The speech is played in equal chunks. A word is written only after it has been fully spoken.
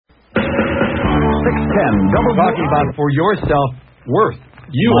Double talking about for your self-worth.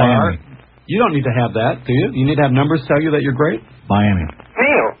 Miami. You don't need to have that, do you? You need to have numbers tell you that you're great? Miami.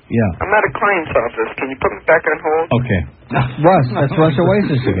 Neil. Yeah. I'm at a client's office. Can you put me back on hold? Okay. Russ, that's Russ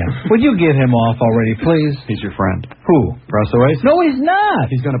Oasis again. Would you get him off already, please? He's your friend. Who? Russ Oasis? No, he's not.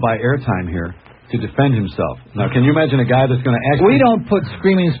 He's going to buy airtime here to defend himself. Now, can you imagine a guy that's going to actually... We don't put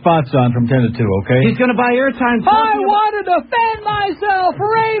screaming spots on from 10 to 2, okay? He's going to buy airtime. I want to defend myself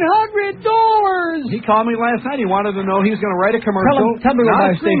for $800. He called me last night. He wanted to know he was going to write a commercial. Tell me to go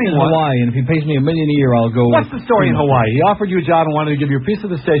buy a steak in Hawaii, and if he pays me $1 million a year, I'll go. What's the story in Hawaii? He offered you a job and wanted to give you a piece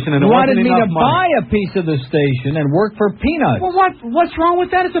of the station, and it wanted wasn't me enough to money. buy a piece of the station and work for peanuts. Well, what's wrong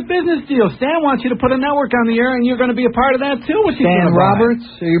with that? It's a business deal. Stan wants you to put a network on the air, and you're going to be a part of that, too. What's he Stan gonna buy? Roberts?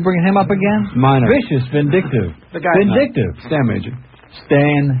 Are you bringing him up again? Minor. Vicious, vindictive. The guy. Vindictive. Stan Major.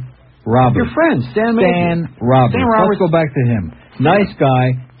 Stan Roberts. Your friend, Stan Major. Stan Roberts. Stan Roberts. Let's go back to him. Nice guy.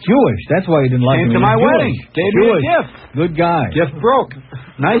 Jewish. That's why he didn't like Came him. to my Jewish. wedding. Gave me a Jewish. gift. Good guy. Gift broke.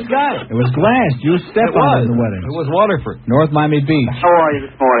 Nice guy. It was glass. You stepped on it in the wedding. It was Waterford. North Miami Beach. How are you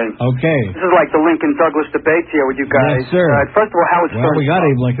this morning? Okay. This is like the Lincoln Douglas debates here with you guys. Yes, sir. First of all, Howard Stern. Well, we got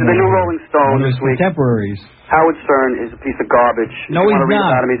Abe Lincoln. The new over Rolling here. Stone One of this his week. contemporaries. Howard Stern is a piece of garbage. No, If you he's want to read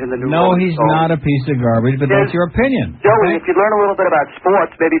not. about him, he's in the new No, Rolling he's Stone. not a piece of garbage, but that's your opinion. Joey, if you learn a little bit about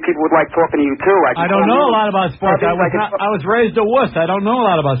sports, maybe people would like talking to you too. I don't know a lot about sports. I was raised a wuss. I don't know a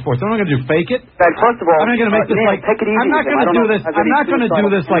lot about sports. I'm not going to do fake it. And first of all, I'm not going to make this Neil, like. take it easy. I'm not going to do this. I'm not going to do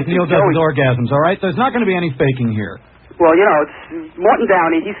this like Neil does his orgasms. All right? There's not going to be any faking here. Well, you know, it's Morton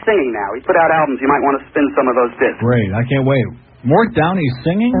Downey. He's singing now. He put out albums. You might want to spin some of those discs. Great. I can't wait. Mort Downey's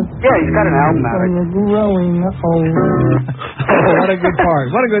singing? Yeah, he's got an album out. Oh, what a good part.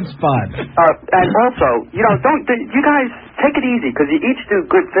 What a good spot. And also, you know, you guys take it easy because you each do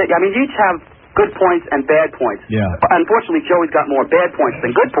good things. I mean, you each have good points and bad points. Yeah. Unfortunately, Joey's got more bad points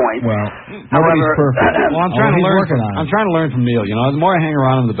than good points. Well, nobody's perfect. Well, I'm trying to learn. I'm trying to learn from Neil. You know, the more I hang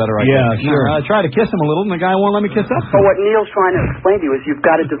around him, the better I get. Yeah, sure. I try to kiss him a little, and the guy won't let me kiss up. But what Neil's trying to explain to you is you've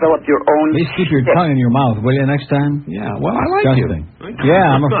got to develop your own. Please keep your tongue in your mouth, will you, next time? Yeah, well, I like you. Yeah,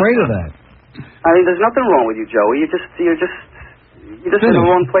 I'm afraid of that. I mean, there's nothing wrong with you, Joey. You're just in the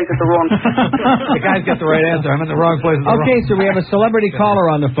wrong place at the wrong time. The guy's got the right answer. I'm in the wrong place at the wrong Okay, so we have a celebrity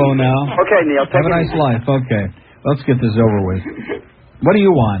caller on the phone now. Okay, Neil. Have a nice life. Okay. Let's get this over with. What do you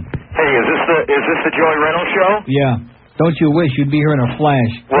want? Hey, is this the Joey Reynolds show? Yeah. Don't you wish you'd be here in a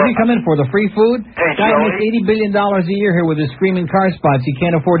flash? What do you come in for, the free food? Hey, Guy Joey. makes $80 billion a year here with his screaming car spots. He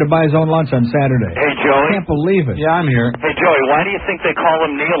can't afford to buy his own lunch on Saturday. Hey, Joey. I can't believe it. Yeah, I'm here. Hey, Joey, why do you think they call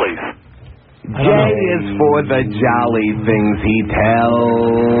him Neelys? J is for the jolly things he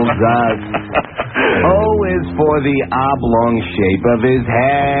tells us. O is for the oblong shape of his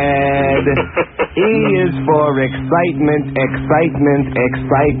head. E is for excitement.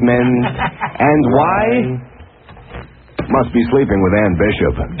 And Y must be sleeping with Ann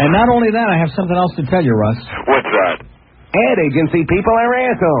Bishop. And not only that, I have something else to tell you, Russ. What's that? Ad agency people are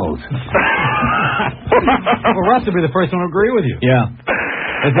assholes. Well, Russ would be the first one to agree with you. Yeah.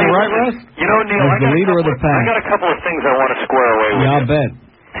 Is that right, Russ? You know, Neil, As the leader of the pack. I got a couple of things I want to square away with Yeah, I'll you. bet.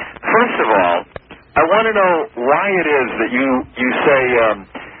 First of all, I want to know why it is that you say,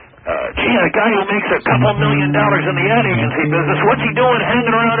 gee, a guy who makes a couple $1 million in the ad agency business, what's he doing hanging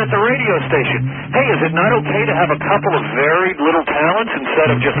around at the radio station? Hey, is it not okay to have a couple of varied little talents instead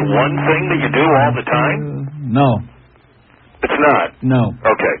of just one thing that you do all the time? No. It's not. No.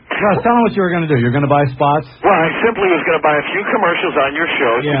 Okay. Russ, tell him what you were going to do. You're going to buy spots? Well, I simply was going to buy a few commercials on your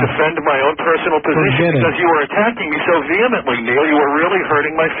show to defend my own personal position because you were attacking me so vehemently, Neil. You were really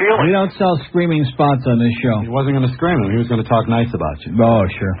hurting my feelings. We don't sell screaming spots on this show. He wasn't going to scream him. He was going to talk nice about you. Oh,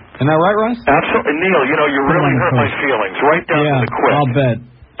 sure. Isn't that right, Russ? Absolutely. Neil, you know, you really hurt my feelings right down to the quick. I'll bet.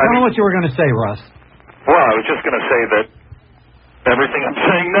 Tell him what you were going to say, Russ. Well, I was just going to say that everything I'm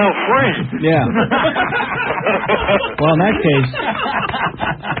saying now free. Yeah. Well, in that case,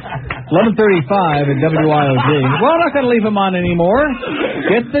 11:35 at WIOD. Well, I'm not going to leave him on anymore.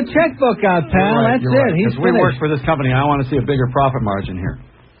 Get the checkbook out, pal. That's it. He's we finished. work for this company. I want to see a bigger profit margin here.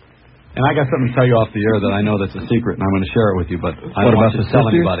 And I got something to tell you off the air that I know that's a secret, and I'm going to share it with you, but I don't want you to tell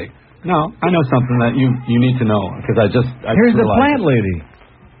anybody. No, I know something that you need to know, because I Here's the plant lady.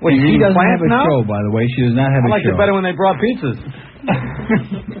 Wait, she doesn't have a now? show, by the way. She does not have a show. I liked it better when they brought pizzas.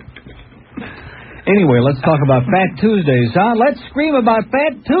 Anyway, let's talk about Fat Tuesdays, huh? Let's scream about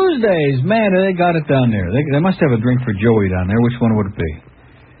Fat Tuesdays. Man, they got it down there. They must have a drink for Joey down there. Which one would it be?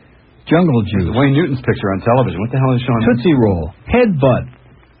 Jungle Juice. Wayne Newton's picture on television. What the hell is showing? Tootsie Roll. Headbutt.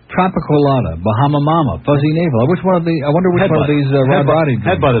 Tropicolata. Bahama Mama. Fuzzy Navel. I wonder which one of these Rod Roddy did.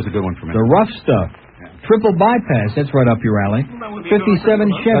 Headbutt is a good one for me. The Rough Stuff. triple bypass. That's right up your alley. 57 Chevy.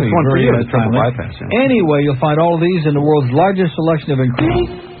 That's one for very you, the triple timely. bypass. Yeah. Anyway, you'll find all of these in the world's largest selection of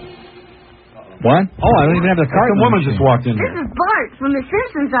What? Oh, I don't even have the card. The woman just walked in This there. is Bart from The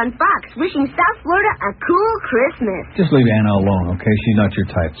Simpsons on Fox, wishing South Florida a cool Christmas. Just leave Anna alone, okay? She's not your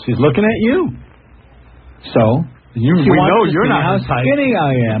type. She's looking at you. So? We know you're not how her type. skinny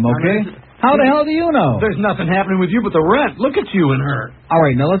I am, okay? How the hell do you know? There's nothing happening with you but the rent. Look at you and her. All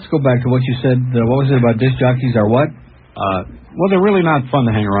right, now let's go back to what you said. What was it about disc jockeys are what? Well, they're really not fun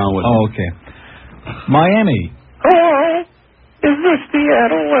to hang around with. Oh, okay. Miami. Hello? Is this the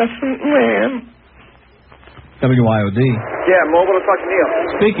adolescent man? WIOD. Yeah, Mobile to talk to Neil.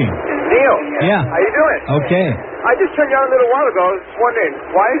 Speaking. Neil? Yeah. How you doing? Okay. I just turned you on a little while ago. I was wondering,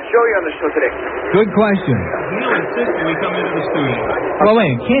 why is Joey on the show today? Good question. Neil insisted we come into the studio. Well,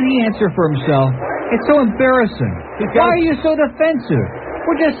 wait, can't he answer for himself? It's so embarrassing. Why are you so defensive?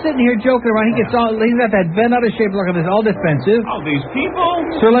 We're just sitting here joking around. He's got that bent out of shape look at this, all defensive. All these people.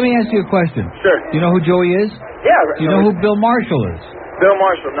 Sir, let me ask you a question. Sure. Do you know who Joey is? Yeah. Do you know who Bill Marshall is? Bill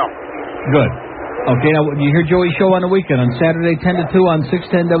Marshall, no. Good. Okay, now you hear Joey's show on the weekend on Saturday 10 to 2 on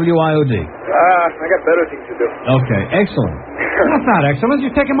 610 WIOD. I got better things to do. Okay, excellent. That's not excellent.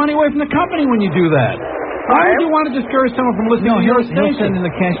 You're taking money away from the company when you do that. Why would you want to discourage someone from listening to your he'll send station? in the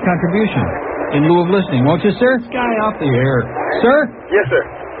cash contribution in lieu of listening, won't you, sir? Guy off the air. Sir? Yes, sir.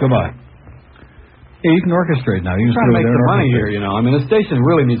 Goodbye. Yeah, you can orchestrate now. You You're can trying to make some money here, you know. I mean, the station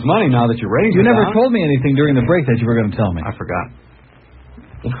really needs money now that your ratings You are never down. told me anything during the break that you were going to tell me. I forgot.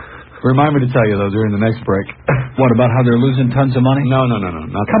 Remind me to tell you, though, during the next break. What, about how they're losing tons of money? No. Not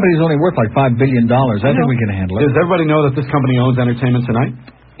The company's only worth like $5 billion. I think we can handle it. Does everybody know that this company owns Entertainment Tonight?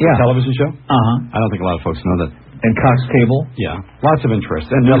 Yeah. The television show? Uh-huh. I don't think a lot of folks know that. And Cox Cable. Yeah. Lots of interest.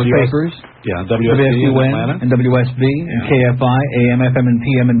 And Newspapers. Yeah, WSB in Atlanta. and WSB and KFI, AM, FM, and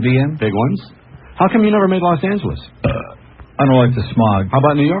PM and VM. Big ones. How come you never made Los Angeles? I don't like the smog. How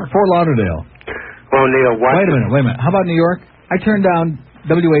about New York? Fort Lauderdale. Oh, Neil, what? Wait a minute. How about New York? I turned down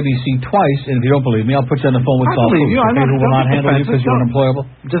WABC twice, and if you don't believe me, I'll put you on the phone with I Saul believe you. Foods, I know. who will not Don't handle you because you're don't. unemployable.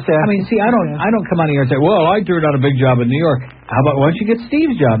 Just ask. I mean, see, I don't come out here and say, well, I turned out a big job in New York. How about, why don't you get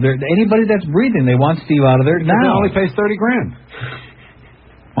Steve's job? Anybody that's breathing, they want Steve out of there It now. only pays $30,000.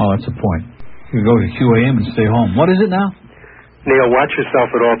 Oh, that's the point. You go to QAM and stay home. What is it now? Neil, watch yourself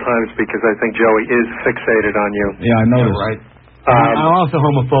at all times because I think Joey is fixated on you. Yeah, I noticed. Right. I'm also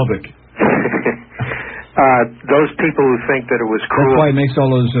homophobic. Those people who think that it was That's cruel. why he makes all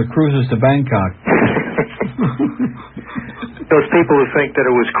those cruises to Bangkok. Those people who think that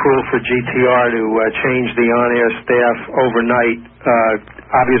it was cruel for GTR to change the on-air staff overnight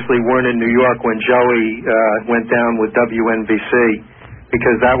obviously weren't in New York when Joey went down with WNBC,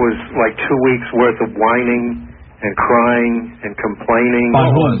 because that was like 2 weeks worth of whining and crying and complaining.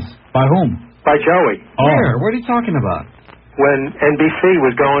 By whom? By whom? By Joey. Where? What are you talking about? When NBC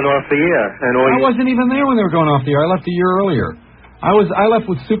was going off the air. And all I wasn't even there when they were going off the air. I left a year earlier. I left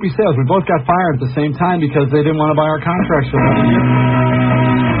with Soupy Sales. We both got fired at the same time because they didn't want to buy our contracts for another year.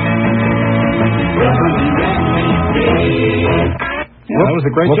 Yeah, that was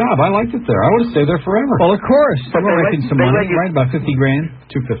a great job. I liked it there. I would have stayed there forever. Well, of course. But We're they making let- some they money, let you- right? About $50,000.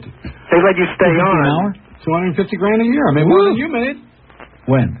 $250. They let you stay $250 on. an hour? $250,000 a year. I made more than you made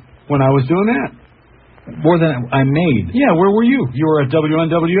When? when I was doing that. More than I made. Yeah, where were you? You were at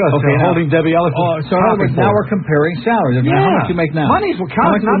WNWS Okay, now- holding Debbie Ellis. Oh, so in other words, now we're comparing salaries. Yeah. How much you make now? Money's what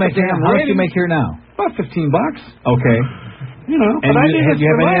How much counts, you not make the here? damn How much you ratings. make here now? About $15. Okay. You know, And but I you, did have it you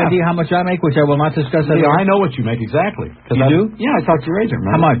for have any laugh. idea how much I make, which I will not discuss? Yeah, I know what you make exactly. You do? Yeah, I talked to your agent.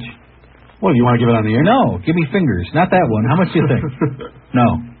 How Remember? much? Well, you want to give it on the air? No, give me fingers. Not that one. How much do you think?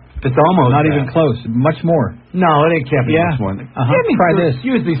 No. It's almost Not that. even close. Much more. No, it ain't can't be Yeah. much more. Uh-huh. Give me Try this.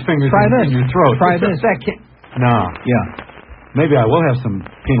 Use these fingers Try in, this. in your throat. Try It's- this. That can't. No. Yeah. Maybe I will have some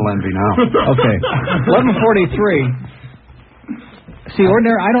penal envy now. Okay. 11:43. See,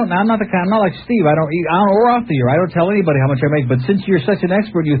 ordinary. I'm not like Steve. I don't eat on or off the air. I don't tell anybody how much I make. But since you're such an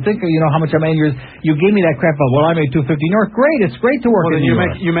expert, you think you know how much I made. You gave me that crap about. Well, I made $250 in New York. Great. It's great to work Well, in then New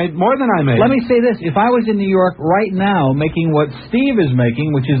York. you made more than I made. Let me say this. If I was in New York right now making what Steve is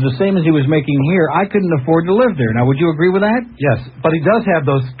making, which is the same as he was making here, I couldn't afford to live there. Now, would you agree with that? Yes, but he does have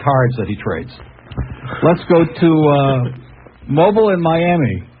those cards that he trades. Let's go to Mobile in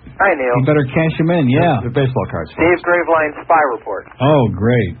Miami. Hi, Neil. You better cash him in, yeah. They're baseball cards. Dave Graveline's Spy Report. Oh,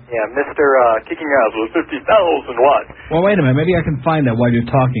 great. Yeah, Mr. Kicking Ass with 50,000 watts. Well, wait a minute. Maybe I can find that while you're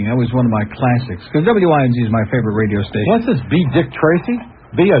talking. That was one of my classics. Because WINZ is my favorite radio station. What's this? Be Dick Tracy?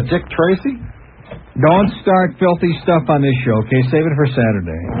 Be a Dick Tracy? Don't start filthy stuff on this show, okay? Save it for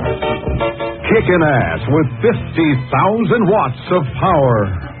Saturday. Kicking ass with 50,000 watts of power.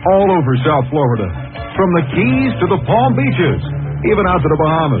 all over South Florida, from the Keys to the Palm Beaches, even out to the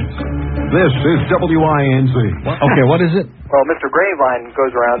Bahamas. This is WINZ. Okay, what is it? Well, Mr. Graveline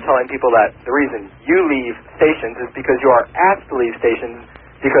goes around telling people that the reason you leave stations is because you are asked to leave stations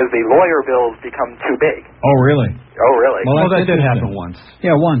because the lawyer bills become too big. Oh, really? Oh, really? Well, that did happen once.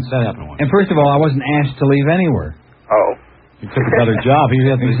 Yeah, once. That happened once. And first of all, I wasn't asked to leave anywhere. Oh. He took a better job. He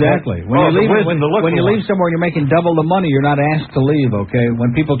had Exactly. When you leave somewhere and you're making double the money, you're not asked to leave, okay? When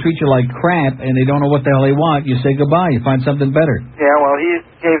people treat you like crap and they don't know what the hell they want, you say goodbye. You find something better. Yeah, well, he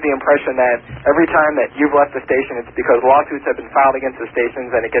gave the impression that every time that you've left the station, it's because lawsuits have been filed against the stations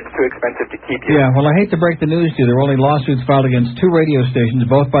and it gets too expensive to keep you. Yeah, well, I hate to break the news to you. There were only lawsuits filed against 2 radio stations,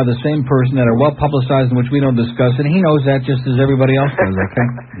 both by the same person that are well publicized and which we don't discuss, and he knows that just as everybody else does,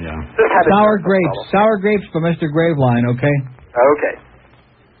 okay? Yeah. Sour grapes for Mr. Graveline, okay? Okay.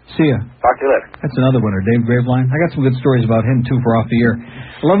 See ya. Talk to you later. That's another winner, Dave Graveline. I got some good stories about him, too, for off the air.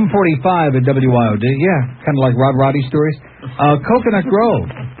 11:45 at WYOD. Yeah, kind of like Rod Roddy stories. Coconut Grove.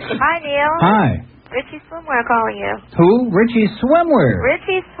 Hi, Neil. Hi. Richie Swimwear calling you. Who? Richie Swimwear.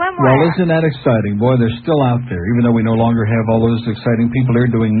 Richie Swimwear. Well, isn't that exciting? Boy, they're still out there, even though we no longer have all those exciting people here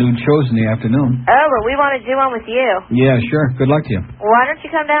doing nude shows in the afternoon. Oh, but we want to do one with you. Yeah, sure. Good luck to you. Why don't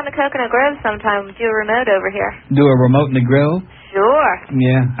you come down to Coconut Grove sometime and do a remote over here? Do a remote in the Grove? Sure.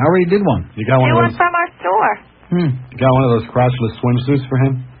 Yeah, I already did one. You got do one from our store. You got one of those crotchless swimsuits for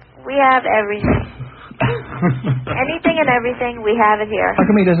him? We have everything. Anything and everything, we have it here. How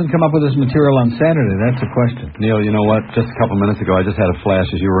come he doesn't come up with this material on Saturday? That's the question. Neil, you know what? Just a couple minutes ago, I just had a flash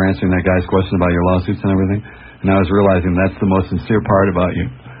as you were answering that guy's question about your lawsuits and everything, and I was realizing that's the most sincere part about you.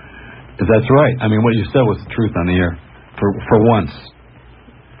 Because that's right. I mean, what you said was the truth on the air. For once.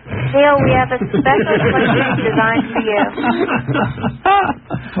 Neil, we have a special swimsuit designed for you.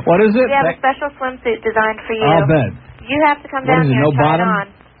 What is it? We have a special swimsuit designed for you. I'll bet. You have to come down here and try it on.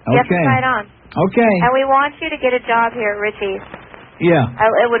 You have to try it on. Okay. And we want you to get a job here at Richie's. Yeah.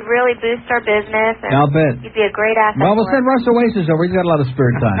 It would really boost our business. And I'll bet. You'd be a great asset. Well, we'll send Russ Oasis over. He's got a lot of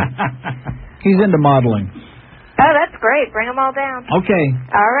spare time. He's into modeling. Oh, that's great. Bring them all down. Okay.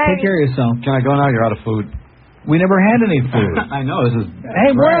 All right. Take care of yourself. Can I go now? You're out of food. We never had any food. I know. This is.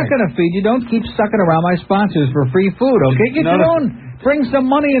 Hey, we're not going to feed you. Don't keep sucking around my sponsors for free food, okay? Get your own. Bring some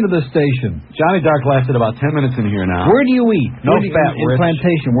money into the station. Johnny Dark lasted about 10 minutes in here now. Where do you eat? No fat, in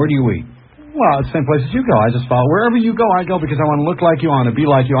Plantation, where do you eat? Well, it's the same place as you go. I just follow. Wherever you go, I go because I want to look like you. I want to be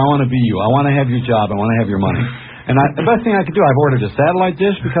like you. I want to be you. I want to have your job. I want to have your money. And the best thing I could do, I've ordered a satellite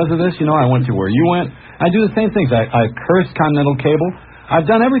dish because of this. You know, I went to where you went. I do the same things. I cursed Continental Cable. I've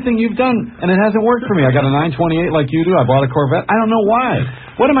done everything you've done, and it hasn't worked for me. I got a 928 like you do. I bought a Corvette. I don't know why.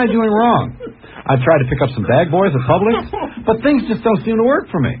 What am I doing wrong? I've tried to pick up some bag boys at Publix, but things just don't seem to work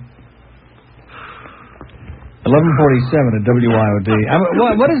for me. 11:47 at WIOD.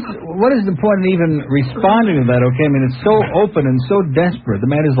 What is the point in even responding to that? Okay, I mean it's so open and so desperate. The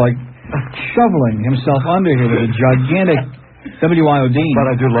man is like shoveling himself under here with a gigantic WIOD. But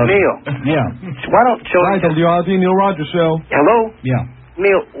I do love Neil. Yeah. Why don't Joey? Hi, WIOD, Neil Rogers Show. Hello. Yeah.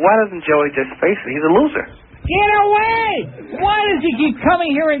 Neil, why doesn't Joey just face it? He's a loser. Get away! Why does he keep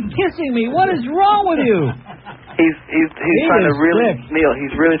coming here and kissing me? What is wrong with you? He's trying to really, Neil,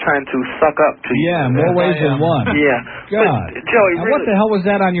 he's really trying to suck up to you. Yeah, more ways than one. Yeah. God. But, Joey, now, what the hell was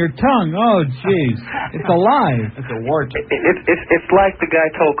that on your tongue? Oh, jeez. It's alive. It's a wart. It's like the guy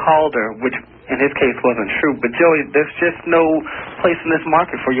told Calder, which in his case wasn't true. But Joey, there's just no place in this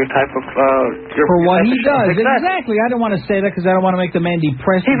market for your type of for what he does. Exactly. I don't want to say that because I don't want to make the man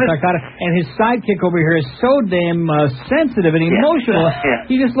depressed and psychotic. And his sidekick over here is so damn sensitive and emotional.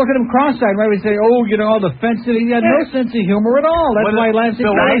 Yeah. You just look at him cross-eyed, right? We say, "Oh, you know, all defensive." He had no sense of humor at all. That's why he laughs at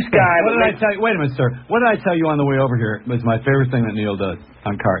nice guy. What did I tell you? Wait a minute, sir. What did I tell you on the way over here? It was my favorite thing that Neil does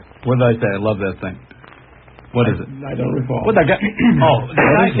on cart. What did I say? I love that thing. What is it? I don't recall. What that guy? Oh, the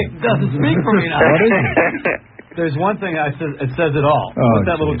sidekick doesn't speak for me now. What is it? There's one thing it says it all. Oh, What's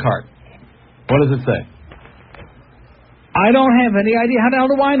that little cart? What does it say? I don't have any idea. How the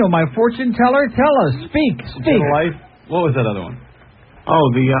hell do I know? My fortune teller? Tell us. Speak. Life. What was that other one?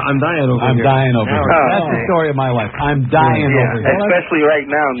 Oh, I'm dying over here. I'm dying over here. That's the story of my life. I'm dying over here. Especially right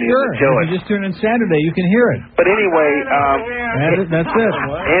now, Neil. Sure. Joey. If you just tune in Saturday, you can hear it. But anyway, that's it.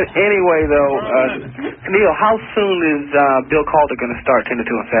 Anyway, though, Neil, how soon is Bill Calder going to start 10 to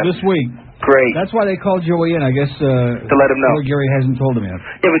 2 on Saturday? This week. Great. That's why they called Joey in, I guess. To let him know. Gary hasn't told him yet.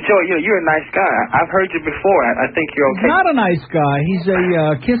 Yeah, but Joey, you're a nice guy. I've heard you before. I think you're okay. He's not a nice guy. He's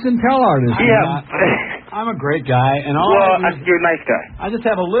a kiss and tell artist. Yeah. I'm a great guy, and you're a nice guy. I just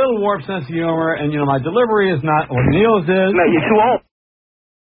have a little warped sense of humor, and my delivery is not what Neil's is. No, you're too old.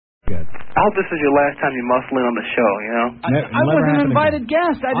 get. I hope this is your last time you muscle in on the show, you know? I was an invited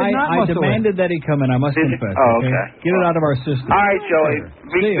guest. I did not I muscle demanded that he come in, I must confess. Oh, okay. Get it out of our system. All right, Joey.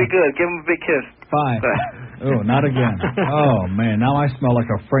 See Be ya. good. Give him a big kiss. Bye. Oh, not again. Oh, man. Now I smell like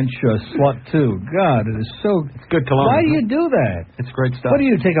a French slut, too. God, it is so... It's good cologne. Why do you do that? It's great stuff. What do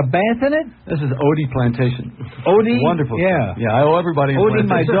you, take a bath in it? This is Odie Plantation. Odie? Wonderful. Yeah. Yeah, I owe everybody a Odie,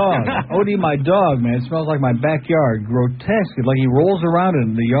 my plantation. dog. Odie, my dog, man. It smells like my backyard. Grotesque. It's like he rolls around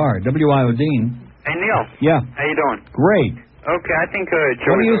in the yard. W.I.O. Dean. Hey, Neil. Yeah. How you doing? Great. Okay, I think What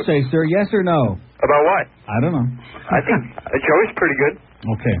Joey... do you say, sir? Yes or no? About what? I don't know. I think Joey's pretty good.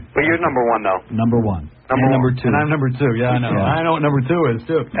 Okay. But you're number one, though. Number one. Number and one. number two. And I'm number two. Yeah, I know. Yeah. I know what number two is,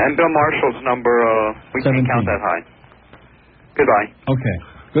 too. And Bill Marshall's number, we can't 17. count that high. Goodbye. Okay.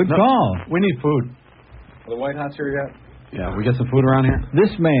 Good No. call. We need food. The White Hots here yet? Yeah, we get some food around here.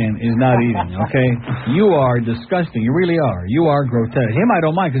 This man is not eating, okay? You are disgusting. You really are. You are grotesque. Him I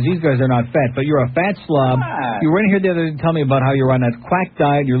don't mind because these guys are not fat, but you're a fat slob. You were in here the other day to tell me about how you were on that quack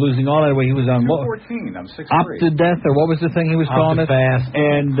diet. You're losing all that weight. He was on what? 14. I'm 6'3". Optideath, or what was the thing he was calling it? Optifast.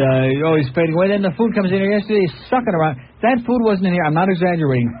 And he's fading away. Then the food comes in here yesterday. He's sucking around. That food wasn't in here. I'm not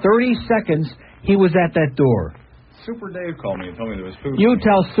exaggerating. 30 seconds, he was at that door. Super Dave called me and told me there was food. You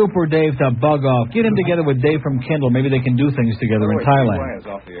tell Super Dave to bug off. Get him together with Dave from Kindle. Maybe they can do things together in Thailand. is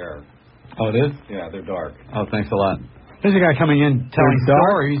off the air. Oh, it is? Yeah, they're dark. Oh, thanks a lot. There's a guy coming in telling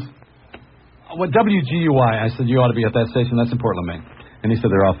stories. What WGUI? I said you ought to be at that station. That's in Portland, Maine. And he said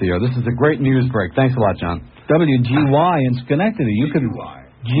they're off the air. This is a great news break. Thanks a lot, John. WGY in Schenectady. You could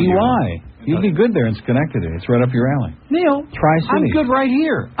GY. You'd be good there in Schenectady. It's right up your alley. Neil, Tri-City. I'm good right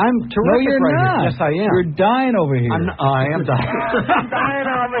here. I'm terrific. No, you're right not. Here. Yes, I am. You're dying over here. I am dying. Dying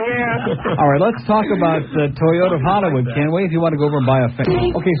over here. All right, let's talk about Toyota of Hollywood, can we? If you want to go over and buy a fan.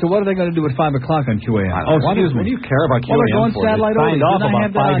 Okay, so what are they going to do at 5 o'clock on QAM? Oh, excuse me. What do you care about QAM Well, they're going for? satellite They only. signed off Didn't I about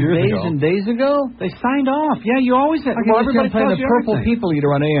have that 5 on years days ago. and days ago? They signed off. Yeah, you always have. Well, everybody playing tells the you Purple everything. People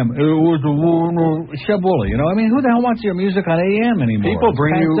Eater on AM. It was the Shabola, you know? I mean, who the hell wants your music on AM anymore? People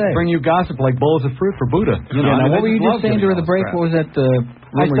bring you gossip like bowls of fruit for Buddha. You know, now, I mean, what were they you love just saying giving during the all break? this What was that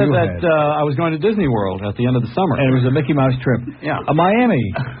I rumor said you that had? I was going to Disney World at the end of the summer. And it was a Mickey Mouse trip. Yeah. Miami.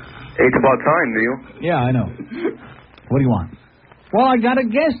 It's about time, Neil. Yeah, I know. What do you want? Well, I got a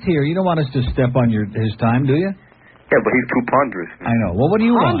guest here. You don't want us to step on his time, do you? Yeah, but he's too ponderous. I know. Well, what do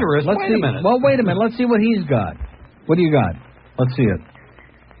you Ponderous? want? Wait a minute. Well, wait a minute. Let's see what he's got. What do you got? Let's see it.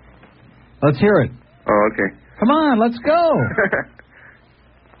 Let's hear it. Oh, okay. Come on, let's go.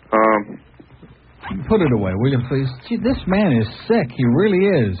 Put it away, will you, please? Gee, this man is sick. He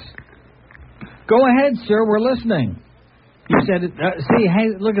really is. Go ahead, sir. We're listening. You said it. See,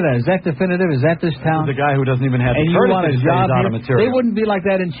 hey, look at that. Is that definitive? Is that this town? The guy who doesn't even have And the you want a courtesy to say job he's out of here? material. They wouldn't be like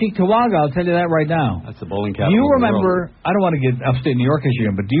that in Cheektowaga, I'll tell you that right now. That's the bowling Do capital. you of the remember, I don't want to get upstate New York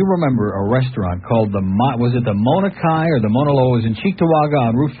again, but do you remember a restaurant called was it the Mona Kai or the Mona Lo? It was in Cheektowaga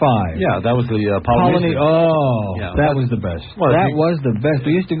on Route 5. Yeah, that was the Polynesian. Oh, Yeah, that was the best. Well, That was the best.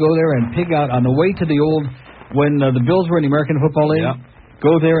 We used to go there and pig out on the way to the old, when the Bills were in the American Football League. Yeah.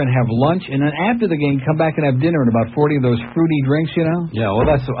 Go there and have lunch, and then after the game, come back and have dinner and about 40 of those fruity drinks, you know? Yeah, well,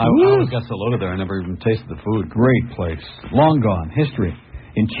 I always got so loaded there. I never even tasted the food. Great place. Long gone. History.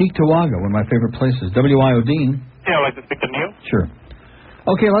 In Cheektowaga, one of my favorite places. W.I.O. Dean. Yeah, I'd like to speak to Neil. Sure.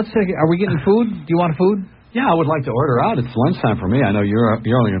 Okay, let's take it. Are we getting food? Do you want food? Yeah, I would like to order out. It's lunchtime for me. I know you're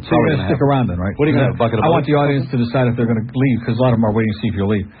only going to So you're going to stick around then, right? What are you going to have, a bucket of I want milk? the audience to decide if they're going to leave, because a lot of them are waiting to see if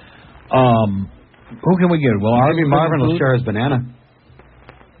you'll leave. Who can we get? Well, Maybe Marvin will share his banana.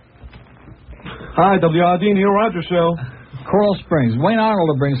 Hi, WRD Neil Rogers Show. Coral Springs. Wayne Arnold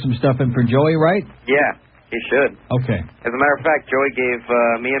will bring some stuff in for Joey, right? Yeah, he should. Okay. As a matter of fact, Joey gave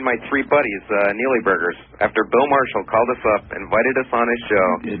me and my 3 buddies Neely Burgers after Bill Marshall called us up, invited us on his show.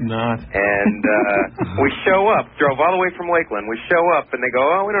 Did not. And we show up, drove all the way from Lakeland. We show up, and they go,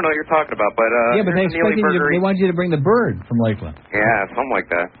 oh, we don't know what you're talking about, but yeah, but they here's a Neely expected you Burger. they wanted you to bring the bird from Lakeland. Yeah, something like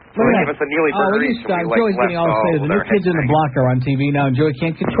that. So Look they at gave that. us a Neely Oh, Burger will you each, and stop? we Joey's left getting all all excited. The with new our kids in the heads block are on TV now, and Joey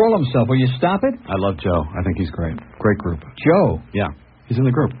can't control himself. Will you stop it? I love Joe. I think he's great. Great group. Joe. Yeah, he's in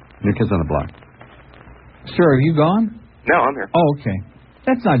the group. New Kids on the Block. Sir, are you gone? No, I'm here. Oh, okay.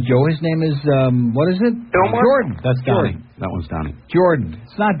 That's not Joe. His name is, what is it? Bill Marshall. Jordan. That's Donnie. Jordan. That one's Donnie. Jordan.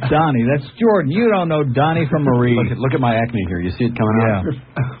 It's not Donnie. That's Jordan. You don't know Donnie from Marie. Look at my acne here. You see it coming out?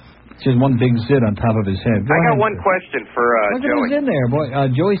 Yeah. It's just one big zit on top of his head. Go I got ahead, one sir. question for Look at Joey. who's in there, boy.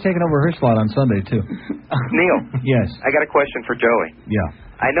 Joey's taking over her slot on Sunday too. Neil, Yes. I got a question for Joey. Yeah.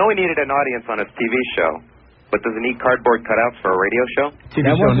 I know he needed an audience on his TV show, but does it need cardboard cutouts for a radio show?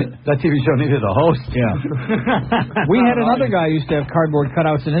 That TV show needed a host. Yeah. We had another guy who used to have cardboard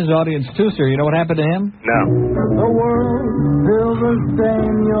cutouts in his audience, too, sir. You know what happened to him? No. The world still the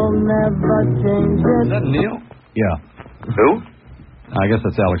same, you'll never change it. Is that Neil? Yeah. Who? I guess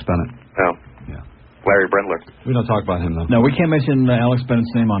that's Alex Bennett. No. Yeah. Larry Brendler. We don't talk about him, though. No, we can't mention Alex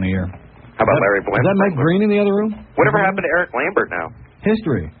Bennett's name on the air. How about Larry Brendler? Is that Mike Green in the other room? Whatever happened to Eric Lambert now?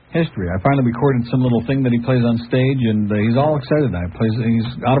 History. I finally recorded some little thing that he plays on stage, and he's all excited now. He's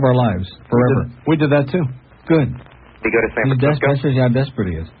out of our lives forever. We did that, too. Good. Did he go to San Francisco? That's how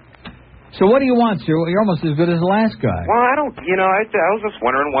desperate he is. So what do you want, sir? You're almost as good as the last guy. Well, I don't, I was just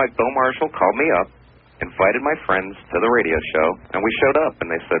wondering why Bill Marshall called me up, invited my friends to the radio show, and we showed up, and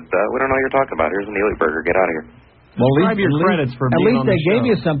they said, we don't know what you're talking about. Here's a Neely Burger. Get out of here. Well, at least they gave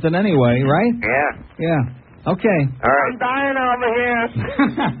you something anyway, right? Yeah. Okay. All right. I'm dying over here.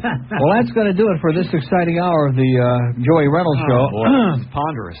 Well, that's going to do it for this exciting hour of the Joey Reynolds Show. Boy, it's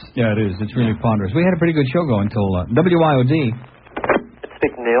ponderous. Yeah, it is. It's really ponderous. We had a pretty good show going until WIOD. Let's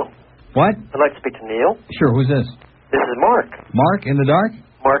speak to Neil. What? I'd like to speak to Neil. Sure, who's this? This is Mark. Mark in the dark?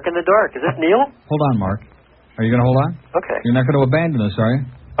 Mark in the dark. Is this Neil? Hold on, Mark. Are you going to hold on? Okay. You're not going to abandon us, are you?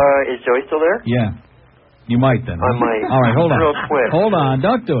 Is Joey still there? Yeah. You might then. I might. All right, hold on. Real quick. Hold on.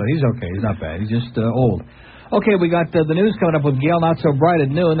 Don't do it. He's okay. He's not bad. He's just old. Okay, we got the news coming up with Gail Not So Bright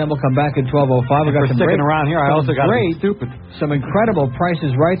at noon, then we'll come back at 12:05. We got some sticking around here. I also got stupid. Some incredible Price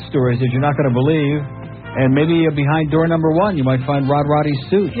is Right stories that you're not going to believe. And maybe behind door number 1, you might find Rod Roddy's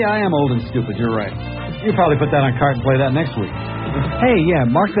suit. Yeah, I am old and stupid. You're right. You probably put that on cart and play that next week. Hey, yeah,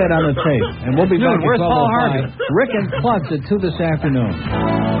 mark that on the tape. And we'll be back at 12:05. Where's Paul Harvey? Rick and Klutz at 2 this afternoon.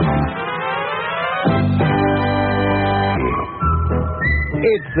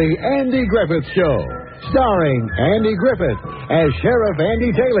 It's the Andy Griffith Show, starring Andy Griffith as Sheriff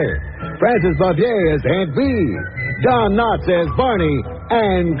Andy Taylor, Frances Bavier as Aunt Bee, Don Knotts as Barney,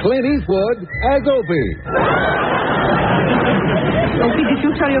 and Clint Eastwood as Opie. Opie, did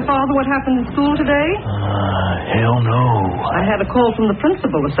you tell your father what happened in school today? Hell no. I had a call from the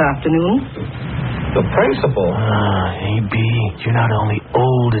principal this afternoon. The principal? Hey, B, you're not only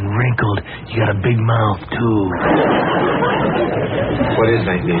old and wrinkled, you got a big mouth, too. What is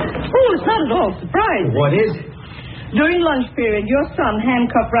that, B? Oh, it's not at all surprising. What is it? During lunch period, your son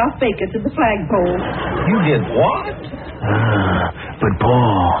handcuffed Ralph Baker to the flagpole. You did what? But,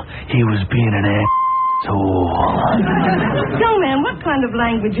 Paul, he was being an asshole. Young man, what kind of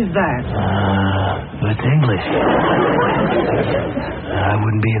language is that? It's English. I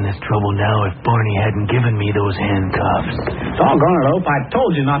wouldn't be in this trouble now if Barney hadn't given me those handcuffs. Doggone it, Ope. I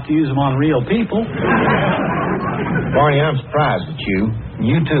told you not to use them on real people. Barney, I'm surprised at you.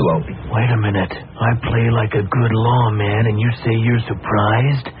 You too, Opie. Wait a minute. I play like a good lawman, and you say you're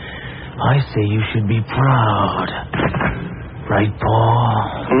surprised? I say you should be proud. Right,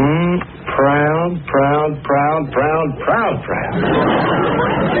 Paul? Proud.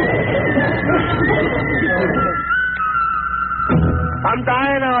 I'm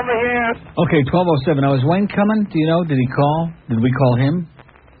dying over here. Okay, 12:07. Now, is Wayne coming? Do you know? Did he call? Did we call him?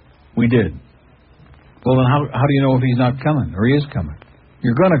 We did. Well, then how do you know if he's not coming or he is coming?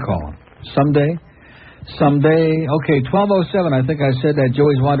 You're going to call him. Someday. Okay, 12:07. I think I said that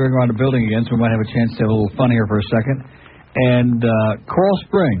Joey's wandering around the building again, so we might have a chance to have a little fun here for a second. And Coral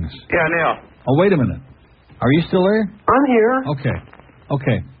Springs. Yeah, Neil. Oh, wait a minute. Are you still there? I'm here.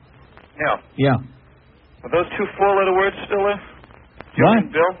 Okay. Neil. Yeah. Are those two four-letter words still there? Joey What?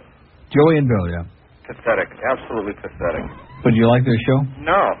 and Bill? Joey and Bill, yeah. Pathetic. Absolutely pathetic. But do you like their show?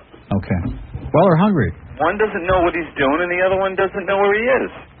 No. Okay. Well, they're hungry. One doesn't know what he's doing, and the other one doesn't know where he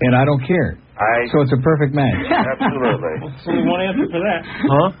is. And I don't care. So it's a perfect match. Absolutely. There's only one answer for that.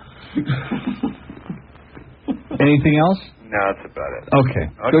 Huh? Anything else? No, that's about it. Okay.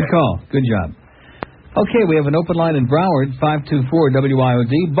 Good call. Good job. Okay, we have an open line in Broward,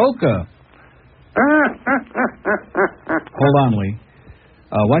 524-WIOD. Boca. Hold on, Lee.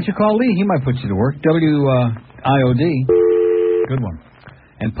 Why don't you call Lee? He might put you to work. WIOD. Good one.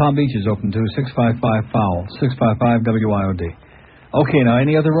 And Palm Beach is open, too. 655-FOUL. 655-WIOD. Okay, now,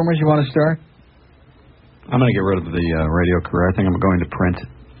 any other rumors you want to start? I'm going to get rid of the radio career. I think I'm going to print.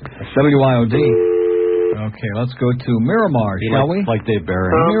 WIOD. Okay, let's go to Miramar, shall we? Like Dave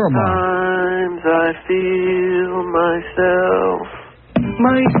Barry. Miramar. Sometimes I feel myself.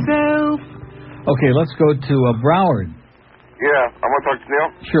 Okay, let's go to Broward. Yeah, I want to talk to Neil.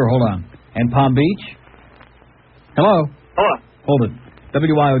 Sure, hold on. And Palm Beach? Hello? Hello. Hold it.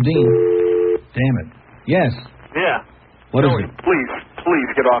 WIOD. Damn it. Yes. Yeah. What is Joey, it? Please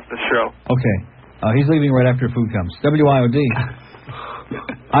get off the show. Okay. He's leaving right after food comes. WIOD.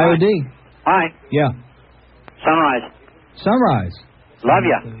 IOD. Hi. Yeah. Sunrise. Love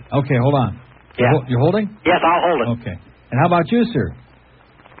ya. Okay, hold on. Yeah. You're holding? Yes, I'll hold it. Okay. And how about you, sir?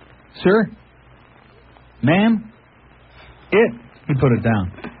 Sir? Ma'am? He put it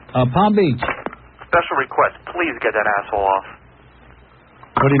down. Palm Beach. Special request. Please get that asshole off.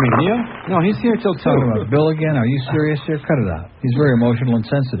 What do you mean, Neil? No, he's here till 2. Talking about Bill again? Are you serious here? Cut it out. He's very emotional and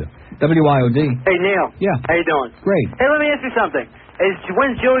sensitive. WIOD. Hey, Neil. Yeah. How you doing? Great. Hey, let me ask you something.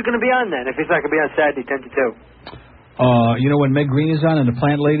 When's Joey going to be on then? If he's not going to be on Saturday, 10 to 2. You know when Meg Green is on and the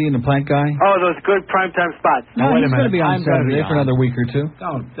plant lady and the plant guy? Oh, those good primetime spots. No, he's going to be on Saturday for another week or two.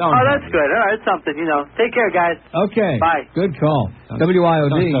 Don't. Oh, that's good. All right, something, Take care, guys. Okay. Bye. Good call. WIOD.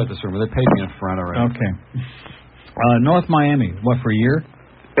 Don't start this rumor. They paid me in front already. Okay. North Miami. What, for a year?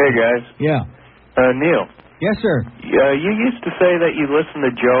 Hey, guys. Yeah. Neil. Yes, sir. You used to say that you listened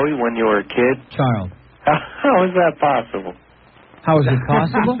to Joey when you were a kid. Child. How is that possible? How is it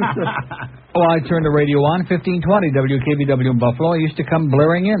possible? Well, I turned the radio on, 1520 WKBW in Buffalo. I used to come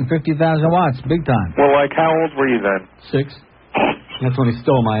blaring in, 50,000 watts, big time. Well, how old were you then? 6. That's when he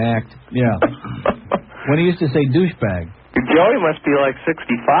stole my act. Yeah. When he used to say douchebag. Joey must be like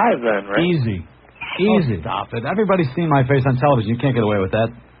 65 then, right? Easy. Oh, stop it. Everybody's seen my face on television. You can't get away with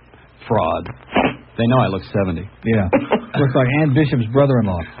that fraud. They know I look 70. Yeah. Looks like Ann Bishop's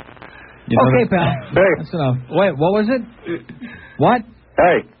brother-in-law. Okay, pal. Hey. That's enough. Wait, what was it? What?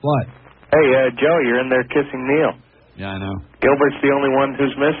 Hey. What? Hey, Joey, you're in there kissing Neil. Yeah, I know. Gilbert's the only one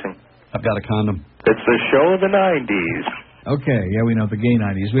who's missing. I've got a condom. It's the show of the 90s. Okay, yeah, we know the gay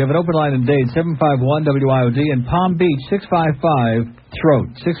 90s. We have an open line in Dade, 751-WIOD, and Palm Beach, 655-THROAT,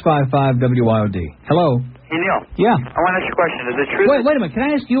 655-WIOD. Hello? Hey, Neil. Yeah. I want to ask you a question. Is it true Wait a minute. Can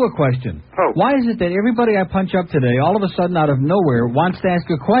I ask you a question? Oh. Why is it that everybody I punch up today, all of a sudden out of nowhere, wants to ask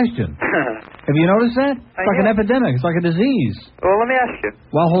a question? Have you noticed that? It's like an epidemic. It's like a disease. Well, let me ask you.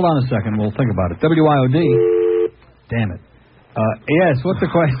 Well, hold on a second. We'll think about it. WIOD. Damn it. Yes, what's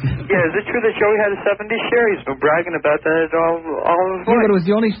the question? Yeah, is it true that Joey had a 70 share? He's been bragging about that all his Yeah, life. but it was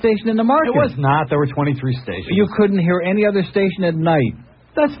the only station in the market. It was not. There were 23 stations. You couldn't hear any other station at night.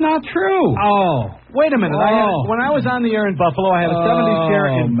 That's not true. Oh. Wait a minute. When I was on the air in Buffalo, I had a 70 share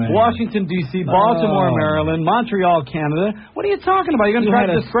in Washington, D.C., Baltimore, Maryland, Montreal, Canada. What are you talking about? You're going to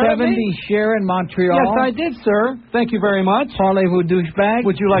try to discredit me? You had a 70 share in Montreal? Yes, I did, sir. Thank you very much. Parlez-vous douchebag?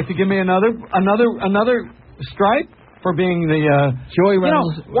 Would you like to give me another stripe for being the Joey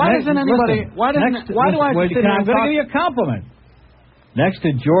Reynolds? Why doesn't anybody? Why do I sit here? I'm going to give you a compliment. Next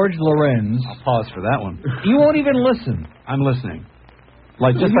to George Lorenz. I'll pause for that one. You won't even listen. I'm listening.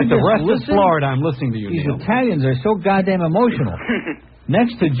 Like the rest of Florida, I'm listening to you. These Neil. Italians are so goddamn emotional.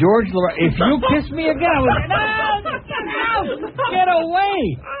 Next to George Lorenz. If you kiss me again, I would. No! Get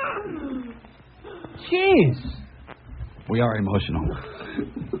away! Jeez. We are emotional.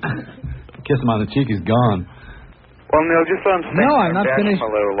 Kiss him on the cheek, he's gone. Well, Neil, just let him stay. No, I'm not finished. A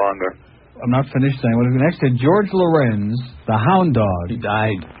little longer. I'm not finished saying. Next to George Lorenz, the Hound Dog. He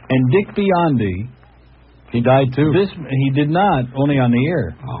died. And Dick Biondi. He died too. He did not, only on the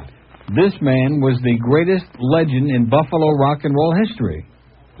air. Oh. This man was the greatest legend in Buffalo rock and roll history.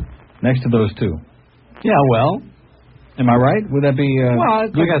 Next to those two. Yeah, well. Am I right? Would that be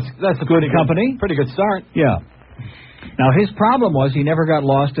that's a good company? Pretty good start. Yeah. Now, his problem was he never got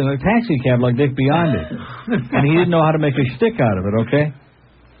lost in a taxi cab like Dick Biondi. And he didn't know how to make a shtick out of it, okay?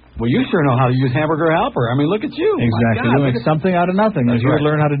 Well, you sure know how to use Hamburger Helper. I mean, look at you. Exactly. You make something out of nothing. If you would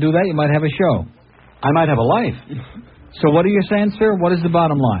learn how to do that, you might have a show. I might have a life. So what are you saying, sir? What is the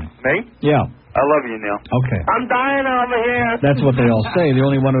bottom line? Me? Yeah. I love you, Neil. Okay. I'm dying over here. That's what they all say. The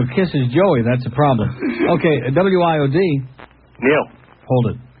only one who kisses Joey, that's a problem. Okay, WIOD. Neil.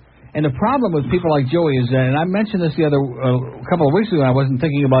 Hold it. And the problem with people like Joey is that, and I mentioned this the other couple of weeks ago, I wasn't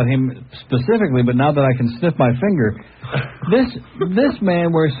thinking about him specifically, but now that I can sniff my finger, this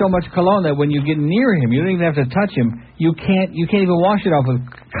man wears so much cologne that when you get near him, you don't even have to touch him. You can't even wash it off with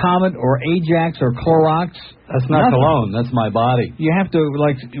Comet or Ajax or Clorox. That's not cologne. That's my body. You have to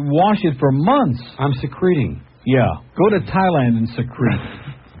wash it for months. I'm secreting. Yeah. Go to Thailand and secrete.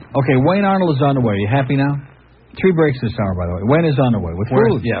 Okay, Wayne Arnold is on the way. You happy now? 3 breaks this hour, by the way. Wayne is on the way with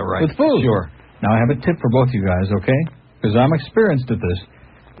food. Yeah, right. With food. Sure. Now, I have a tip for both you guys, okay? Because I'm experienced at this.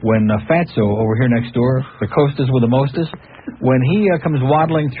 When Fatso over here next door, the costas with the mostas, when he comes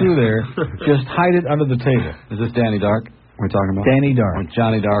waddling through there, just hide it under the table. Is this Danny Dark we're talking about? Danny Dark. Or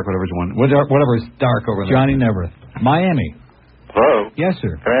Johnny Dark, whatever's one. Whatever is dark over there. Johnny Neverth. Miami. Hello. Yes,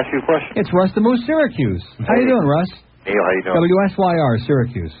 sir. Can I ask you a question? It's Russ the Moose, Syracuse. How you doing, Russ? Neil, how you doing? WSYR,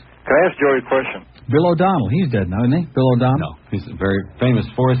 Syracuse. Can I ask Joey a question? Bill O'Donnell. He's dead now, isn't he? Bill O'Donnell? No. He's a very famous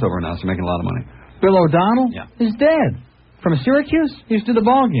voiceover now, so making a lot of money. Bill O'Donnell? Yeah. Is dead. From Syracuse? He used to do the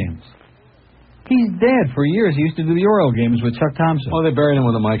ball games. He's dead for years. He used to do the Oriole games with Chuck Thompson. Oh, they buried him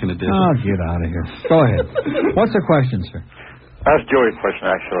with a mic in a dish. Oh, get out of here. Go ahead. What's the question, sir? That's Joey's question,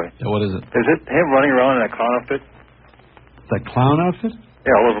 actually. Yeah, what is it? Is it him running around in that clown outfit? That clown outfit?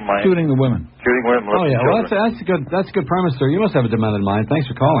 Yeah, all over Miami. Shooting the women. Shooting women. Oh, yeah. Well, children. that's a good premise, sir. You must have a demented mind. Thanks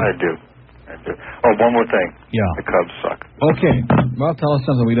for calling. I do. Oh, one more thing. Yeah. The Cubs suck. Okay. Well, tell us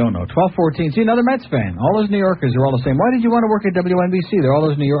something we don't know. 12:14. See, another Mets fan. All those New Yorkers are all the same. Why did you want to work at WNBC? They're all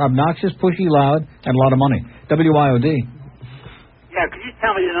those New York, obnoxious, pushy, loud, and a lot of money. WYOD. Yeah, could you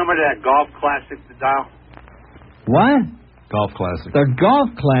tell me the number of that golf classic to dial? What? Golf classic. The Golf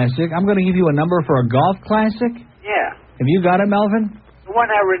Classic. I'm going to give you a number for a Golf Classic. Yeah, Have you got it, Melvin? the one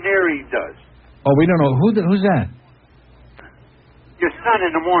that Ranieri does. Oh, we don't know. Who's that? Your son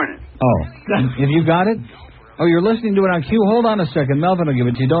in the morning. Oh. Have you got it? Oh, you're listening to it on cue? Hold on a second. Melvin will give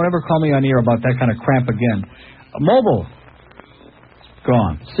it to you. Don't ever call me on air about that kind of crap again. Mobile.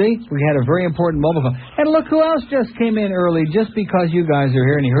 Gone. See? We had a very important mobile phone. And look who else just came in early just because you guys are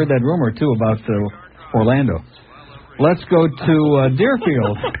here and you heard that rumor, too, about Orlando. Let's go to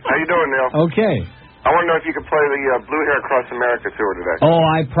Deerfield. How you doing, Neil? Okay. I want to know if you could play the Blue Hair Across America tour today. Oh,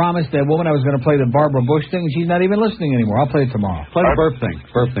 I promised that woman I was going to play the Barbara Bush thing. She's not even listening anymore. I'll play it tomorrow. Play the burp thing.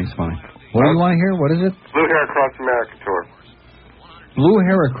 Burp thing's funny. What do you want to hear? What is it? Blue Hair Across America tour. Blue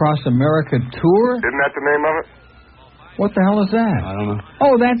Hair Across America tour? Isn't that the name of it? What the hell is that? I don't know.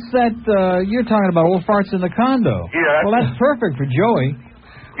 Oh, that's that, you're talking about Old Farts in the Condo. Yeah. Well, that's perfect for Joey.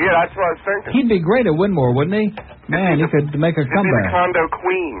 Yeah, that's what I was thinking. He'd be great at Winmore, wouldn't he? Man, he could make a He'd be the comeback. condo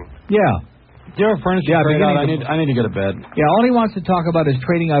queen. Yeah. Do you have furniture trade out? I need to get a bed. Yeah, all he wants to talk about is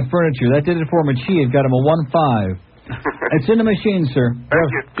trading out furniture. That did it for him, and she had got him a 1.5. It's in the machine, sir. Thank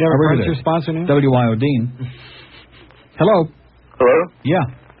you. Do you have a furniture sponsor now? WYO Dean. Hello? Hello? Yeah.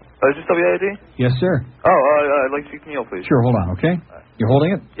 Is this WID? Yes, sir. Oh, I'd like to speak to Neil, please. Sure, hold on, okay? You're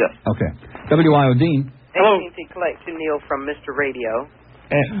holding it? Yes. Okay. WYO Dean. Hello. Collect to Neil from Mr. Radio.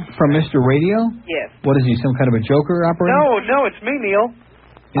 From Mr. Radio? Yes. What is he, some kind of a joker operator? No, it's me, Neil.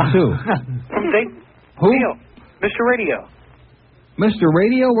 It's who? From Who? Neil. Mr. Radio. Mr.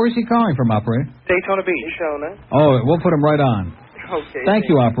 Radio? Where's he calling from, operator? Daytona Beach. Daytona. Oh, we'll put him right on. Okay. Thank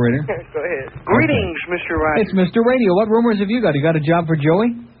you, operator. Go ahead. Greetings, Mr. Rogers. It's Mr. Radio. What rumors have you got? You got a job for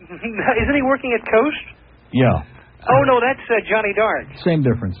Joey? Isn't he working at Coast? Yeah. Oh, no, that's Johnny Dark. Same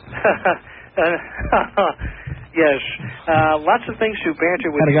difference. Yes. Lots of things to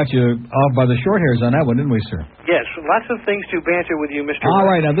banter with Kind of got you off by the short hairs on that one, didn't we, sir? Yes, lots of things to banter with you, Mr. All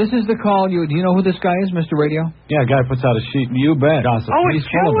right, now this is the call. Do you know who this guy is, Mr. Radio? Yeah, a guy puts out a sheet. You bet. Gossip. Oh, He's it's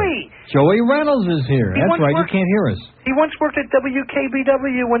full of Joey. it. Joey Reynolds is here. He That's once right. worked- You can't hear us. He once worked at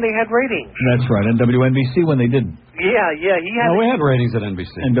WKBW when they had ratings. That's right. And WNBC when they didn't. Yeah, he had... No, we had ratings at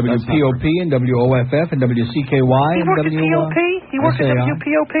NBC. And WPOP and WOFF and WCKY He and worked at POP? He worked at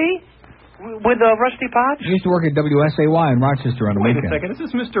WPOP? With Rusty Potts? He used to work at WSAY in Rochester on the Wait a weekend. second, is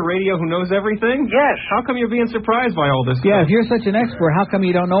this Mr. Radio who knows everything? Yes. How come you're being surprised by all this Yeah, stuff? if you're such an expert, how come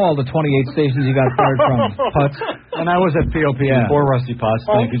you don't know all the 28 stations you got fired from? Putz. And I was at POP before Rusty Potts.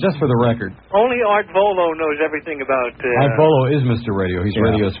 Thank you. Just for the record. Only Art Volo knows everything about... Art Volo is Mr. Radio. He's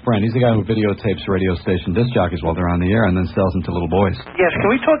Radio's friend. He's the guy who videotapes radio station disc jockeys while they're on the air and then sells them to little boys. Yes, can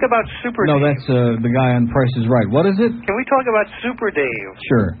we talk about Super No, Dave? that's the guy on Price is Right. What is it? Can we talk about Super Dave?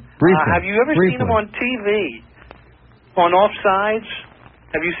 Sure. Briefly. Have you ever seen him on TV? On Offsides?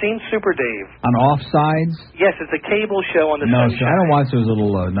 Have you seen Super Dave? On Offsides? Yes, it's a cable show on the No, Sunshine. sir. I don't watch those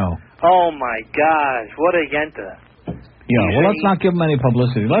little, no. Oh, my gosh. What a yenta. Yeah, well, let's not give them any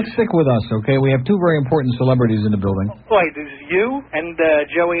publicity. Let's stick with us, okay? We have two very important celebrities in the building. Wait, there's you and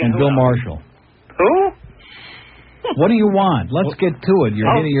Joey And who Bill else? Marshall. Who? What do you want? Let's get to it.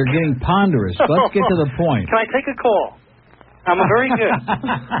 You're getting ponderous. Let's get to the point. Can I take a call? I'm very good.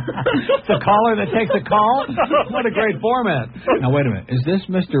 The caller that takes a call? What a great format. Now, wait a minute. Is this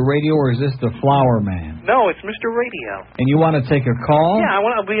Mr. Radio or is this the Flower Man? No, it's Mr. Radio. And you want to take a call? Yeah, I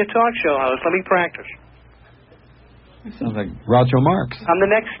want to be a talk show host. Let me practice. Sounds like Groucho Marx. I'm the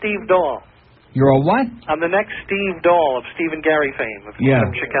next Steve Dahl. You're a what? I'm the next Steve Dahl of Steve and Gary fame of Yeah.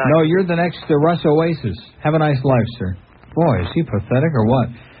 from Chicago. No, you're the next Russ Oasis. Have a nice life, sir. Boy, is he pathetic or what?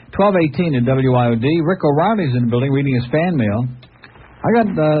 1218 at WIOD. Rick O'Reilly's in the building reading his fan mail. I got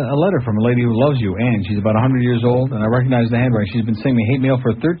a letter from a lady who loves you, Ann. She's about 100 years old, and I recognize the handwriting. She's been sending me hate mail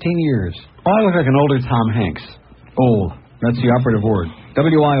for 13 years. Oh, I look like an older Tom Hanks. Old. That's the operative word.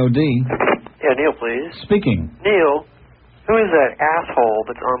 WIOD. Yeah, Neil, please. Speaking. Neil, who is that asshole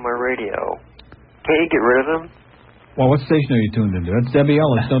that's on my radio? Can't you get rid of him? Well, what station are you tuned into? That's Debbie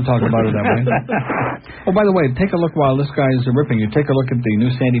Ellis. Don't talk about her that way. Oh, by the way, take a look while this guy is ripping you. Take a look at the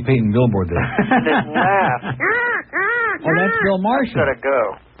new Sandy Payton billboard there. Just laugh. Oh, that's Bill Marshall. Gotta go.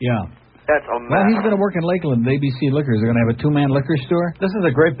 Yeah. That's a Well, he's going to work in Lakeland, ABC Liquors. They're going to have a two-man liquor store. This is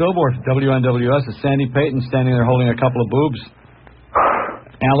a great billboard for WNWS. It's Sandy Payton standing there holding a couple of boobs.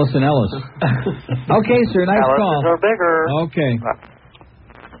 Allison Ellis. Okay, sir, nice Ellis call. are bigger. Okay.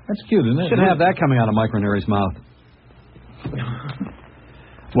 That's cute, isn't it? Should have that coming out of Mike Ranieri's mouth.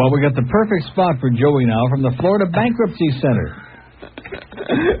 Well, we got the perfect spot for Joey now from the Florida Bankruptcy Center.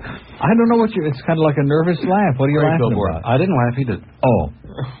 I don't know what it's kind of like a nervous laugh. What are you Great laughing billboard. about? I didn't laugh. He did. Oh.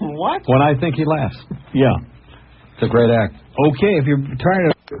 What? When I think he laughs. Yeah. It's a great act. Okay, if you're trying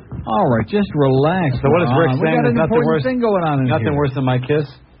to... All right, just relax. So what is Rick saying? We got an Nothing important worse, thing going on in nothing here. worse than my kiss?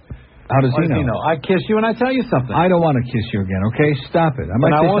 How does What he know? I kiss you and I tell you something. I don't want to kiss you again, okay? Stop it.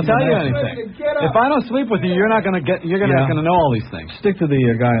 But I won't tell you anything. If I don't sleep with you, you're not going to get. You're not going to know all these things. Stick to the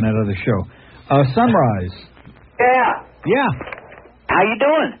guy on that other show. Sunrise. Yeah. Yeah. How you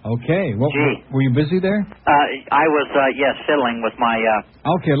doing? Okay. What, Gee. were you busy there? I was, yes, fiddling with my,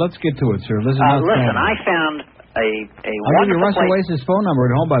 Okay, let's get to it, sir. Listen, listen, I found a I'll give you wonderful Russ place. Oasis' phone number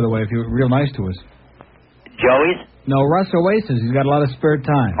at home, by the way, if you're real nice to us. Joey's? No, Russ Oasis. He's got a lot of spare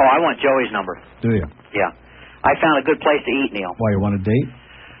time. Oh, I want Joey's number. Do you? Yeah. I found a good place to eat, Neil. Why, you want a date?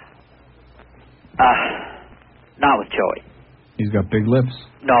 Not with Joey. He's got big lips.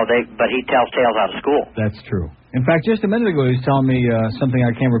 No, but he tells tales out of school. That's true. In fact, just a minute ago, he was telling me something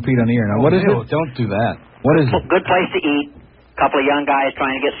I can't repeat on the air. Now, what is it? Don't do that. What is it? Good place to eat. A couple of young guys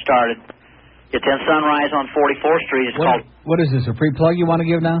trying to get started. It's in Sunrise on 44th Street. It's called... What is this, a free plug you want to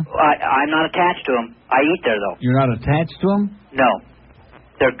give now? I'm not attached to them. I eat there, though. You're not attached to him? No.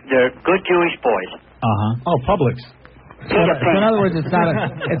 They're good Jewish boys. Uh-huh. Oh, Publix. So in other words, it's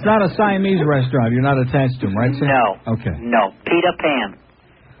not a Siamese restaurant. You're not attached to them, right, sir? No. Okay. No. Peter Pan.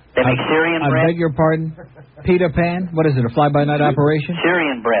 They make Syrian I bread. beg your pardon? Peter Pan? What is it, a fly-by-night operation?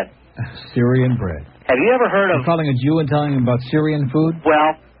 Syrian bread. Syrian bread. Have you ever heard of... You're calling a Jew and telling him about Syrian food?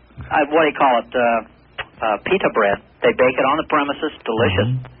 Well, what do you call it? Pita bread. They bake it on the premises. Delicious.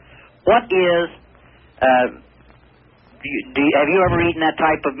 Mm-hmm. What is... have you ever eaten that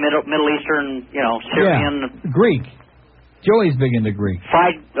type of Middle Eastern, Syrian... Yeah. Greek. Joey's big into Greek.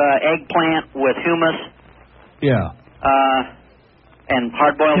 Fried eggplant with hummus. Yeah. And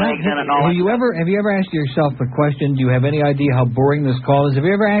hard-boiled eggs in it and all Have you ever asked yourself the question, do you have any idea how boring this call is? Have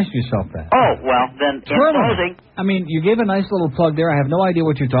you ever asked yourself that? Oh, well, then in closing... I mean, you gave a nice little plug there. I have no idea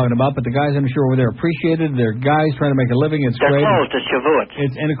what you're talking about, but the guys, I'm sure, over there appreciated. They're guys trying to make a living. It's They're great. closed to Shavuot.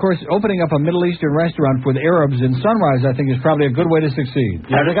 And, of course, opening up a Middle Eastern restaurant for the Arabs in Sunrise, I think, is probably a good way to succeed.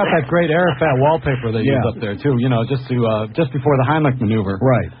 Yeah, they got that great Arafat wallpaper they use up there, too, just before the Heimlich maneuver.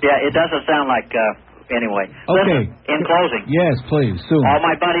 Right. Yeah, it doesn't sound like... Anyway, okay. Listen, in closing. Yes, please, soon. All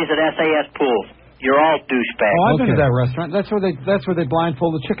my buddies at SAS Pools, you're all douchebags. Oh, I've been to that restaurant. That's where they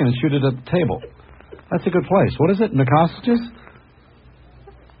blindfold the chicken and shoot it at the table. That's a good place. What is it? Nicosages?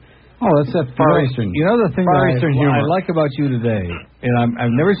 Oh, that's that Far Eastern. You know the thing Far that Eastern I humor. like about you today, and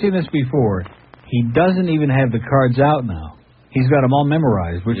I've never seen this before. He doesn't even have the cards out now. He's got them all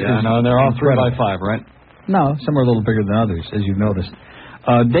memorized, which is I know, and they're all incredible. 3x5, right? No, some are a little bigger than others, as you've noticed.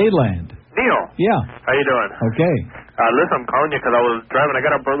 Dayland. Neil. Yeah. How you doing? Okay. Listen, I'm calling you because I was driving. I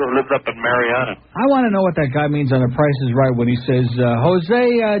got a brother who lives up in Mariana. I want to know what that guy means on The Price is Right when he says,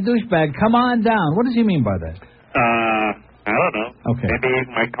 Jose, douchebag, come on down. What does he mean by that? I don't know. Okay. Maybe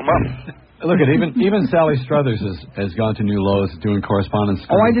it might come up. Look at even Sally Struthers has gone to new lows doing correspondence.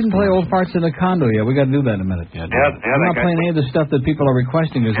 Oh, I didn't play Old Farts in the Condo yet. We got to do that in a minute. Yeah, I'm not playing any of the stuff that people are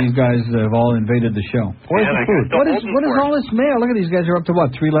requesting because these guys have all invaded the show. Where's the food? What is all this mail? Look at these guys are up to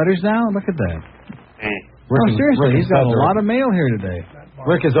what, 3 letters now? Look at that. Hey. No, seriously, he's got a lot of mail here today.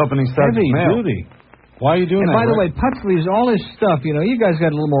 Rick is opening stuff Heavy mail. duty. Why are you doing and that? By the Rick? way, Putz leaves all his stuff. You guys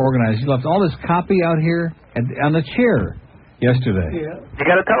got a little more organized. He left all his copy out here on the chair yesterday. Yeah. You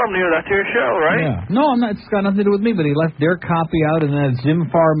got to tell him, Neil, that's your show, right? Yeah. No, I'm not. It's got nothing to do with me. But he left their copy out in that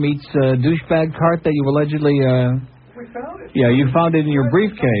Zimfar meets douchebag cart that you allegedly. We found it. Yeah, you found it in your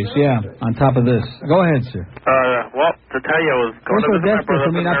briefcase. Yeah, on top of this. Go ahead, sir. Well, to tell you, I was going They're so to visit my desperate brother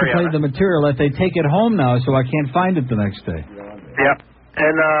for me up in not to play Mariana. the material that they take it home now, so I can't find it the next day. Yep.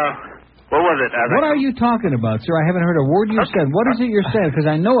 And what was it? What are you talking about, sir? I haven't heard a word you said. What is it you're saying?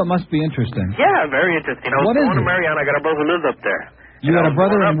 Because I know it must be interesting. Yeah, very interesting. I was What is going to it? Mariana. I got a brother who lives up there. You got a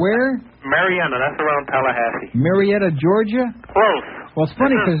brother in where? Mariana. That's around Tallahassee. Marietta, Georgia? Close. Well, it's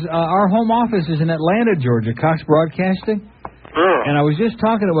funny because our home office is in Atlanta, Georgia, Cox Broadcasting. And I was just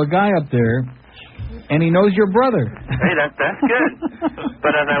talking to a guy up there, and he knows your brother. Hey, that's good.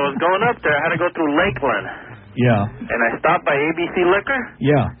 But as I was going up there, I had to go through Lakeland. Yeah. And I stopped by ABC Liquor.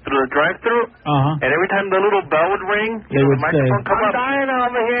 Yeah. Through the drive-thru. Uh-huh. And every time the little bell would ring, They would the microphone say, come up. I'm dying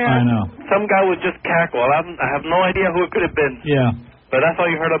over here. I know. Some guy would just cackle. I have no idea who it could have been. Yeah. But that's all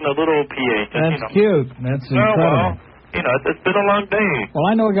you heard on the little PA. Just, That's cute. That's incredible. It's been a long day. Well,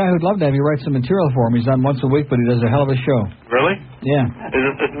 I know a guy who'd love to have you write some material for him. He's on once a week, but he does a hell of a show. Really? Yeah. Is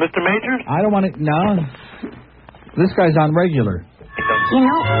it Mr. Majors? I don't want to. No. This guy's on regular. You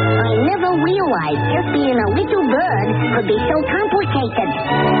know, I never realized just being a little bird could be so complicated.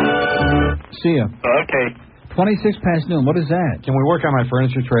 See ya. Okay. 26 past noon. What is that? Can we work on my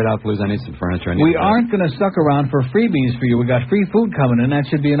furniture trade out, please? I need some furniture. We aren't going to suck around for freebies for you. We got free food coming, and that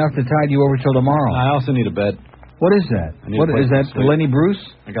should be enough to tide you over till tomorrow. I also need a bed. What is that? What is that? Lenny Bruce?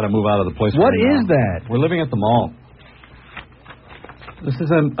 I got to move out of the place. What is that? We're living at the mall. This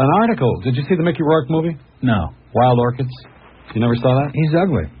is an article. Did you see the Mickey Rourke movie? No. Wild Orchids. You never saw that? He's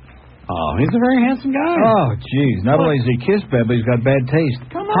ugly. Oh, he's a very handsome guy. Oh, jeez. Not only is he kiss bad, but he's got bad taste.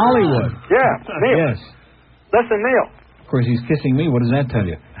 Come on. Hollywood. Yeah, Neil. Yes. Listen, Neil. Of course, he's kissing me. What does that tell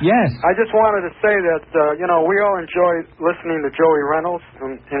you? Yes. I just wanted to say that, we all enjoy listening to Joey Reynolds,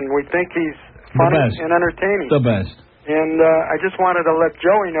 and we think he's funny and entertaining. The best. And I just wanted to let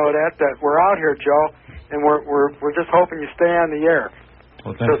Joey know that we're out here, Joe, and we're just hoping you stay on the air.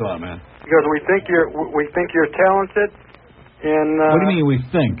 Well, thanks a lot, man. Because we think you're talented, and what do you mean we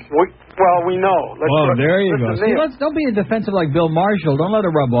think? We know. There you go. See, don't be defensive like Bill Marshall. Don't let it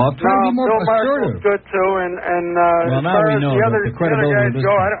rub off. Try to be more Bill assertive. Marshall's good too, and well, as now far we as know the other credibility guys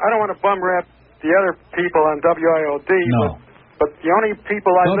go, I don't want to bum rap the other people on WIOD. No. But the only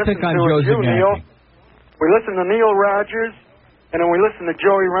people I Don't listen pick on to Joe is you, Zagacki. Neil. We listen to Neil Rogers, and then we listen to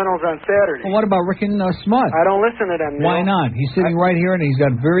Joey Reynolds on Saturday. Well, what about Rick and Smut? I don't listen to them, Neil. Why not? He's sitting right here, and he's got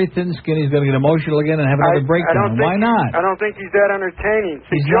very thin skin. He's going to get emotional again and have another breakdown. Why not? I don't think he's that entertaining.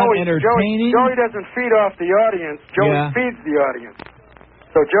 See, He's not entertaining? Joey doesn't feed off the audience. Joey feeds the audience.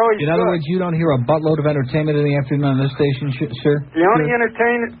 So Joey's In other words, you don't hear a buttload of entertainment in the afternoon on this station, sir? The only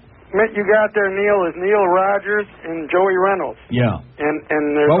entertainment you got there, Neil, is Neil Rogers and Joey Reynolds. Yeah. And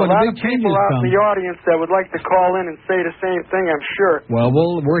there's a lot of people out in the audience that would like to call in and say the same thing, I'm sure. Well,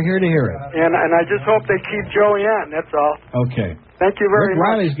 we're here to hear it. And I just hope they keep Joey on, that's all. Okay. Thank you very Rick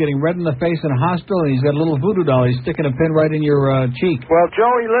much. Riley's getting red in the face in a hospital, and he's got a little voodoo doll. He's sticking a pin right in your cheek. Well,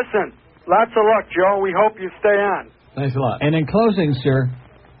 Joey, listen. Lots of luck, Joe. We hope you stay on. Thanks a lot. And in closing, sir.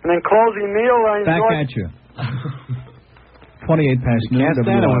 And in closing, Neil, I Back enjoyed... at you. 28 past noon.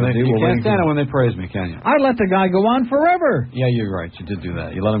 You can't stand it when they praise me, can you? I let the guy go on forever. Yeah, you're right. You did do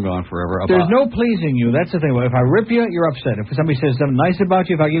that. You let him go on forever. There's no pleasing you. That's the thing. If I rip you, you're upset. If somebody says something nice about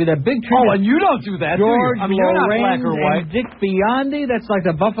you, if I give you that big tribute. Oh, and you don't do that, George do you? I mean, you're not black Lorenz or white. and Dick Biondi, that's like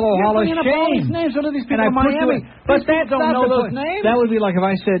the Buffalo Hall of bringing up all Shame. these names. What are these people And I in put Miami? But These that's people don't not know the those point. names. That would be like if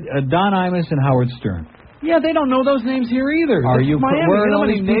I said Don Imus and Howard Stern. Yeah, they don't know those names here either. Are you? Miami. Where You know are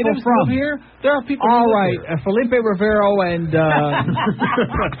how these many people natives from? live here? There are people. All who live right, here. Felipe Rivero and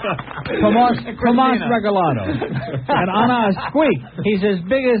Tomas Regalado and Ana Squeak. He's as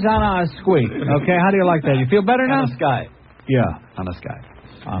big as Ana Squeak. Okay, how do you like that? You feel better now? On the sky. Yeah, on the sky.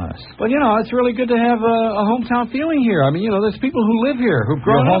 Honest. Well, it's really good to have a hometown feeling here. I mean, there's people who live here, who've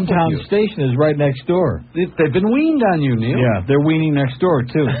grown Your up with hometown you. station is right next door. They've been weaned on you, Neil. Yeah, they're weaning next door,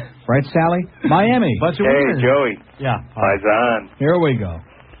 too. Right, Sally? Miami. Bunch of Hey, wieners. Joey. Yeah. Paisan. Here we go.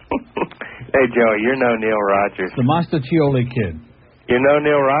 Hey, Joey, you're no Neil Rogers. The Mastaccioli kid. You're no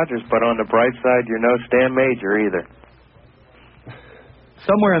Neil Rogers, but on the bright side, you're no Stan Major either.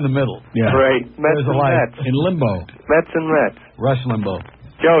 Somewhere in the middle. Yeah. Right. Mets There's a and light. Mets. In limbo. Mets and Mets. Rush Limbaugh.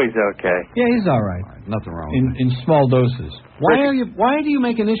 Joey's okay. Yeah, he's all right. Nothing wrong. In small doses. Why do you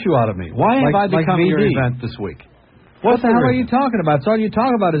make an issue out of me? Why have I become your event this week? What the hell are you talking about? It's all you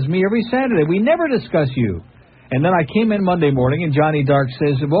talk about is me every Saturday. We never discuss you. And then I came in Monday morning, and Johnny Dark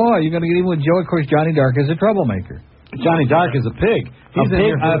says, "Well, are you going to get even with Joe?" Of course, Johnny Dark is a troublemaker. Johnny Dark is a pig. He's in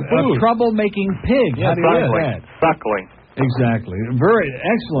here for the food. A troublemaking pig. Yeah, How do you like suckling. that? Suckling. Exactly. Very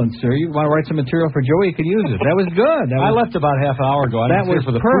excellent, sir. You want to write some material for Joey? You can use it. That was good. I left about half an hour ago. That was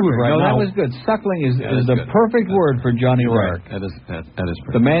for the perfect. food right no, now. that was good. Suckling is the good. perfect word for Johnny Right. Dark. That is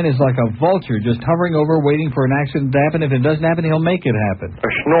perfect. The man is like a vulture, just hovering over, waiting for an accident to happen. If it doesn't happen, he'll make it happen.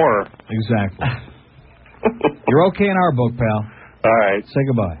 A schnorrer. Exactly. You're okay in our book, pal. All right. Say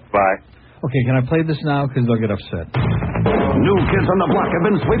goodbye. Bye. Okay, can I play this now? Because they'll get upset. New Kids on the Block have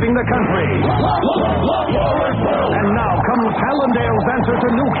been sweeping the country. And now comes Hallandale's answer to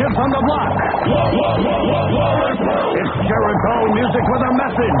New Kids on the Block. It's Geritol music with a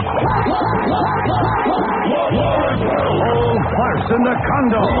message. Old farce in the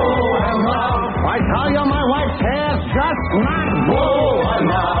condo. I tell you, my wife's hair's just not blue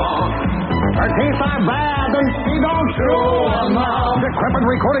now. Her teeth are bad and she don't chew them now. Decrepit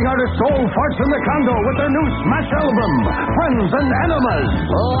recording artist Soul farts in the condo with their new smash album, Friends and Enemas.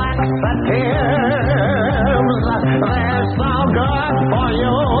 Let the tears, there's some got for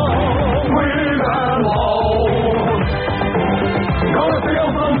you. Sweet and low. Gonna feel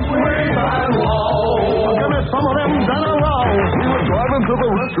some sweet and low. Give me some of them in a row. We were driving to the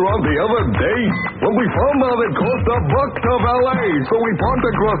restaurant the other day when we found out it cost $1 to valet. So we parked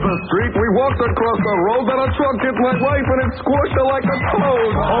across the street, we walked across the road, then a truck hit my wife and it squished her like a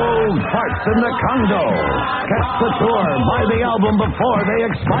toad. Old Farts in the Congo. Catch the tour. Buy the album before they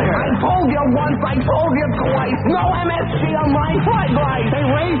expire. I told you once, I told you twice. No MSG on my flag light. They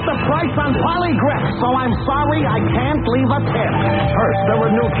raised the price on Polygrip, so I'm sorry I can't leave a tip. First, there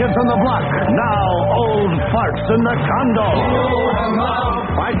were New Kids on the Block. Now, Old Farts in the Congo.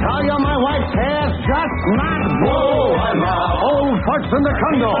 I tell you, my wife's hair's just not blue. Old Farts in the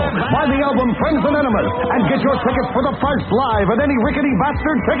Congo. Buy the album Friends and Enemies and get your tickets for the Farts live at any rickety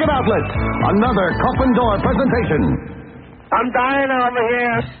bastard ticket outlet. Another Coffin Door presentation. I'm dying over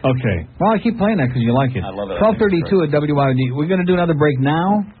here. Okay. Well, I keep playing that because you like it. I love it. 12:32 at WYD. We're going to do another break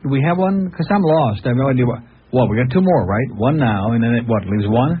now. Do we have one? Because I'm lost. I have no idea what. Well, we got two more, right? One now, and then it leaves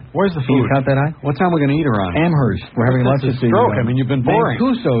one? Where's the Can food? you count that high? What time are we going to eat around? Amherst. We're having lunch That's at a stroke. I mean, you've been boring.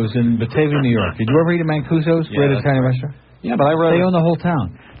 Mancuso's in Batavia, New York. Did you ever eat at Mancuso's? Yeah, Great that's Italian restaurant? Yeah, but I read. They own the whole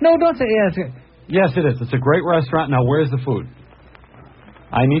town. No, don't say yes. Yes, it is. It's a great restaurant. Now, where's the food?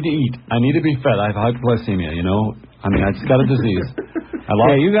 I need to eat. I need to be fed. I have hypoglycemia, you know. I mean, I just got a disease.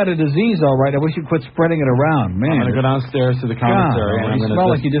 Yeah, you got a disease, all right. I wish you'd quit spreading it around, man. I'm going to go downstairs to the commissary. God, you smell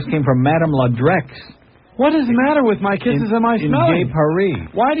like you just came from Madame Ladrex. What is the matter with my kisses and my smelling? In Gay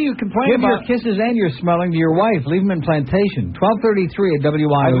Paris. Why do you complain Give about... your kisses and your smelling to your wife. Leave them in Plantation. 12:33 at WYOD.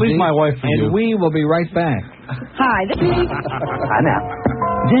 I leave my wife for you. And we will be right back. Hi, this is... I'm out.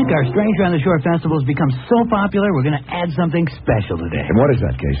 Dick, our Stranger on the Shore festival has become so popular, we're going to add something special today. And what is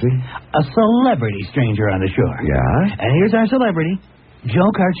that, Casey? A celebrity Stranger on the Shore. Yeah? And here's our celebrity,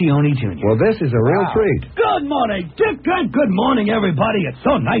 Joe Carcione Jr. Well, this is a real treat. Good morning, Dick, and good morning, everybody. It's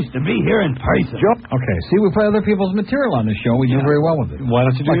so nice to be here in person. Okay, see, we play other people's material on the show. We do very well with it. Why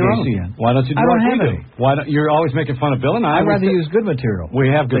don't you do Like your ACN. own? Why don't you do I don't what have we do? any. Why don't, you're always making fun of Bill and I. I'd rather use good material. We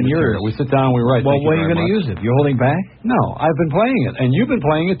have good than material. yours. We sit down and we write. Well, Thank when are you very going to much. use it? You're holding back? No, I've been playing it, and you've been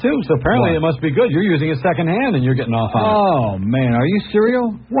playing it too. So apparently What? it must be good. You're using it secondhand, and you're getting off on it. Oh, man. Are you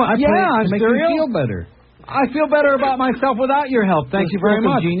serial? What? I Yeah, play it to I'm make serial. you feel better. I feel better about myself without your help. Thank you very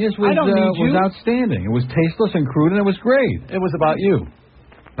much. Genius I don't need you. was outstanding. It was tasteless and crude, and it was great. It was about you.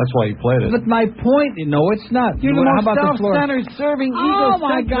 That's why you played it. But my point, no, it's not. You're the How most about the floor? self-centered, serving, Oh,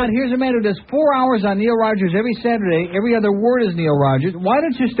 my God. Here's a man who does 4 hours on Neil Rogers every Saturday. Every other word is Neil Rogers. Why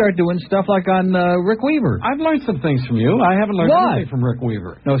don't you start doing stuff like on Rick Weaver? I've learned some things from you. I haven't learned Why? anything from Rick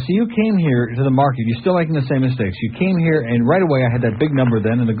Weaver. No, see, you came here to the market. You're still making the same mistakes. You came here, and right away I had that big number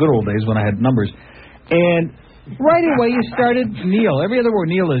then in the good old days when I had numbers. And right away you started Neil. Every other word,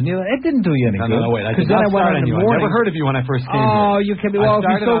 Neil is Neil. It didn't do you any good. No, wait. I did Because then not I went start on on the you. I morning. never heard of you when I first came Oh, here. you can't be. Well, if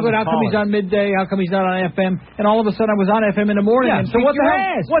he's started so on good, the how come he's caller. on midday? How come he's not on FM? And all of a sudden I was on FM in the morning Yeah, and so beat what the your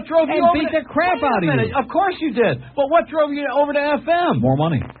hell? ass. What drove you and over beat to- the crap Wait a out of minute. you? Of course you did. But what drove you over to FM? More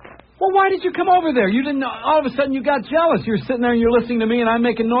money. Well, why did you come over there? You didn't. All of a sudden, you got jealous. You're sitting there and you're listening to me, and I'm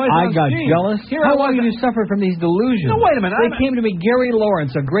making noise. I on got screen. jealous. Here How I long was. did you suffer from these delusions? No, wait a minute. They came to me. Gary Lawrence,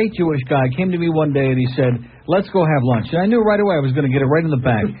 a great Jewish guy, came to me one day and he said, "Let's go have lunch." And I knew right away I was going to get it right in the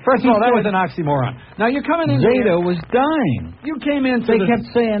back. First of all, that was an oxymoron. Now you're coming in. Zeta was dying. You came in. They kept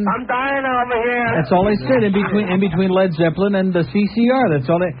saying. I'm dying over here. That's all they said in between Led Zeppelin and the CCR. That's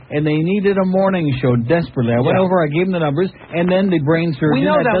all they. And they needed a morning show desperately. I went over. I gave them the numbers, and then the brain surgeon. We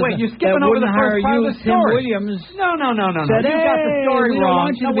know that. doesn't- Wait, you're skipping that over the wouldn't first hire part you, of the Tim story. Williams. No. Said, You got the story we don't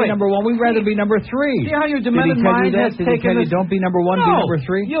wrong. want you to No, be wait. number one. We'd rather be number three. See how your Did he demented tell you mind that? has Did he taken tell you this- don't be number one, be No. number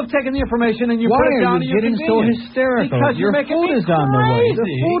three? You've taken the information and you Why put it are down you to your getting so convenience. hysterical? Because your you're making food me is on the way. The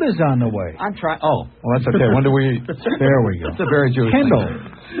crazy. food is on the way. I'm trying. Oh, well, that's okay. When do we? There we go. It's a very Jewish Kendall.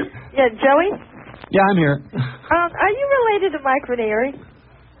 thing. Yeah, Joey? Yeah, I'm here. Are you related to Mike Ranieri?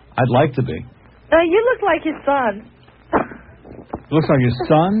 I'd like to be. You look like his son. Looks like his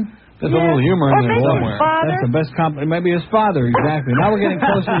son. There's a little humor in Or there maybe somewhere. his father. That's the best compliment. Maybe his father, exactly. Now we're getting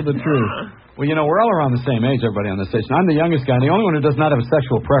closer to the truth. Well, you know, we're all around the same age, everybody on the station. I'm the youngest guy, and the only one who does not have a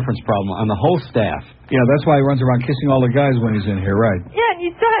sexual preference problem on the whole staff. Yeah, that's why he runs around kissing all the guys when he's in here, right? Yeah,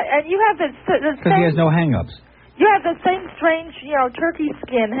 and you have the Because he has no hang-ups. You have the same strange, turkey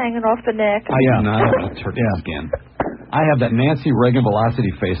skin hanging off the neck. I do not have a turkey skin. I have that Nancy Reagan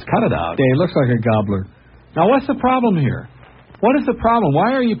velocity face. Cut it out. Yeah, he looks like a gobbler. Now, what's the problem here? What is the problem?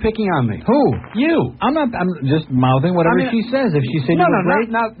 Why are you picking on me? Who? You. I'm just mouthing whatever she says. If she said you were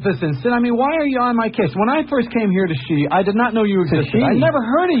great. not this instant. I mean, why are you on my case? When I first came here to SHE, I did not know you existed. I never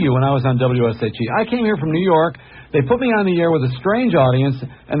heard of you when I was on WSHE. I came here from New York. They put me on the air with a strange audience,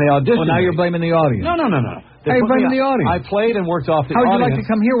 and they auditioned Well, now me. you're blaming the audience. No. They How you put bring me the on- audience? I played and worked off the How would you like audience. to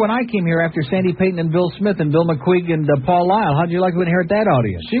come here when I came here after Sandy Payton and Bill Smith and Bill McQuigg and Paul Lyle? How'd you like to inherit that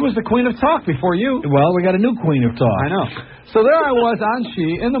audience? She was the queen of talk before you. Well, we got a new queen of talk. I know. So there I was on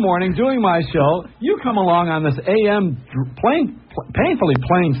She in the morning doing my show. You come along on this AM painfully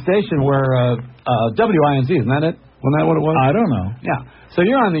plain station where WINZ, isn't that it? Wasn't that what it was? I don't know. Yeah. So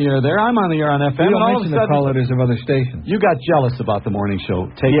you're on the air there. I'm on the air on FM. You and don't all of a mention the sudden, call letters of other stations. you got jealous about the morning show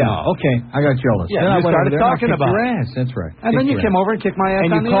taking off. Okay. I got jealous. Yeah, Then I you went started over there and I talking kicked about your it. ass. That's right. And then you Kicked came your over and kicked my ass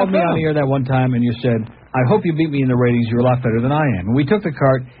and on you the called me FM. on the air that one time and you said, I hope you beat me in the ratings. You're a lot better than I am. And we took the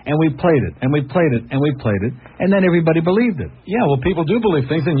cart and we played it and we played it and we played it. And then everybody believed it. Yeah, well, people do believe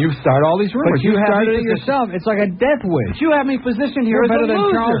things, and you start all these rumors. But you have started me it positioned- yourself. It's like a death wish. You have me positioned here You're as better a than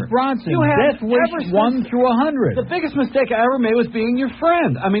loser. Charles Bronson. You have Death wish ever since- 1 through 100. The biggest mistake I ever made was being your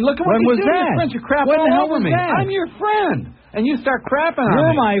friend. I mean, look at what When you was do to your that? friends. You crap When all the hell over was me. that? I'm your friend. And you start crapping on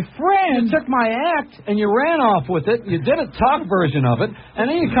You're me. my friend. You took my act and you ran off with it. You did a talk version of it, and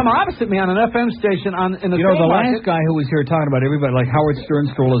then you come opposite me on an FM station in the You know, same the market. last guy who was here talking about everybody, like Howard Stern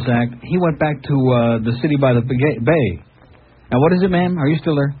stole his act, he went back to the city by the bay. Now, what is it, ma'am? Are you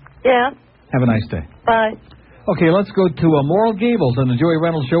still there? Yeah. Have a nice day. Bye. Okay, let's go to Moral Gables on the Joey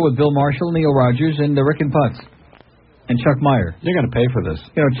Reynolds Show with Bill Marshall, Neil Rogers, and Rick and Putz. And Chuck Meyer. You're going to pay for this.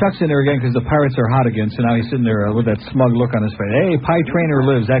 You know, Chuck's in there again because the Pirates are hot again, so now he's sitting there with that smug look on his face. Hey, Pie Trainer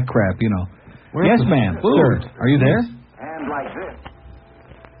lives, that crap, you know. Where's yes, the ma'am. food? Sir. Are you there? And like this.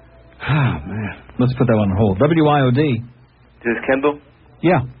 Ah, man. Let's put that one on hold. WIOD. This is Kendall?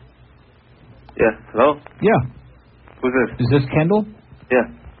 Yeah. Yeah. Hello? Yeah. Who's this? Is this Kendall? Yeah.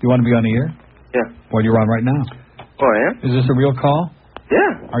 You want to be on the air? Yeah. Well, you're on right now. Oh, I am? Is this a real call?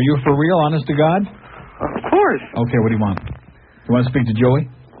 Yeah. Are you for real, honest to God? Of course. Okay, what do you want? You want to speak to Joey?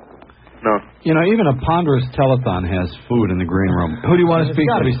 No. You know, even a ponderous telethon has food in the green room. Who do you want to There's speak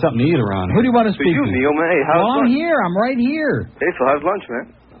got to to? be something to eat around Who do here. you want to So speak you, to? Neil, man. Hey, how's Well, I'm lunch? here. I'm right here. Hey, so how's lunch, man?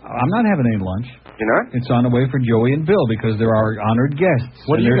 I'm not having any lunch. You're not? It's on the way for Joey and Bill because they're our honored guests.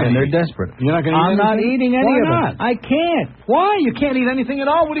 What are you and gonna they're eat? desperate. You're not going to eat I'm not anything? eating any Why of not? it. I can't. Why? You can't eat anything at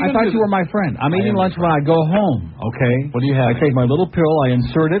all? What are you I going thought to do? you were my friend. I'm eating lunch when I go home, okay? What do you have? I take my little pill, I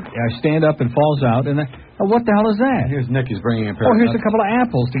insert it, I stand up, it falls out, and what the hell is that? Here's Nick. He's bringing a pair Oh, of here's a nuts. couple of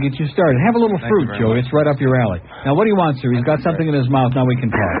apples to get you started. Have a little Thank fruit, you very Joey. much. It's right up your alley. Now, what do you want, sir? He's got something in his mouth. Now we can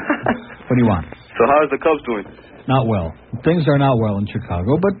talk. What do you want? So how's the Cubs doing? Not well. Things are not well in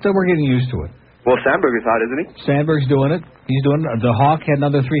Chicago, but we're getting used to it. Well, Sandberg is hot, isn't he? Sandberg's doing it. He's doing it. The Hawk had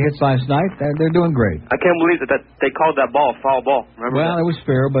another 3 hits last night. They're doing great. I can't believe that they called that ball a foul ball. Remember Well, that? it was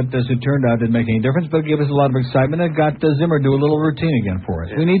fair, but as it turned out, it didn't make any difference, but it gave us a lot of excitement. It got Zimmer do a little routine again for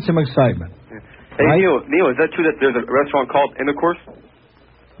us. We need some excitement. Hey, Right? Neil, is that true that there's a restaurant called Intercourse?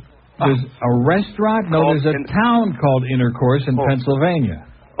 There's a restaurant? No, there's a town called Intercourse in Pennsylvania.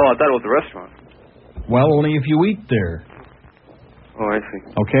 Oh, I thought it was a restaurant. Well, only if you eat there. Oh, I see.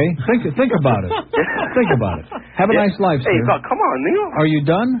 Okay? Think about it. Think about it. Have a nice life, Hey, sir. come on, Neil. Are you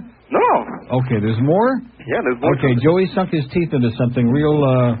done? No. Okay, there's more? Yeah, there's more. Okay, Joey sunk his teeth into something real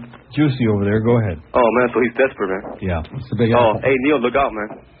juicy over there. Go ahead. Oh, man, so he's desperate, man. Yeah, it's a big Oh, apple. hey, Neil, look out,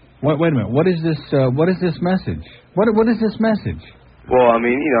 man. Wait a minute. What is this message? What is this message? Well, I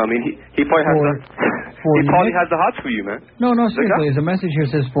mean, he probably has he probably Nick? has the hots for you, man. No, seriously. There's a message here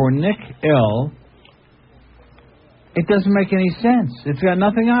that says for Nick L. It doesn't make any sense. It's got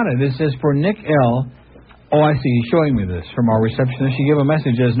nothing on it. It says for Nick L. Oh, I see. He's showing me this from our receptionist. She gave a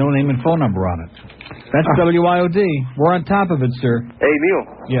message that has no name and phone number on it. That's WIOD. We're on top of it, sir. Hey, Neil.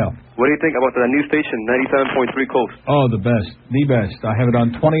 Yeah. What do you think about the new station, 97.3 Coast? Oh, the best. The best. I have it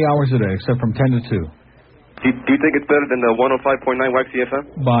on 20 hours a day, except from 10 to 2. Do you think it's better than the 105.9 Waxy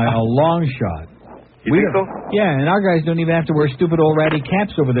FM? By a long shot. You think so? Yeah, and our guys don't even have to wear stupid old ratty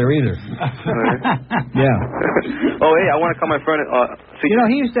caps over there either. Yeah. Oh, hey, I want to call my friend. You know,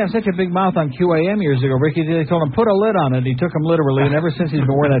 he used to have such a big mouth on QAM years ago, Ricky. They told him, put a lid on it. He took him literally, and ever since he's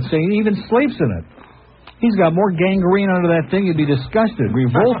been wearing that thing, he even sleeps in it. He's got more gangrene under that thing, you'd be disgusted,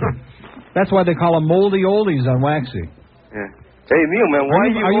 revolted. That's why they call him moldy oldies on Waxy. Yeah. Hey, Neil, man,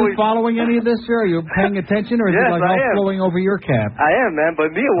 why Are you following any of this, sir? Are you paying attention, or is Yes, it like I all am. flowing over your cap? I am, man,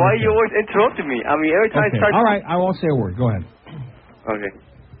 but Neil, why are you always interrupting me? I mean, every time I Okay. start... All right, I won't say a word. Go ahead. Okay.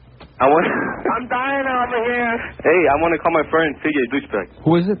 I'm dying over here. Hey, I want to call my friend CJ Douchebag.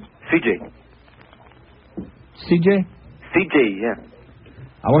 Who is it? CJ. CJ? CJ, yeah.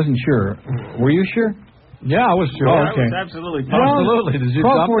 I wasn't sure. Were you sure? Yeah, I was sure. Oh, I okay. was absolutely, Well, absolutely. Did you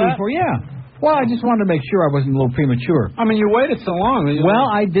dump that? 12:44, yeah. Well, I just wanted to make sure I wasn't a little premature. I mean, you waited so long. Well,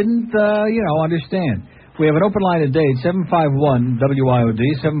 I didn't, understand. We have an open line today, 751-WIOD,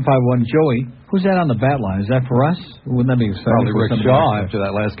 751-JOEY. Who's that on the bat line? Is that for us? Wouldn't that be exciting? Probably Rick Shaw after that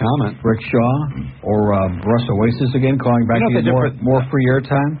last comment. Rick Shaw or Russ Oasis again calling back to get more free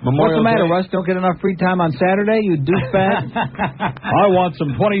airtime. What's the matter, Russ? Don't get enough free time on Saturday, you douchebag? I want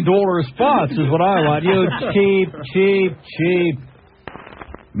some $20 spots is what I want. You cheap.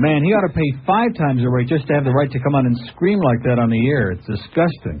 Man, he ought to pay 5 times the rate just to have the right to come on and scream like that on the air. It's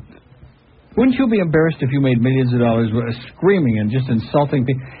disgusting. Wouldn't you be embarrassed if you made millions of dollars screaming and just insulting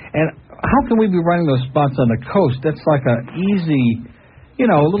people? And how can we be running those spots on the coast? That's like a easy,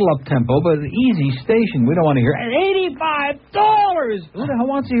 a little up-tempo, but an easy station. We don't want to hear $85. Who the hell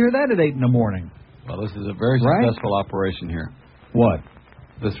wants to hear that at 8 in the morning? Well, this is a very successful operation here. What?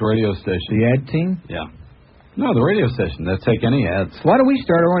 This radio station. The ad team? Yeah. No, the radio station. They'll take any ads. Why don't we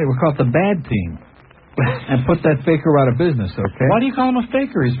start our own? We'll call it the bad team. And put that faker out of business, okay? Why do you call him a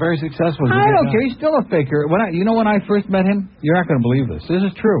faker? He's very successful. I don't care. He's still a faker. When I first met him, you're not going to believe this. This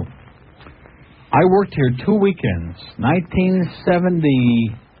is true. I worked here 2 weekends,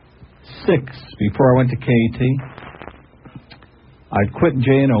 1976, before I went to KAT. I'd quit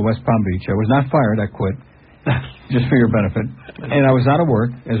J&O, West Palm Beach. I was not fired. I quit, just for your benefit. And I was out of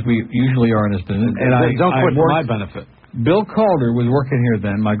work, as we usually are in this business. And don't quit for my benefit. Bill Calder was working here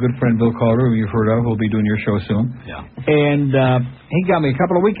then, my good friend Bill Calder, who you've heard of, who'll be doing your show soon. Yeah. And he got me a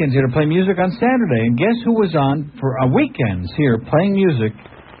couple of weekends here to play music on Saturday. And guess who was on for weekends here playing music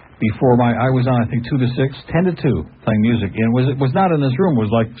before I was on, I think, 2 to 6, 10 to 2, playing music. And it was not in this room. It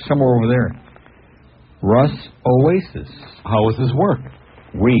was like somewhere over there. Russ Oasis. How was his work?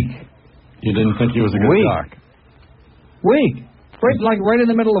 Weak. You didn't think he was a good doc? Weak. Right in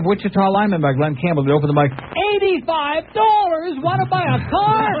the middle of Wichita Lineman by Glenn Campbell. They opened the mic. $85. Want to buy a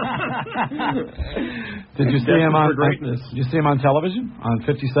car? Did you see him on greatness? Did you see him on television on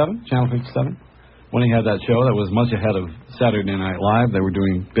 57, Channel 57, when he had that show that was much ahead of Saturday Night Live? They were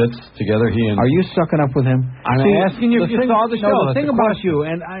doing bits together. Are you sucking up with him? I'm asking you if you saw the show. No, the thing about you,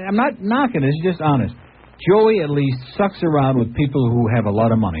 and I'm not knocking. It's just honest. Joey at least sucks around with people who have a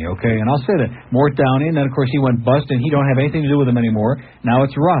lot of money, okay? And I'll say that. Mort Downey, and then, of course, he went bust, and he don't have anything to do with him anymore. Now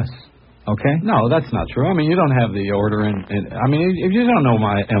it's Russ, okay? No, that's not true. I mean, you don't have the order if you don't know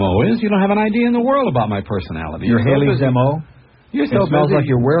my M.O. is, you don't have an idea in the world about my personality. Your Haley's M.O.? It smells like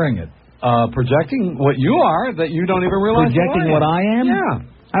you're wearing it. Projecting what you are that you don't even realize. Projecting what I am?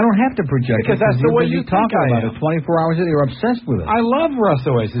 Yeah. I don't have to project because that's the way you talk about it. 24 hours a day, you're obsessed with it. I love Russ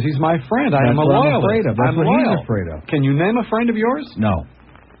Oasis. He's my friend. I am a I'm loyalist. afraid of. That's what he's afraid of. Can you name a friend of yours? No.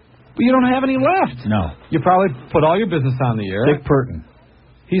 But you don't have any left. No. You probably put all your business on the air. Dick Purton.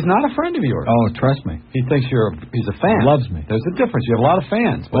 He's not a friend of yours. Oh, trust me. He thinks he's a fan. He loves me. There's a difference. You have a lot of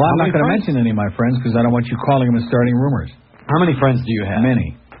fans. Well, I'm not going to mention any of my friends because I don't want you calling them and starting rumors. How many friends do you have?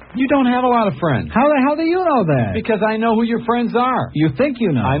 Many. You don't have a lot of friends. How the hell do you know that? Because I know who your friends are. You think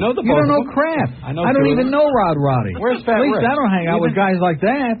you know. I know the You don't know crap. I don't even know Rod Roddy. Where's Fat At Rich? least I don't hang out with guys like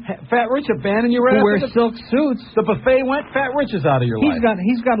that. Fat Rich abandoned you right Who wears silk suits. The buffet went, Fat Rich is out of your life.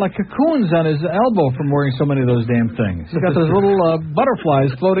 He's got like cocoons on his elbow from wearing so many of those damn things. He's got those little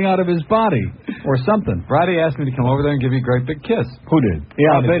butterflies floating out of his body or something. Roddy asked me to come over there and give you a great big kiss. Who did?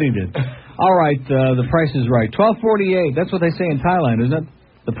 Yeah, I bet he did. All right, the price is right. $12.48. That's what they say in Thailand, isn't it?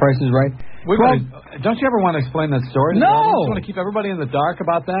 The price is right. Don't you ever want to explain that story? No. You want to keep everybody in the dark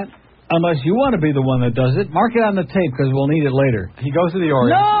about that? Unless you want to be the one that does it. Mark it on the tape because we'll need it later. He goes to the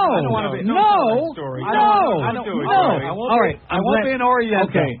Orient. No. I don't want to be. No. All right. I won't be an Orient.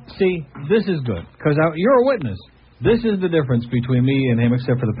 Okay. See, this is good because you're a witness. This is the difference between me and him,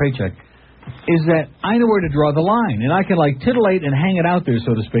 except for the paycheck. Is that I know where to draw the line, and I can titillate and hang it out there,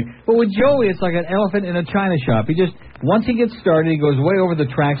 so to speak. But with Joey, it's like an elephant in a china shop. Once he gets started, he goes way over the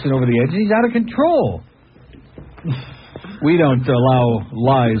tracks and over the edge, and he's out of control. We don't allow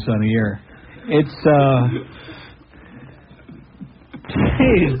lies on the air. It's,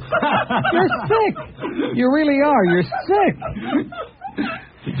 Jeez. You're sick. You really are. You're sick.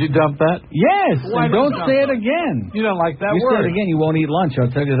 Did you dump that? Yes, and don't say it again. You don't like that word. You say it again, you won't eat lunch, I'll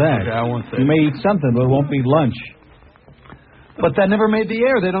tell you that. Okay, I won't say You may eat something, but it won't be lunch. But that never made the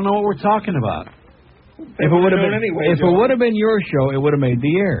air. They don't know what we're talking about. If it would have been your show, it would have made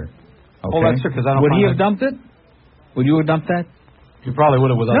the air. Okay? Oh, that's true, because I don't Would he have dumped it? Would you have dumped that? You probably would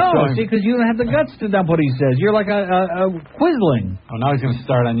have without No, see, because you don't have the guts to dump what he says. You're like a quisling. Oh, now he's going to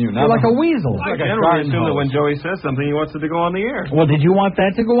start on you. You're like a weasel. I generally assume that when Joey says something, he wants it to go on the air. Well, did you want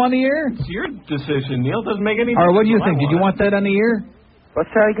that to go on the air? It's your decision, Neil. Doesn't make any difference. All right, what do you think? Did you want that on the air?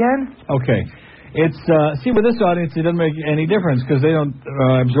 What's that again? Okay. It's, see, with this audience, it doesn't make any difference because they don't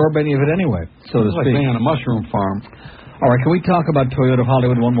absorb any of it anyway, so to it's speak. like being on a mushroom farm. All right, can we talk about Toyota of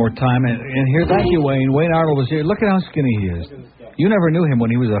Hollywood one more time? And here, thank you, Wayne. Wayne Arnold was here. Look at how skinny he is. You never knew him when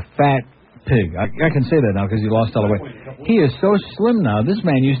he was a fat pig. I can say that now because he lost all the weight. He is so slim now. This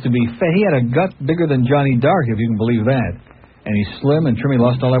man used to be fat. He had a gut bigger than Johnny Dark, if you can believe that. And he's slim and trim. He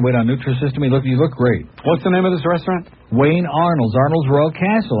lost all that weight on Nutrisystem. You look great. What's the name of this restaurant? Wayne Arnold's. Arnold's Royal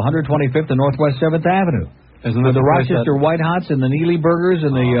Castle, 125th and Northwest 7th Avenue. Isn't With that the Rochester White Hots and the Neely Burgers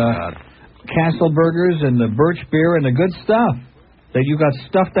and the Castle Burgers and the Birch Beer and the good stuff that you got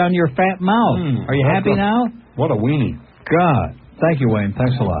stuffed down your fat mouth. Are you happy now? What a weenie. God. Thank you, Wayne.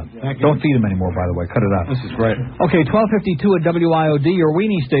 Thanks a lot. Don't feed him anymore, by the way. Cut it out. This is great. Okay, 1252 at WIOD, your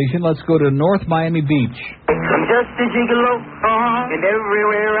weenie station. Let's go to North Miami Beach. I'm just a gigolo, and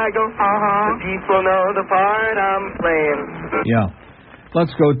everywhere I go, the people know the part I'm playing. Yeah.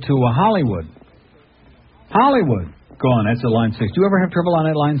 Let's go to Hollywood. Hollywood. Go on, that's at line 6. Do you ever have trouble on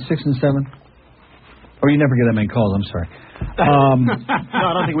that line 6 and 7? Or you never get that many calls, I'm sorry. No, I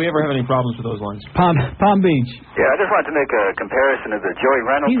don't think we ever have any problems with those lines. Palm Beach. Yeah, I just wanted to make a comparison of the Joey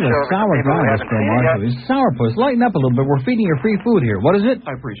Reynolds He's a show. sour guy, Mr. Marshall. He's sourpuss. Lighten up a little bit. We're feeding you free food here. What is it?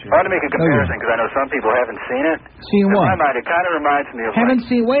 I appreciate I want to make a comparison because I know some people haven't seen it. Seen In what? my mind, it kind of reminds me of Haven't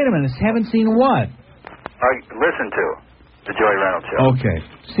seen, wait a minute. Haven't seen what? listen to the Joey Reynolds show. Okay.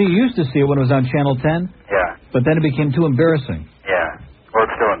 See, you used to see it when it was on Channel 10. Yeah. But then it became too embarrassing. Yeah. Well,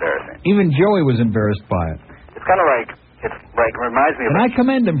 it's still embarrassing. Even Joey was embarrassed by it. It's kind of like, reminds me of... And I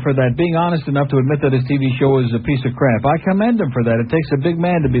commend him for that, being honest enough to admit that his TV show is a piece of crap. I commend him for that. It takes a big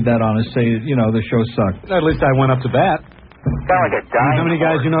man to be that honest, say, the show sucked. At least I went up to bat. It's kind of like a dying... How many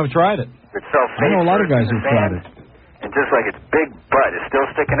guys you know have tried it? It's self-faced. I know a lot of guys who've tried it. And just like its big butt is still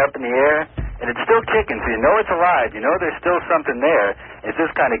sticking up in the air, and it's still kicking, so you know it's alive. You know there's still something there. It's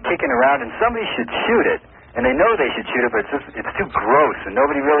just kind of kicking around, and somebody should shoot it. And they know they should shoot it, but it's too gross, and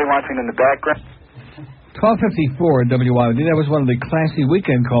nobody really wants it in the background. 1254 at WIOD. That was one of the classy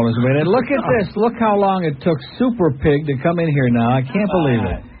weekend callers we had. And look at this. Look how long it took Super Pig to come in here now. I can't believe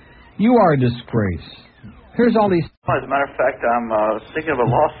it. You are a disgrace. Here's all these... As a matter of fact, I'm thinking of a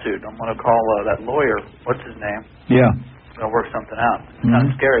lawsuit. I'm going to call that lawyer. What's his name? Yeah. I'm going to work something out. It's kind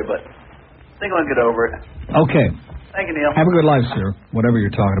of scary, but I think I'll get over it. Okay. Thank you, Neil. Have a good life, sir. Whatever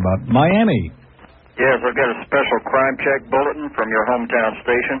you're talking about. Miami. Yes, I've got a special crime check bulletin from your hometown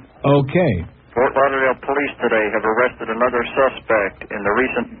station. Okay. Fort Lauderdale police today have arrested another suspect in the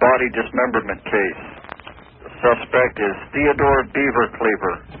recent body dismemberment case. The suspect is Theodore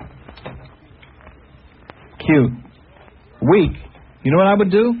Beavercleaver. Cute. Weak. You know what I would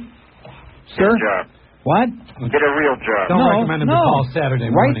do? Sir? Good job. What? Get a real job. Don't recommend him to call Saturday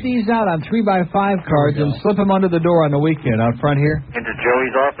morning. Write these out on 3x5 cards and slip them under the door on the weekend out front here. Into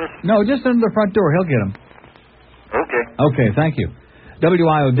Joey's office? No, just under the front door. He'll get them. Okay. Okay, thank you.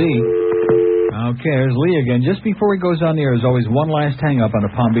 WIOD. Okay, there's Lee again. Just before he goes on the air, there's always one last hang-up on the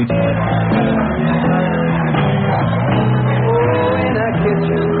Palm Beach.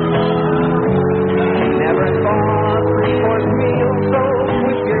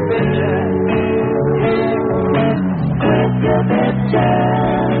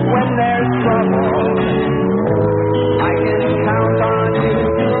 When there's trouble, I can count on you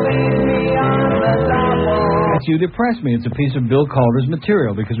to lead me on the double. You depress me. It's a piece of Bill Calder's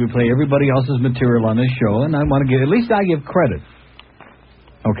material because we play everybody else's material on this show, and I want to give, at least I give credit.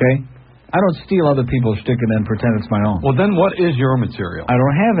 Okay? I don't steal other people's shtick and then pretend it's my own. Well, then what is your material? I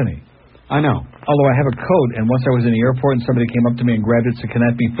don't have any. I know. Although I have a coat, and once I was in the airport and somebody came up to me and grabbed it, so can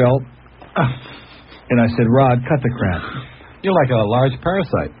that be felt? And I said, Rod, cut the crap. You're like a large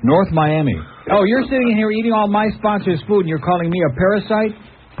parasite. North Miami. Oh, you're sitting in here eating all my sponsors' food, and you're calling me a parasite?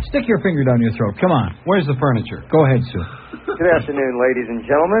 Stick your finger down your throat. Come on. Where's the furniture? Go ahead, Sue. Good afternoon, ladies and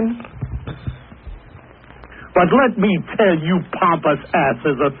gentlemen. But let me tell you pompous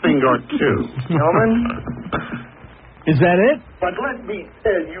asses a thing or two. Gentlemen? Is that it? But let me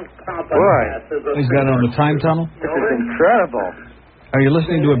tell you pompous Boy. asses a He's thing got it on the time tunnel? This is incredible. Are you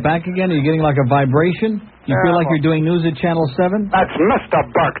listening to it back again? Are you getting like a vibration? You feel like you're doing news at Channel 7? That's Mr.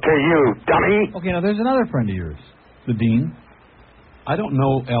 Burke to you, dummy. Okay, now there's another friend of yours, the Dean. I don't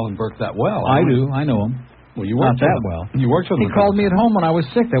know Alan Burke that well. I do. I know him. Well, you Not worked that with him. well. You worked with him. He called me at home when I was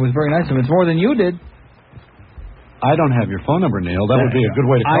sick. That was very nice of him. It's more than you did. I don't have your phone number, Neil. That would be a good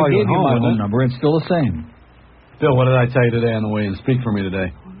way to call I you gave at you home, my wouldn't phone it? number. It's still the same. Bill, what did I tell you today on the way and speak for me today?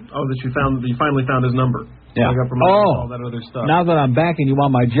 Oh, that you finally found his number. Yeah. I got promoted and all that other stuff. Now that I'm back and you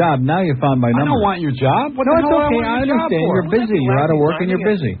want my job, now you found my I number. don't want your job. What No, the it's hell okay. do I I want your job understand. for? You're busy. You're out of work and you're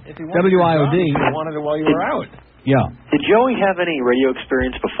busy. WIOD. You wanted it while you were out. Yeah. Did Joey have any radio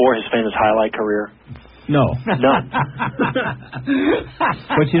experience before his famous highlight career? No. No.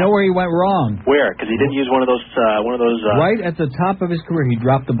 But you know where he went wrong? Where? Because he didn't use one of those. Right at the top of his career, he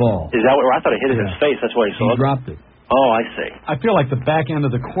dropped the ball. Is that what? I thought it hit in his face. That's why he saw He dropped it. Oh, I see. I feel like the back end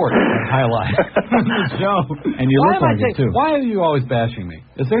of the court is highlight. Joe. And you look like it, too. Why are you always bashing me?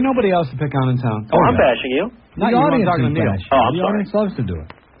 Is there nobody else to pick on in town? Oh, I'm bashing you. Not the you, I'm audience talking to is Neil. bash. Oh, I'm The sorry. audience loves to do it.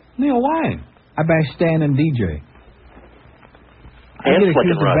 Neil, why? I bash Stan and DJ. I And get Slick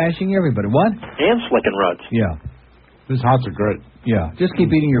and accused of Rudd. bashing everybody. What? And Slick and Ruds. Yeah. His hots are great. Yeah. Just keep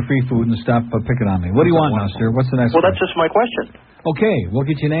eating your free food and stop picking on me. What do you want now, sir? What's the next Well, one? that's just my question. Okay, we'll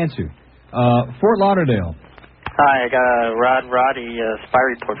get you an answer. Fort Lauderdale. Hi, I got a Roddy spy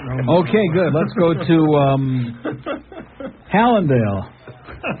report. Okay, good. Let's go to Hallandale.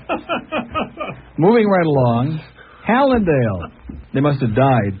 Moving right along. Hallandale. They must have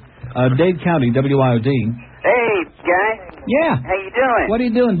died. Dade County, WIOD. Hey, guy. Yeah. How you doing? What are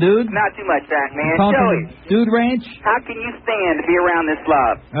you doing, dude? Not too much, Fat Man. Talking Joey, Dude Ranch? how can you stand to be around this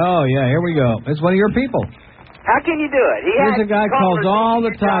slob? Oh, yeah, here we go. It's one of your people. How can you do it? Here's a guy calls all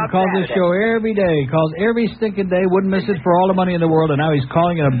the time, calls this show every day, calls every stinking day, wouldn't miss it for all the money in the world, and now he's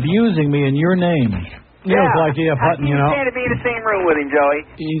calling and abusing me in your name. Neil's like E.F. Hutton, you know. How can you stand to be in the same room with him, Joey?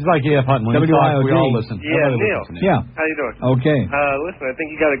 He's like E.F. Hutton. When he talks, we all listen. Yeah, Everybody Neil. listens to him. Yeah. How you doing? Okay. Listen, I think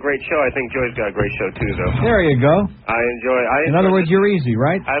you got a great show. I think Joey's got a great show too, though. There you go. I enjoy. In other words, you're easy,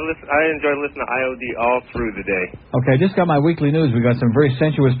 right? I enjoy listening to IOD all through the day. Okay, just got my weekly news. We got some very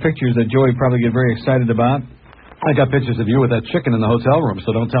sensuous pictures that Joey probably get very excited about. I got pictures of you with that chicken in the hotel room, so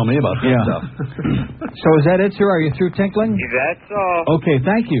don't tell me about that stuff. So is that it, sir? Are you through tinkling? That's all. Okay,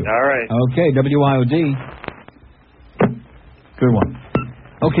 thank you. All right. Okay, WIOD. Good one.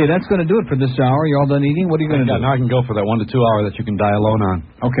 Okay, that's going to do it for this hour. You all done eating? What are you going to do? Now I can go for that 1 to 2 hour that you can die alone on.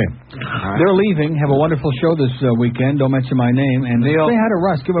 Okay. Right. They're leaving. Have a wonderful show this weekend. Don't mention my name. And Neil, say hi to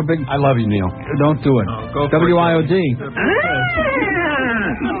Russ. Give him a big... I love you, Neil. Don't do it. WIOD.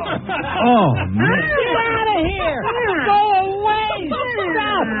 Oh, man. Get out of here! Go away!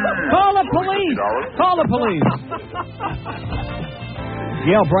 Stop! Call the police! Call the police.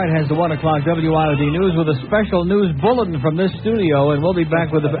 Gail Bright has the 1 o'clock WIOD news with a special news bulletin from this studio, and I'll be back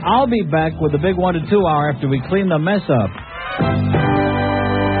with the big 1 to 2 hour after we clean the mess up.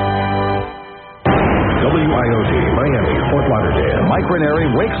 WIOD, Miami, Fort Lauderdale. Mike Ranieri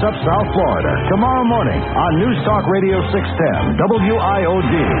wakes up South Florida tomorrow morning on News Talk Radio 610,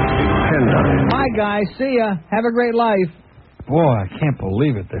 WIOD. 10 Hi, guys. See ya. Have a great life. Boy, I can't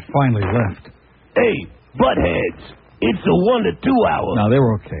believe it. They finally left. Hey, buttheads. It's the 1 to 2 hour. No, they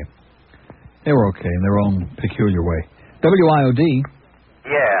were okay. They were okay in their own peculiar way. WIOD.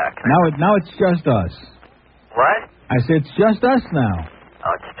 Yeah. Now it's just us. What? I said it's just us now. Oh,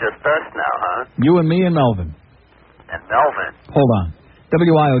 it's just us now, huh? You and me and Melvin. And Melvin. Hold on.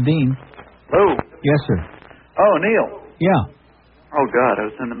 WIOD. Lou. Yes, sir. Oh, Neil. Yeah. Oh, God, I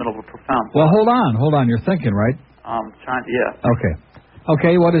was in the middle of a profound Well, thought. hold on. You're thinking, right? Yeah. Okay.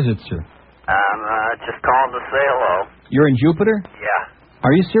 Okay, what is it, sir? I'm just calling to say hello. You're in Jupiter? Yeah.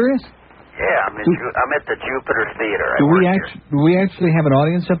 Are you serious? Yeah, I'm at the Jupiter Theater. Do we actually have an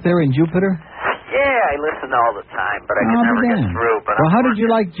audience up there in Jupiter? Yeah, I listen all the time, but I can never get through. But Well, how did you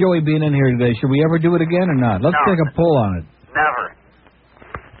like Joey being in here today? Should we ever do it again or not? Let's take a poll on it. Never.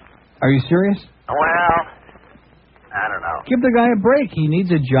 Are you serious? Well, I don't know. Give the guy a break. He needs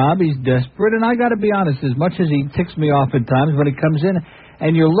a job. He's desperate. And I got to be honest, as much as he ticks me off at times when he comes in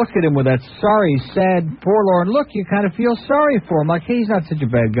and you look at him with that sorry, sad, forlorn look, you kind of feel sorry for him. Like, hey, he's not such a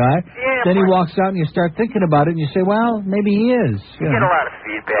bad guy. Yeah, then he walks out and you start thinking about it and you say, well, maybe he is. You get a lot of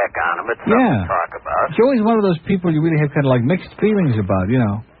feedback on him. It's something to talk about. Joey's one of those people you really have kind of like mixed feelings about, you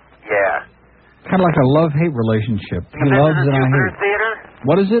know. Yeah. Kind of like a love-hate relationship. He loves and I hate. Theater?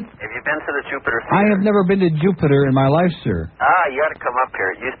 What is it? Have you been to the Jupiter Theater? I have never been to Jupiter in my life, sir. You ought to come up here.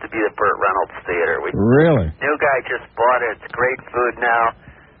 It used to be the Burt Reynolds Theater. Really? New guy just bought it. It's great food now.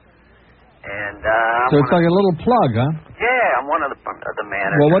 And So it's like a little plug, huh? yeah, I'm one of the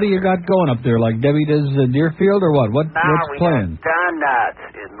managers. Well, what do you got going up there? Like Debbie does Deerfield or what? What's we playing? got Don Knotts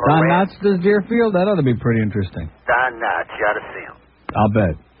in Don Lorraine. Knotts does Deerfield? That ought to be pretty interesting. Don Knotts. You ought to see him. I'll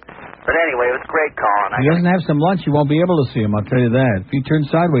bet. But anyway, it was great calling. If he doesn't have some lunch, you won't be able to see him, I'll tell you that. If he turns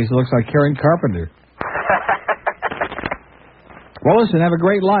sideways, he looks like Karen Carpenter. Well, listen, have a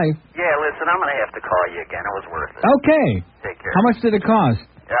great life. Yeah, listen, I'm going to have to call you again. It was worth it. Okay. Take care. How much did it cost?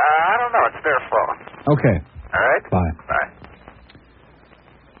 I don't know. It's their phone. Okay. All right? Bye. Bye.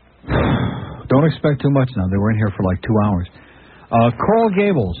 Don't expect too much now. They were in here for like 2 hours. Coral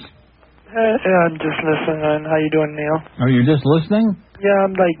Gables. I'm just listening. How you doing, Neil? Are you just listening? Yeah,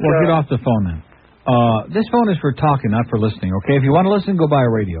 I'm like... Well, get off the phone then. This phone is for talking, not for listening, okay? If you want to listen, go buy a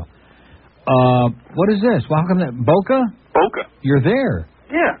radio. What is this? Well, how come that Boca? Boca. You're there.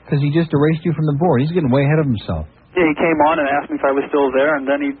 Yeah. Because he just erased you from the board. He's getting way ahead of himself. Yeah, he came on and asked me if I was still there, and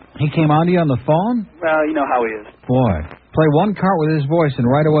then He came on to you on the phone? well, you know how he is. Boy. Play one cart with his voice, and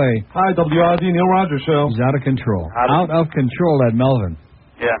right away... Hi, WRD, Neil Rogers Show. He's out of control. Out of control, that Melvin.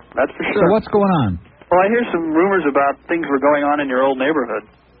 Yeah, that's for So sure. what's going on? Well, I hear some rumors about things were going on in your old neighborhood.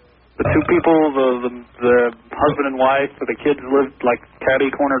 The two people, the husband and wife, with the kids lived like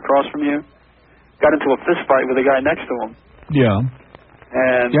catty corner across from you, got into a fist fight with a guy next to him. Yeah.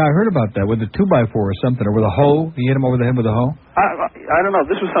 And Yeah, I heard about that with the 2x4 or something, or with a hoe. He hit him over the head with a hoe. I don't know.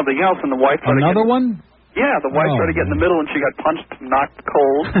 This was something else, and the wife tried Another to get, one? Yeah, the wife Oh, tried to get in the middle, and she got punched, knocked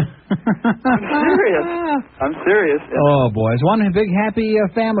cold. I'm serious. I'm serious. Oh, boy. It's one big happy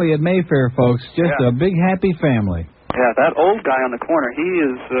family at Mayfair, folks. Just Yeah. a big happy family. Yeah, that old guy on the corner, he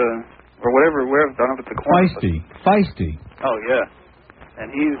is, or whatever, I don't know if it's a corner. Feisty. Oh yeah,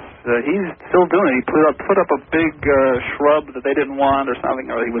 and he's still doing it. He put up a big shrub that they didn't want or something,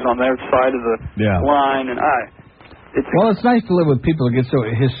 or he was on their side of the line, and Well, it's nice to live with people who get so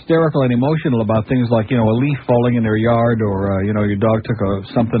hysterical and emotional about things like, a leaf falling in their yard, or your dog took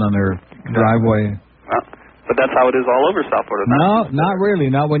something on their driveway. But that's how it is all over South Florida. No, not really.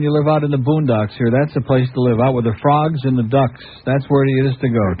 Not when you live out in the boondocks here. That's the place to live, out with the frogs and the ducks. That's where it is to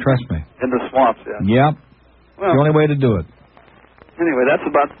go. Trust me. In the swamps, yeah. Yep. The only way to do it. Anyway, that's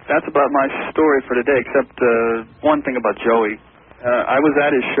about my story for today. Except one thing about Joey. I was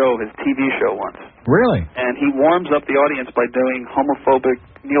at his show, his TV show once. Really? And he warms up the audience by doing homophobic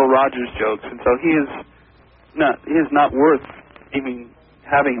Neil Rogers jokes, and so he is not worth even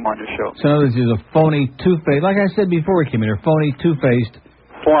having him on your show. So in other words, he's a phony, two-faced, like I said before he came in here, phony, two-faced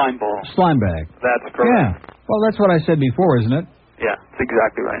Slime ball. slime bag. That's correct. Yeah. Well, that's what I said before, isn't it? Yeah, that's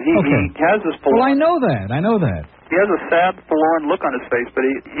exactly right. He has this Well, I forlorn. know that. He has a sad, forlorn look on his face, but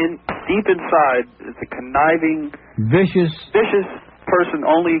deep inside, it's a conniving, vicious person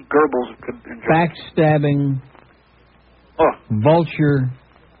only Goebbels could enjoy. Backstabbing, vulture,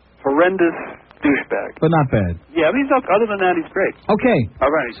 horrendous douchebag. but not bad. Yeah, but other than that, he's great. Okay.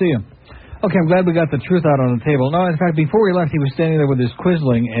 All right. See you. Okay, I'm glad we got the truth out on the table. No, in fact, before he left, he was standing there with his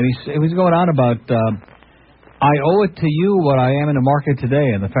Quisling, and he was going on about, I owe it to you what I am in the market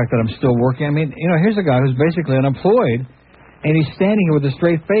today, and the fact that I'm still working. I mean, here's a guy who's basically unemployed, and he's standing here with a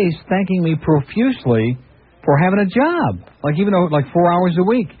straight face thanking me profusely for having a job, even though 4 hours a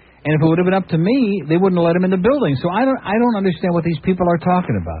week. And if it would have been up to me, they wouldn't have let him in the building. So I don't understand what these people are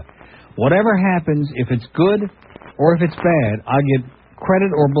talking about. Whatever happens, if it's good or if it's bad, I get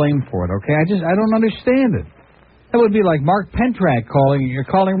credit or blame for it, okay? I don't understand it. That would be like Mark Pentrak calling. You're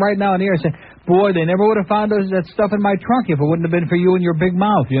calling right now in the air saying, boy, they never would have found that stuff in my trunk if it wouldn't have been for you and your big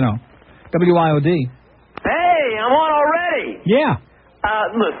mouth, WIOD. Hey, I'm on already. Yeah.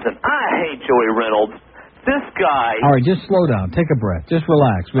 Listen, I hate Joey Reynolds. This guy... All right, just slow down. Take a breath. Just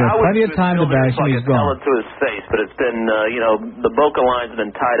relax. We have plenty of time to bash him. He's Tell gone. it to his face, but it's been, the Boca lines have been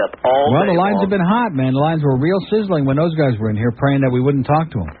tied up all Well, day the lines long. have been hot, man. The lines were real sizzling when those guys were in here praying that we wouldn't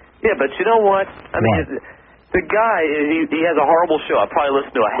talk to him. Yeah, but you know what? I mean, the guy, he has a horrible show. I probably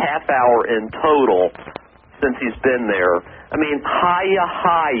listened to a half hour in total since he's been there. I mean,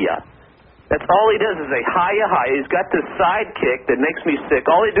 hiya. That's all he does is say hiya. He's got this sidekick that makes me sick.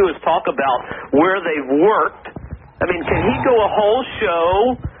 All they do is talk about where they've worked. I mean, can he go a whole show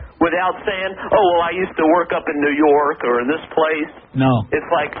without saying, oh, well, I used to work up in New York or in this place? No. It's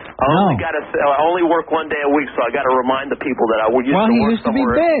like, I only work one day a week, so I got to remind the people that I used to Well, he work used to be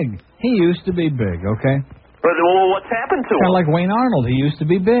somewhere. big. He used to be big, okay? But what's happened to him? Kind of like Wayne Arnold. He used to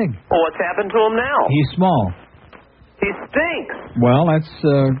be big. Well, what's happened to him now? He's small. He stinks. Well, that's...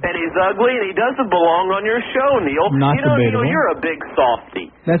 And he's ugly, and he doesn't belong on your show, Neil. Not Neil, debatable. you're a big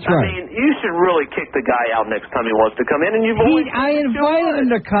softy. That's I right. mean, you should really kick the guy out next time he wants to come in, and you've always... I invited him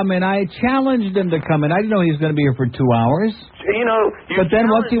to come in. I challenged him to come in. I didn't know he was going to be here for 2 hours. But then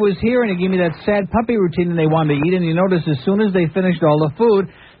once he was here and he gave me that sad puppy routine and they wanted to eat, and you notice as soon as they finished all the food,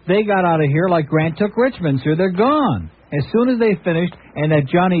 they got out of here like Grant took Richmond, sir. They're gone. As soon as they finished, and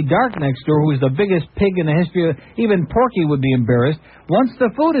that Johnny Dark next door, who's the biggest pig in the history of... Even Porky would be embarrassed. Once the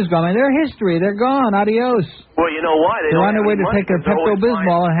food is gone, they're history. They're gone. Adios. Well, you know why? They're on their way to take their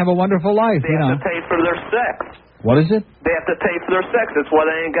Pepto-Bismol and have a wonderful life, They have to pay for their sex. What is it? They have to pay for their sex. That's why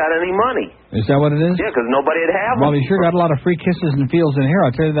they ain't got any money. Is that what it is? Yeah, because nobody would have Well, them. he sure got a lot of free kisses and feels in here.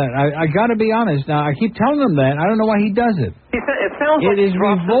 I'll tell you that. I got to be honest. Now, I keep telling him that. I don't know why he does it. It sounds like It is he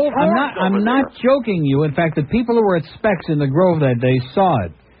dropped his revolting. drawers I'm over not joking you. In fact, the people who were at Specs in the Grove that day saw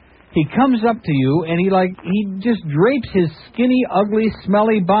it. He comes up to you and he just drapes his skinny, ugly,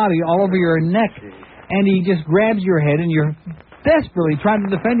 smelly body all over your neck, and he just grabs your head and your desperately trying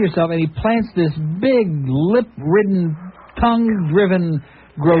to defend yourself, and he plants this big, lip-ridden, tongue-driven,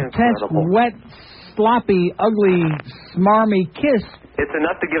 grotesque, wet, sloppy, ugly, smarmy kiss. It's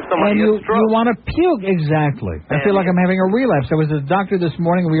enough to give somebody And a stroke. you want to puke, exactly. I feel like I'm having a relapse. I was at the doctor this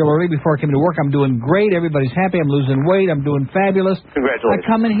morning real early before I came to work. I'm doing great. Everybody's happy. I'm losing weight. I'm doing fabulous. Congratulations.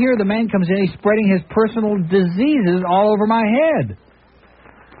 I come in here, the man comes in, he's spreading his personal diseases all over my head.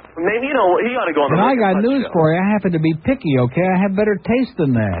 Maybe, he ought to go on the And I Rick got and Bubba news show. for you. I happen to be picky, okay? I have better taste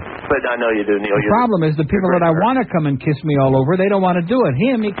than that. But I know you do, Neil. The problem is the people that I want to come and kiss me all over, they don't want to do it.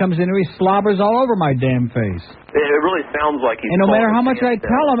 Him, he comes in here, he slobbers all over my damn face. It really sounds like he's... And no matter pulling how much I his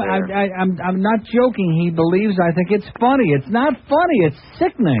tell him, pants down there. I'm not joking. He believes I think it's funny. It's not funny. It's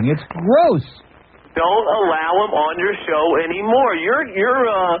sickening. It's gross. Don't allow him on your show anymore. Your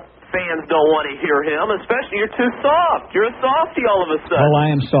fans don't want to hear him, especially you're too soft. You're a softy all of a sudden. Well,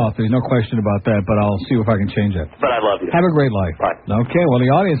 I am soft. There's no question about that, but I'll see if I can change it. But I love you. Have a great life. Bye. Okay, well, the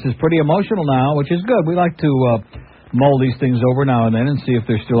audience is pretty emotional now, which is good. We like to mull these things over now and then and see if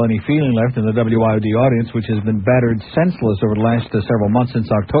there's still any feeling left in the WIOD audience, which has been battered senseless over the last several months since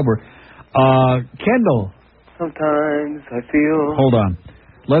October. Kendall. Sometimes I feel... Hold on.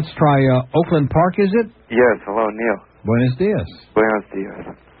 Let's try Oakland Park, is it? Yes, hello, Neil. Buenos dias. Buenos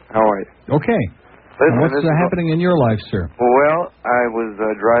dias. How are you? Okay. Listen, What's this is happening in your life, sir? Well, I was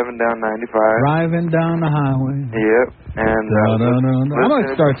driving down 95. Driving down the highway. Yep. And I'm going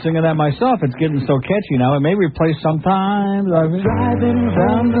to start singing that myself. It's getting so catchy now. It may replace sometimes. Driving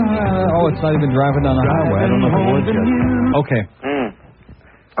down the highway. Oh, it's not even driving down the highway. I don't know the words yet. Okay.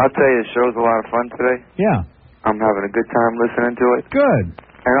 I'll tell you, the show's a lot of fun today. Yeah. I'm having a good time listening to it. Good.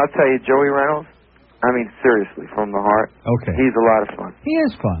 And I'll tell you, Joey Reynolds, I mean, seriously, from the heart. Okay. He's a lot of fun. He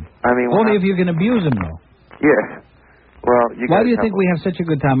is fun. I mean, only if you can abuse him, though. Yes. Well, Why do you think we have such a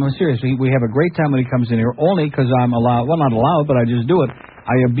good time? I'm serious. We have a great time when he comes in here, only because I'm allowed. Well, not allowed, but I just do it.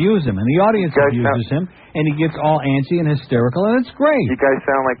 I abuse him, and the audience abuses him, and he gets all antsy and hysterical, and it's great. You guys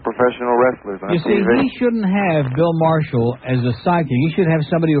sound like professional wrestlers on You see, TV. he shouldn't have Bill Marshall as a sidekick. He should have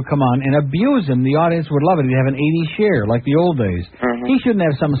somebody who come on and abuse him. The audience would love it. He'd have an 80 share, like the old days. He shouldn't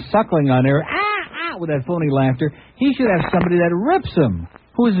have some suckling on there, with that phony laughter. He should have somebody that rips him,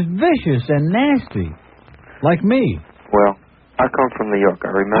 who's vicious and nasty, like me. Well, I come from New York,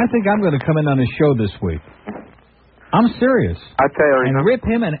 I remember. I think I'm going to come in on his show this week. I'm serious. I tell you, I and remember. rip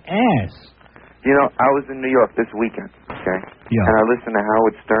him an ass. You know, I was in New York this weekend, okay? Yeah. And I listened to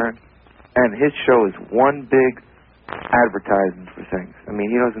Howard Stern, and his show is one big advertisement for things. I mean,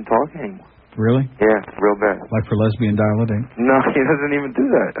 he doesn't talk anymore. Really? Yeah, real bad. Like for lesbian dial a day? No, he doesn't even do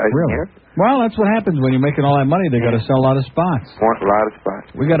that. Really? Hear. Well, that's what happens when you're making all that money. They got to sell a lot of spots. Want a lot of spots.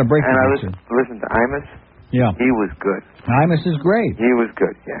 We got to break And I them. listened to Imus. Yeah. He was good. Imus is great. He was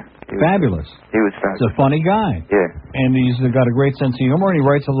good, yeah. Fabulous. He was He's fabulous. a funny guy. Yeah. And he's got a great sense of humor, and he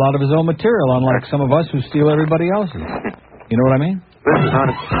writes a lot of his own material, unlike some of us who steal everybody else's. You know what I mean? Listen,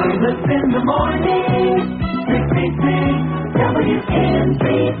 honestly. in the morning, 686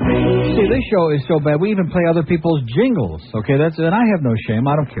 WNBC. See, this show is so bad. We even play other people's jingles. Okay, and I have no shame.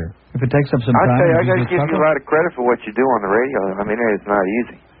 I don't care if it takes up some I'll time. tell you, I and got to just give suck you up. a lot of credit for what you do on the radio. I mean, it's not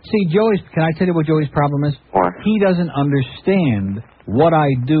easy. See, can I tell you what Joey's problem is? What? He doesn't understand what I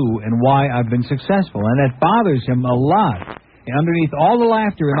do and why I've been successful, and that bothers him a lot. And underneath all the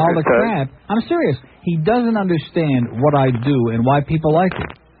laughter and all the crap, I'm serious, he doesn't understand what I do and why people like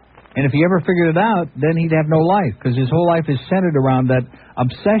it. And if he ever figured it out, then he'd have no life, because his whole life is centered around that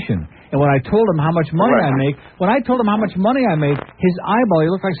obsession. And when I told him how much money I make, his eyeball, he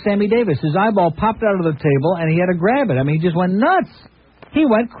looked like Sammy Davis, his eyeball popped out of the table, and he had to grab it. I mean, he just went nuts. He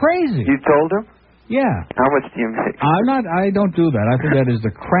went crazy. You told him? Yeah. How much do you make? I don't do that. I think that is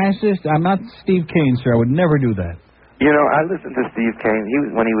the crassest. I'm not Steve Kane, sir. I would never do that. You know, I listened to Steve Kane.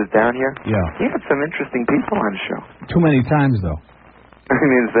 When he was down here. Yeah. He had some interesting people on the show. Too many times, though. I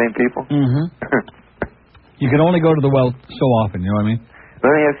mean, the same people? Mm-hmm. You can only go to the well so often, you know what I mean? Let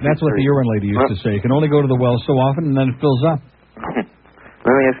me ask you That's what the urine lady used to say. You can only go to the well so often, and then it fills up.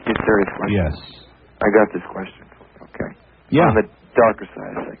 Let me ask you a serious question. Yes. I got this question. Okay. Yeah. On the darker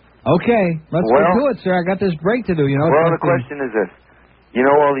side of things. Okay, let's get to it, sir. I got this break to do, you know. Well, the question is this. You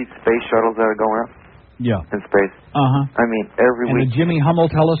know all these space shuttles that are going up? Yeah. In space? Uh-huh. I mean, every And week. the Jimmy Hummel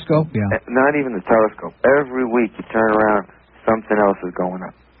telescope? Yeah. Not even the telescope. Every week you turn around, something else is going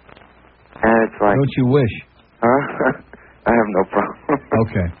up. And it's like... Don't you wish? Huh? I have no problem.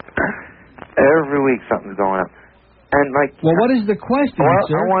 Okay. Every week something's going up. And like... Well, what is the question, well,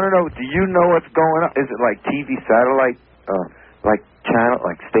 sir? I want to know, do you know what's going up? Is it like TV satellite, like channel,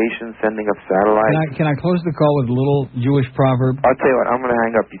 like stations sending up satellites? Can I close the call with a little Jewish proverb? I'll tell you what, I'm going to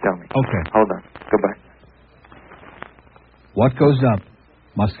hang up, you tell me. Okay. Hold on. Goodbye. What goes up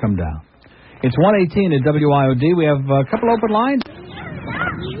must come down. It's 1:18 at WIOD. We have a couple open lines.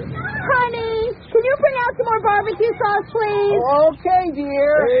 Honey, can you bring out some more barbecue sauce, please? Okay,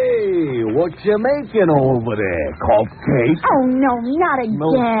 dear. Hey, what you making over there? Cupcake? Oh, no, not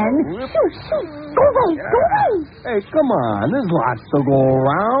again. Shoot. Go away. Hey, come on. There's lots to go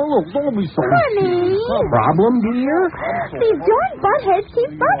around. Look, don't be so... Honey. Problem, dear? These darn buttheads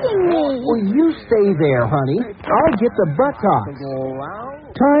keep bugging me. Well, you stay there, honey. I'll get the buttocks.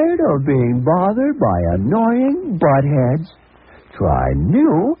 Tired of being bothered by annoying buttheads? Try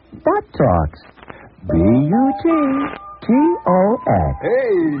new Butt-Talks. BUTTOX.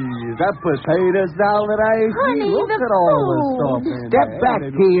 Hey, that potato salad I ate. Honey, Look the at all this food. stuff in Step back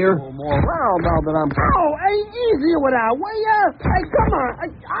here. More around now that I'm... Oh, hey, easy with that, will ya? Hey, come on.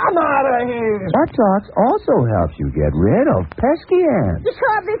 I'm out of here. Butt-Talks also helps you get rid of pesky ants. You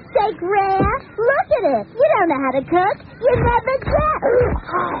call this steak rare? Look at it. You don't know how to cook. You never did.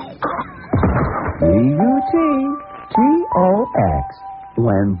 BUTTOX.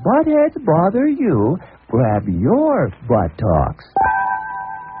 When buttheads bother you, grab your Butt-Talks.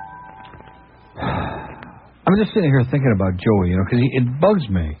 I'm just sitting here thinking about Joey, because it bugs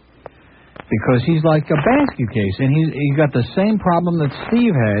me. Because he's like a basket case, and he's got the same problem that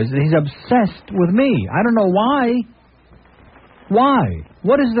Steve has. He's obsessed with me. I don't know why. Why?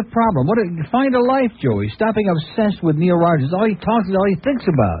 What is the problem? Find a life, Joey. Stop being obsessed with Neil Rogers. All he talks is all he thinks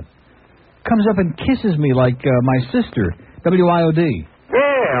about. Comes up and kisses me like my sister, WIOD.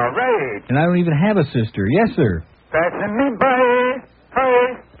 Yeah, right. And I don't even have a sister. Yes, sir. That's me, buddy.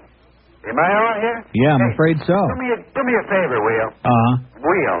 Hey. Am I on here? Yeah, I'm afraid so. Do me a favor, Will.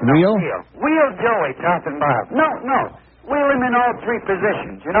 Wheel? Wheel Joey, top and bottom. No. Wheel him in all three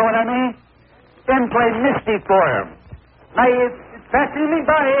positions. You know what I mean? Then play Misty for him. That's me,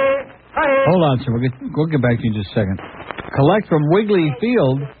 buddy. Hey. Hold on, sir. We'll get back to you in just a second. Collect from Wiggly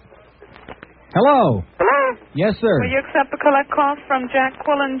Field. Hello. Yes, sir. Will you accept the collect call from Jack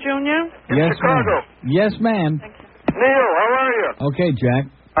Quillen Jr.? Yes, Chicago. ma'am. Yes, ma'am. Neil, how are you? Okay, Jack.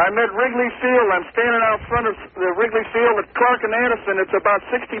 I'm at Wrigley Field. I'm standing out front of the Wrigley Field at Clark and Anderson. It's about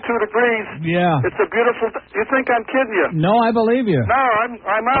 62 degrees. Yeah. It's a beautiful... You think I'm kidding you? No, I believe you. No,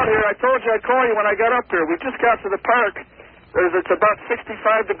 I'm out here. I told you I'd call you when I got up here. We just got to the park. It's about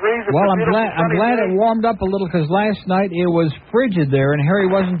 65 degrees. It's I'm glad it warmed up a little because last night it was frigid there and Harry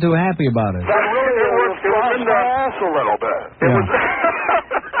wasn't too happy about it. It was in the ass a little bit. It was...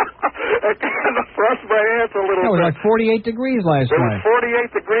 It kind of thrust my ass a little bit. It was bit. like 48 degrees last night. It was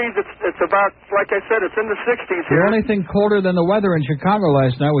 48 degrees. It's about, like I said, it's in the 60s here. The only thing colder than the weather in Chicago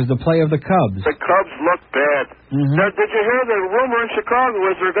last night was the play of the Cubs. The Cubs look bad. Mm-hmm. Now, did you hear the rumor in Chicago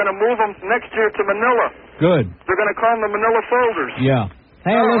is they're going to move them next year to Manila? Good. They're going to call them the Manila Folders. Yeah.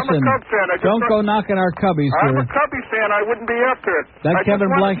 Hey, listen, I'm a Cub fan. don't go knocking our Cubbies, sir. I'm a Cubby fan. I wouldn't be up here. That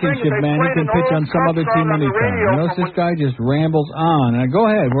Kevin Blankenship, man, he can pitch on some other team anytime. You notice this guy just rambles on. Now, go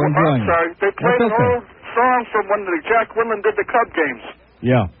ahead. We're enjoying I'm sorry. it. They played an old song from when Jack Quinlan did the Cub games.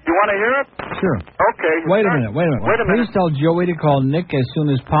 Yeah. You want to hear it? Sure. Okay. Wait a minute. Please tell Joey to call Nick as soon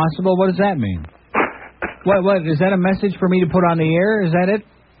as possible. What does that mean? What? Is that a message for me to put on the air? Is that it?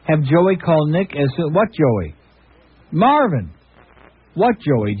 Have Joey call Nick as soon... What Joey? Marvin. What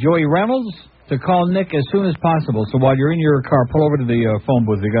Joey? Joey Reynolds? To call Nick as soon as possible. So while you're in your car, pull over to the phone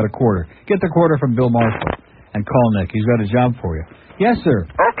booth. They got a quarter. Get the quarter from Bill Marshall and call Nick. He's got a job for you. Yes, sir.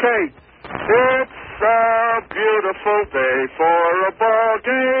 Okay. It's a beautiful day for a ball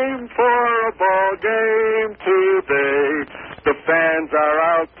game today. The fans are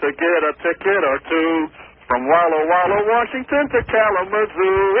out to get a ticket or two. From Walla Walla, Washington to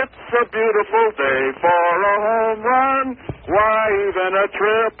Kalamazoo, it's a beautiful day for a home run. Why, even a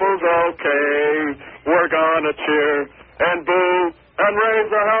triple's okay. We're gonna cheer and boo and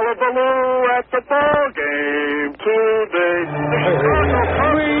raise a hullabaloo at the ball game today. The Chicago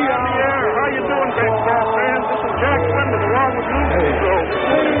Cubs are on the air. How you doing, baseball fans? This is Jack Quinlan along with you. So,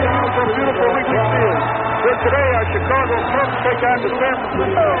 for beautiful Wrigley Field. Where today our Chicago Cubs take on the San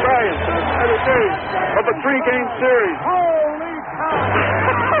Francisco Giants in the final days of a 3-game series. Holy cow!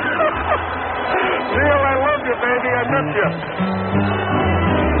 Neil, I love you, baby. I miss you.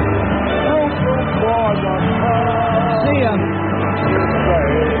 See ya.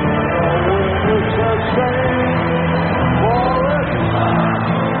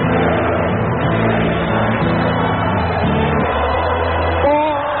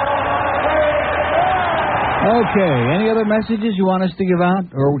 Okay, any other messages you want us to give out?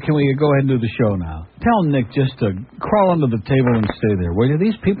 Or can we go ahead and do the show now? Tell Nick just to crawl under the table and stay there, will you?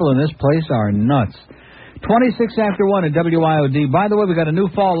 These people in this place are nuts. 26 after 1 at WIOD. By the way, we got a new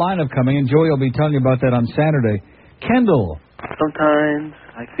fall lineup coming, and Joey will be telling you about that on Saturday. Kendall. Sometimes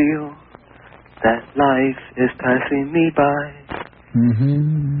I feel that life is passing me by.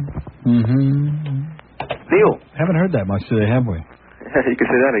 Neil. Haven't heard that much today, have we? You can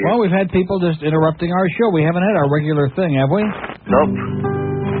say that again. Well, we've had people just interrupting our show. We haven't had our regular thing, have we? Nope.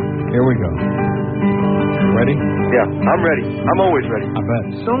 Here we go. Ready? Yeah, I'm ready. I'm always ready. I bet.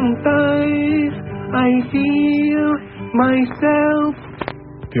 Sometimes I feel myself.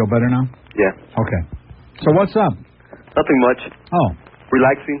 Feel better now? Yeah. Okay. So what's up? Nothing much. Oh.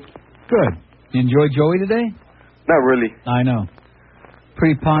 Relaxing. Good. You enjoy Joey today? Not really. I know.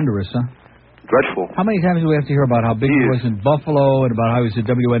 Pretty ponderous, huh? Dreadful. How many times do we have to hear about how big he was in Buffalo and about how he was at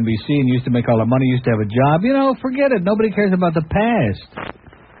WNBC and used to make all the money, used to have a job? You know, forget it. Nobody cares about the past.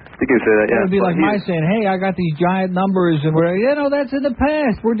 You can say that, yeah. It would be like my saying, hey, I got these giant numbers, and we're, that's in the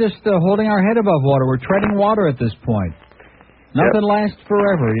past. We're just holding our head above water. We're treading water at this point. Nothing lasts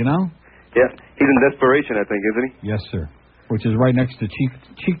forever, you know? Yeah. He's in desperation, I think, isn't he? Yes, sir. Which is right next to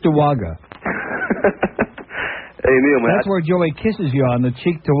Cheektowaga. Hey, Neil, man. That's where Joey kisses you on the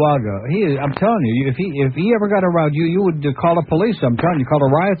Cheektowaga. I'm telling you, if he ever got around you, you would call the police. I'm telling you, call the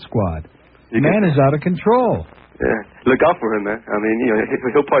riot squad. Man is out of control. Yeah. Look out for him, man. I mean,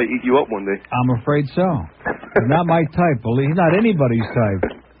 he'll probably eat you up one day. I'm afraid so. He's not my type, believe. He's not anybody's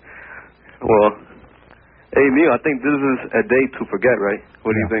type. Well, hey, Neil, I think this is a day to forget, right?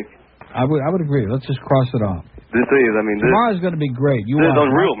 What do you think? I would agree. Let's just cross it off. This is, tomorrow's going to be great. This is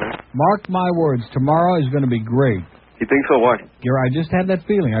unreal, man. Mark my words. Tomorrow is going to be great. You think so? Why? I just have that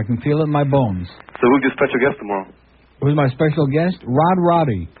feeling. I can feel it in my bones. So who's your special guest tomorrow? Who's my special guest? Rod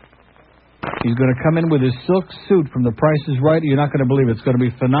Roddy. He's going to come in with his silk suit from The Price is Right. You're not going to believe it. It's going to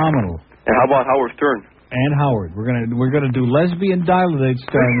be phenomenal. And how about Howard Stern? And Howard. We're gonna do Lesbian Dilate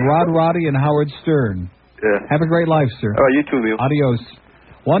starring Rod Roddy and Howard Stern. Yeah. Have a great life, sir. All right, you too, Neil. Adios.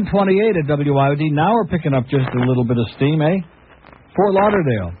 128 at WIOD. Now we're picking up just a little bit of steam, eh? Fort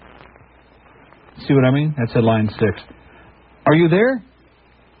Lauderdale. See what I mean? That's at line 6. Are you there?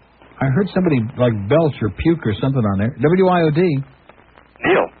 I heard somebody like belch or puke or something on there. WIOD.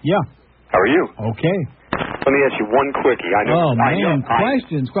 Neil. Yeah. How are you? Okay. Let me ask you one quickie.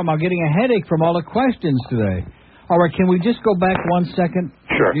 Questions. I'm getting a headache from all the questions today. All right, can we just go back 1 second?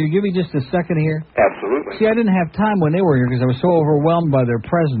 Sure. You give me just a second here? Absolutely. See, I didn't have time when they were here because I was so overwhelmed by their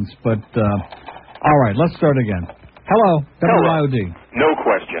presence. But, all right, let's start again. Hello, WIOD. No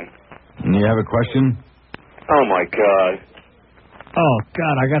question. You have a question? Oh, my God. Oh,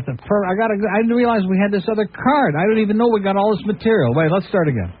 God, I didn't realize we had this other card. I don't even know we got all this material. Wait, let's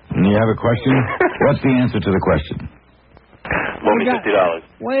start again. You have a question? What's the answer to the question? Loan me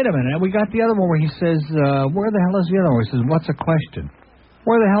 $50. Wait a minute. We got the other one where he says, where the hell is the other one? He says, what's a question?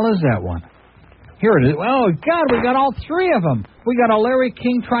 Where the hell is that one? Here it is. Oh, God, we got all three of them. We got a Larry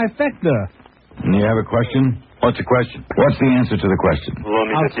King trifecta. You have a question? What's the question? What's the answer to the question?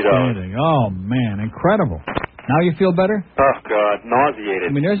 Loan me $50. Outstanding. Oh, man, incredible. Now you feel better? Oh, God, nauseated.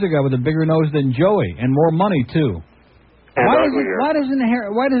 I mean, there's a guy with a bigger nose than Joey and more money, too. And why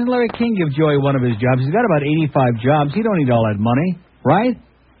doesn't Larry King give Joey one of his jobs? He's got about 85 jobs. He don't need all that money, right?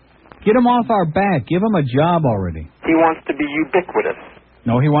 Get him off our back. Give him a job already. He wants to be ubiquitous.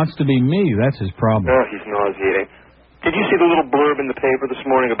 No, he wants to be me. That's his problem. Oh, he's nauseating. Did you see the little blurb in the paper this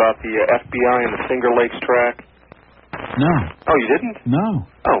morning about the FBI and the Finger Lakes track? No. Oh, you didn't? No.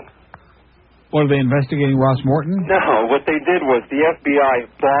 Oh. What, are they investigating Ross Morton? No, what they did was the FBI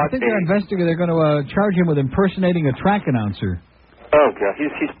bought I think they're investigating. They're going to charge him with impersonating a track announcer. Oh, God,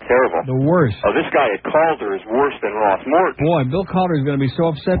 he's terrible. The worst. Oh, this guy at Calder is worse than Ross Morton. Boy, Bill Calder is going to be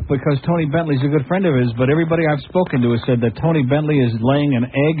so upset because Tony Bentley's a good friend of his, but everybody I've spoken to has said that Tony Bentley is laying an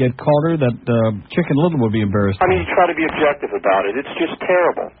egg at Calder that Chicken Little would be embarrassed. I mean, you try to be objective about it. It's just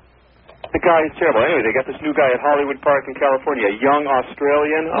terrible. The guy is terrible. Anyway, they got this new guy at Hollywood Park in California, a young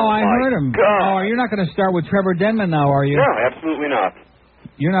Australian. Oh, I heard him. God. Oh, you're not going to start with Trevor Denman now, are you? No, absolutely not.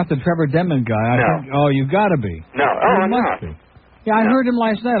 You're not the Trevor Denman guy. No. You've got to be. No, I'm not. Be. Yeah, I heard him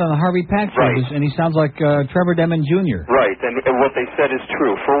last night on the Harvey Pack show, and he sounds like Trevor Denman Jr. Right, and what they said is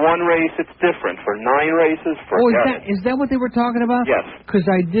true. For one race, it's different. For 9 races, forget it. Is that what they were talking about? Yes. Because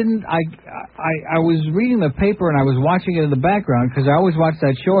I was reading the paper and I was watching it in the background because I always watch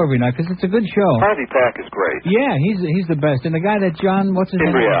that show every night because it's a good show. Harvey Pack is great. Yeah, he's the best. And the guy that what's his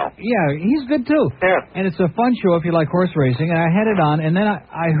name? Imbriel. Yeah, he's good too. Yeah. And it's a fun show if you like horse racing. And I had it on, and then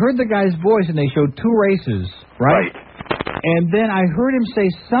I heard the guy's voice, and they showed 2 races, right? And then I heard him say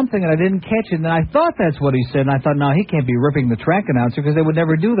something, and I didn't catch it, and I thought that's what he said, and I thought, no, he can't be ripping the track announcer because they would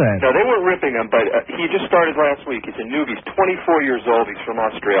never do that. No, they weren't ripping him, but he just started last week. He's a newbie. He's 24 years old. He's from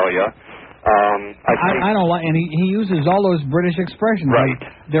Australia. I don't like, and he uses all those British expressions. Right.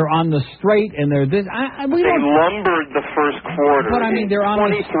 Like, they're on the straight, and they're this. We they don't. lumbered the first quarter. But I mean, they're on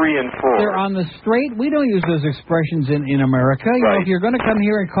 23 and 4. They're on the straight. We don't use those expressions in America. You know, if you're going to come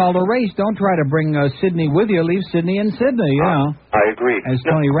here and call a race, don't try to bring Sydney with you. Leave Sydney in Sydney. You know. I agree. As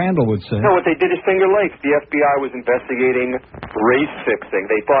Tony Randall would say. No, what they did is Finger Lakes. The FBI was investigating race fixing.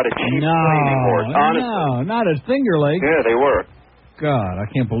 They bought a cheap flaming horse. Honestly. No, not at Finger Lakes. Yeah, they were. God, I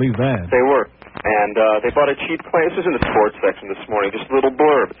can't believe that. They were. And they bought a cheap claim. This was in the sports section this morning, just a little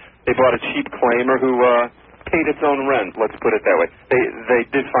blurb. They bought a cheap claimer who paid its own rent, let's put it that way. They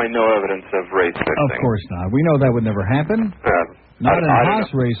did find no evidence of race fixing. Of course not. We know that would never happen. Not in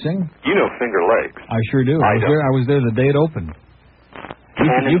horse racing. You know Finger Lakes. I sure do. I was there the day it opened.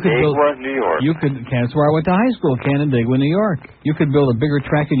 Canandaigua, New York. That's where I went to high school, Canandaigua, New York. You could build a bigger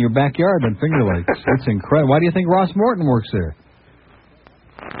track in your backyard than Finger Lakes. It's incredible. Why do you think Ross Morton works there?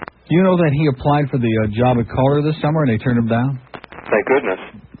 Do you know that he applied for the job at Calder this summer and they turned him down? Thank goodness.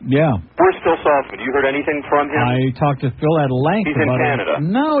 Yeah. Where's Phil Saltzman? You heard anything from him? I talked to Phil at length He's in about Canada.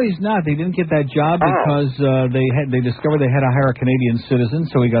 No, he's not. They didn't get that job because they discovered they had to hire a Canadian citizen,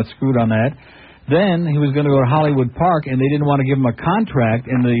 so he got screwed on that. Then he was going to go to Hollywood Park, and they didn't want to give him a contract,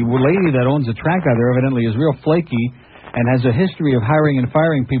 and the lady that owns the track out there evidently is real flaky and has a history of hiring and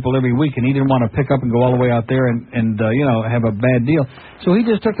firing people every week, and he didn't want to pick up and go all the way out there and have a bad deal. So he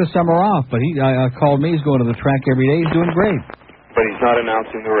just took the summer off, but he called me. He's going to the track every day. He's doing great. But he's not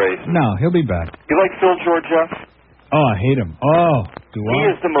announcing the race. No, he'll be back. You like Phil Georgeff? Oh, I hate him. Oh, do I? He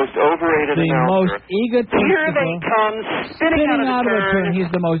is the most overrated the announcer. most egotistical. Here they come, spinning out of the turn.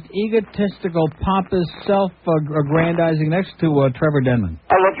 He's the most egotistical, pompous, self-aggrandizing next to Trevor Denman.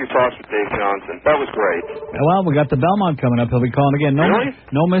 I love your talks with Dave Johnson. That was great. Well, we got the Belmont coming up. He'll be calling again. No, really?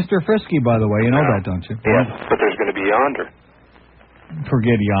 No Mr. Frisky, by the way. You know that, don't you? Yes, but there's going to be Yonder.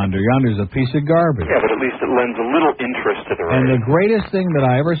 Forget Yonder. Yonder's a piece of garbage. Yeah, but at least it lends a little interest to the race. And the greatest thing that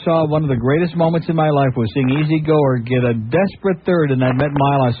I ever saw, one of the greatest moments in my life, was seeing Easy Goer get a desperate third in that Met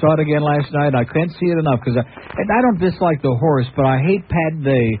Mile. I saw it again last night. I can't see it enough because I don't dislike the horse, but I hate Pat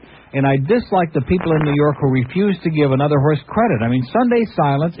Day, and I dislike the people in New York who refuse to give another horse credit. I mean, Sunday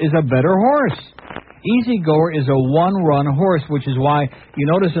Silence is a better horse. Easy Goer is a one-run horse, which is why you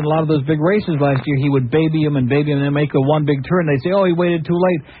notice in a lot of those big races last year, he would baby him and then make a one big turn. They'd say, oh, he waited too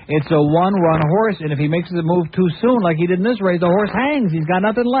late. It's a one-run horse, and if he makes the move too soon, like he did in this race, the horse hangs. He's got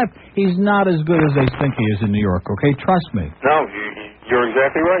nothing left. He's not as good as they think he is in New York, okay? Trust me. No, you're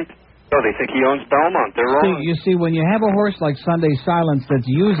exactly right. No, they think he owns Belmont. They're wrong. You see, when you have a horse like Sunday Silence that's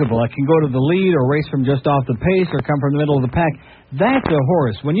usable, it can go to the lead or race from just off the pace or come from the middle of the pack, that's a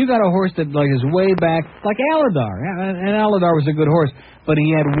horse. When you got a horse that is way back, like Aladar, and Aladar was a good horse, but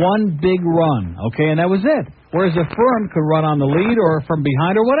he had one big run, okay, and that was it. Whereas a Firm could run on the lead or from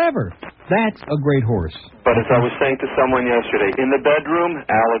behind or whatever. That's a great horse. But as I was saying to someone yesterday, in the bedroom,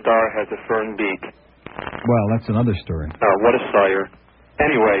 Aladar has a firm beak. Well, that's another story. Oh, what a sire.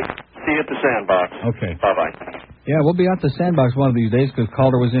 Anyway, see you at the Sandbox. Okay. Bye-bye. Yeah, we'll be out the Sandbox one of these days because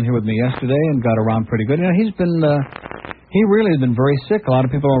Calder was in here with me yesterday and got around pretty good. You know, he really has been very sick. A lot of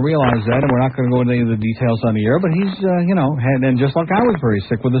people don't realize that, and we're not going to go into any of the details on the air, but he's, and just like I was very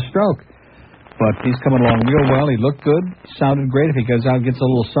sick with a stroke. But he's coming along real well. He looked good, sounded great. If he goes out, gets a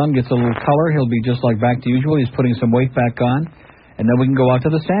little sun, gets a little color, he'll be just like back to usual. He's putting some weight back on, and then we can go out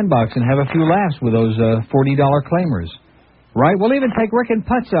to the Sandbox and have a few laughs with those $40 claimers. Right? We'll even take Rick and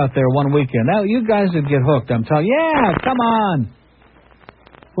Putz out there one weekend. Now, you guys would get hooked, I'm telling you. Yeah, come on.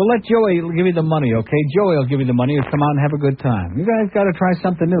 We'll let Joey give you the money, okay? Joey will give you the money. You'll come out and have a good time. You guys got to try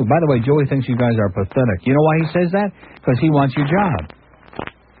something new. By the way, Joey thinks you guys are pathetic. You know why he says that? Because he wants your job.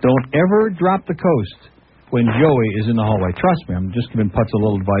 Don't ever drop the coast when Joey is in the hallway. Trust me, I'm just giving Putz a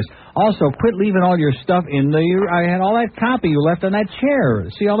little advice. Also, quit leaving all your stuff in I had all that copy you left on that chair.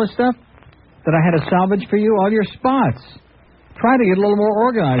 See all this stuff that I had to salvage for you? All your spots. Try to get a little more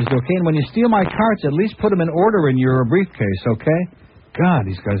organized, okay? And when you steal my carts, at least put them in order in your briefcase, okay? God,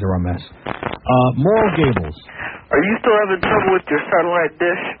 these guys are a mess. Moral Gables. Are you still having trouble with your satellite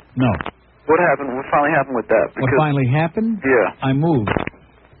dish? No. What happened? What finally happened with that? What finally happened? Yeah. I moved.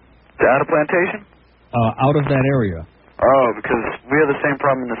 Out of Plantation? Out of that area. Oh, because we have the same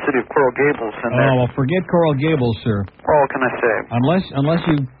problem in the city of Coral Gables. And well, forget Coral Gables, sir. What can I say? Unless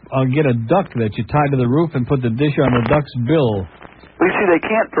you get a duck that you tie to the roof and put the dish on the duck's bill. Well, you see, they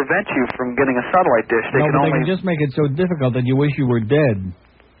can't prevent you from getting a satellite dish. They can just make it so difficult that you wish you were dead.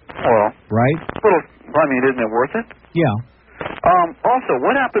 Well. Right? Isn't it worth it? Yeah. Also,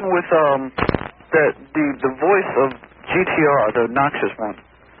 what happened with the voice of GTR, the obnoxious one?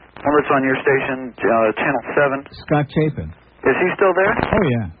 One that's on your station, Channel 7. Scott Chapin. Is he still there? Oh,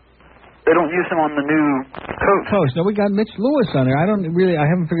 yeah. they don't use him on the new Coast. No, we got Mitch Lewis on there. I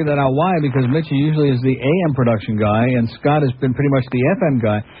haven't figured that out why, because Mitch usually is the AM production guy, and Scott has been pretty much the FM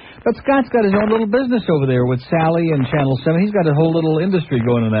guy. But Scott's got his own little business over there with Sally and Channel 7. He's got a whole little industry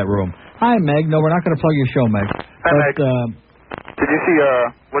going in that room. Hi, Meg. No, we're not going to plug your show, Meg. Hi, Meg. Did you see,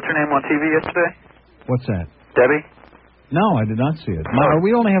 what's her name on TV yesterday? What's that? Debbie? No, I did not see it.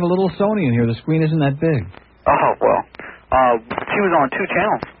 We only have a little Sony in here. The screen isn't that big. Oh, well. She was on 2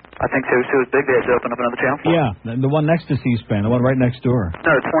 channels. I think she was big. They had to open up another channel for her. Yeah, the one next to C-SPAN, the one right next door. No,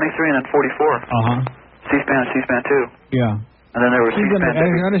 23 and then 44. Uh-huh. C-SPAN and C-SPAN 2. Yeah. And then there was C-SPAN. I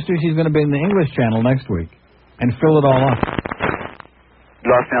understand she's going to be in the English channel next week and fill it all up. You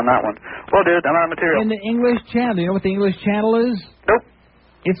lost me on that one. Well, dude, I'm out of material. In the English channel. Do you know what the English channel is? Nope.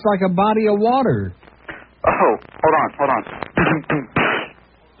 It's like a body of water. Oh, hold on.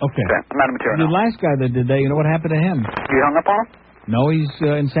 Okay. I'm out of material The last guy that did that, you know what happened to him? You hung up on him? No, he's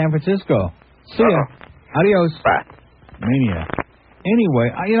in San Francisco. See ya. Adios. Bye. Maniac. Anyway,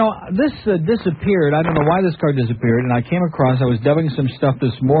 this disappeared. I don't know why this card disappeared, and I came across, I was dubbing some stuff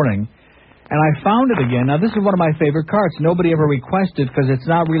this morning, and I found it again. Now, this is one of my favorite cards. Nobody ever requested because it's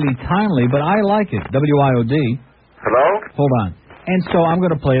not really timely, but I like it. WIOD. Hello? Hold on. And so I'm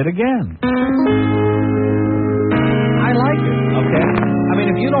going to play it again. I like it, okay? I mean,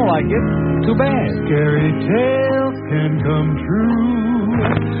 if you don't like it, too bad. Scary tales can come true.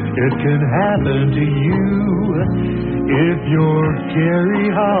 It can happen to you if you're Gary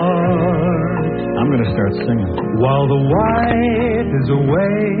Hart. I'm going to start singing. While the wife is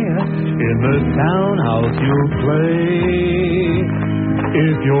away in the townhouse you'll play.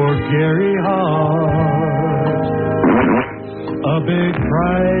 If you're Gary Hart, a big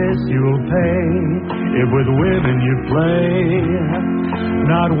price you'll pay if with women you play.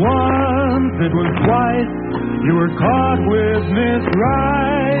 Not once, it was twice. You were caught with Miss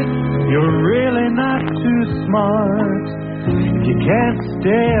Right. You're really not too smart. If you can't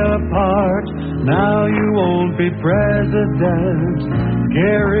stay apart, now you won't be president,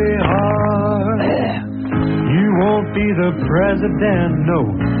 Gary Hart. You won't be the president, no,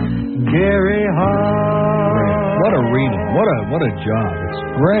 Gary Hart. What a reading. What a job. It's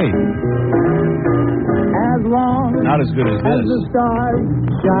great. As long Not as good as as this. the stars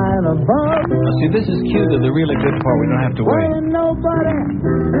shine above. Now, see, this is cute, the really good part. We don't have to wait. Ain't nobody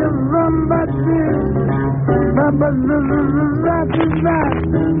is run but you.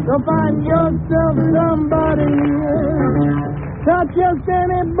 So find yourself somebody. Not just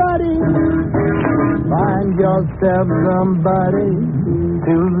anybody. Find yourself somebody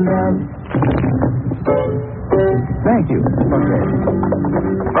to love. Thank you. Okay.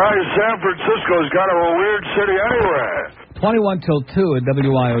 San Francisco's kind of a weird city anyway. 21 till 2 at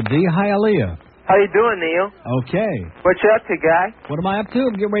WIOD. Hi, Aaliyah. How you doing, Neil? Okay. What you up to, guy? What am I up to?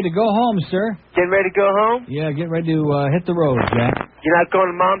 I'm getting ready to go home, sir. Getting ready to go home? Yeah, getting ready to hit the road, Jack. You're not going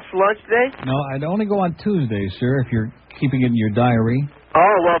to Mom's for lunch today? No, I'd only go on Tuesdays, sir, if you're keeping it in your diary.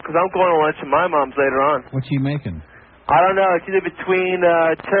 Oh, well, because I'm going to lunch with my mom's later on. What's she making? I don't know. It's either between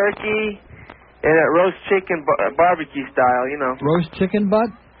turkey and that roast chicken barbecue style, you know. Roast chicken butt?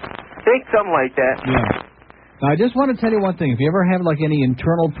 I think something like that. Yeah. Now, I just want to tell you one thing. If you ever have, like, any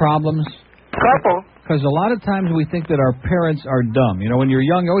internal problems... Couple. Because a lot of times we think that our parents are dumb. You know, when you're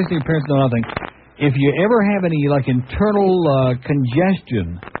young, you always think your parents know nothing. If you ever have any, like, internal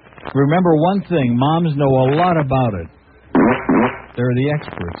congestion, remember one thing. Moms know a lot about it. They're the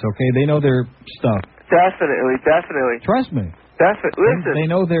experts, okay? They know their stuff. Definitely. Trust me. Definitely. Listen. They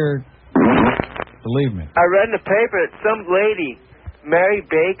know their... Believe me. I read in the paper that some lady, Mary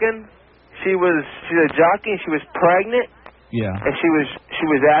Bacon, she's a jockey and she was pregnant. Yeah. And she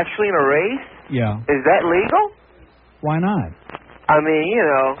was actually in a race. Yeah. Is that legal? Why not? I mean, you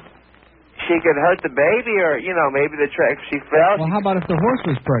know, she could hurt the baby, or you know, maybe the track she fell. Well, how about if the horse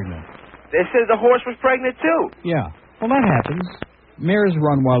was pregnant? They said the horse was pregnant too. Yeah. Well, that happens. Mares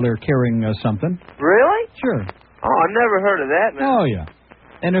run while they're carrying something. Really? Sure. Oh, I never heard of that, man. Oh yeah.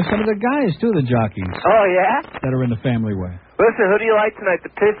 And there's some of the guys too, the jockeys. Oh yeah. That are in the family way. Listen, who do you like tonight,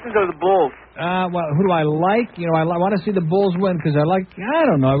 the Pistons or the Bulls? Well, who do I like? You know, I want to see the Bulls win because I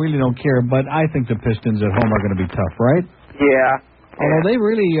don't know, I really don't care, but I think the Pistons at home are going to be tough, right? Yeah. Although they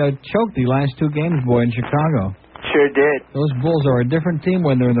really choked the last 2 games, boy, in Chicago. Sure did. Those Bulls are a different team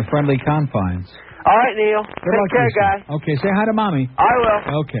when they're in the friendly confines. All right, Neil. Good Take luck, care, Lisa. guy. Okay, say hi to Mommy. I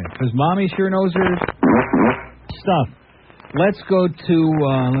will. Okay, because Mommy sure knows her stuff. Let's go to,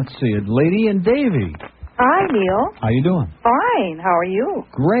 let's see, Lady and Davy. Hi, Neil. How you doing? Fine. How are you?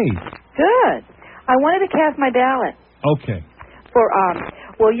 Great. Good. I wanted to cast my ballot Okay. for,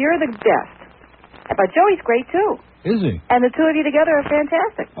 well, you're the guest. But Joey's great, too. Is he? And the two of you together are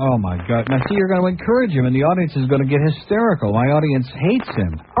fantastic. Oh, my God. Now, see, you're going to encourage him, and the audience is going to get hysterical. My audience hates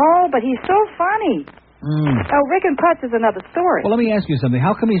him. Oh, but he's so funny. Oh, Rick and Putz is another story. Well, let me ask you something.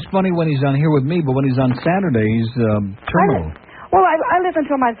 How come he's funny when he's on here with me, but when he's on Saturday, he's terminal? Well, I listen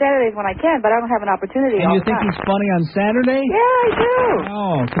to him on Saturdays when I can, but I don't have an opportunity And all you the think time. he's funny on Saturday? Yeah, I do.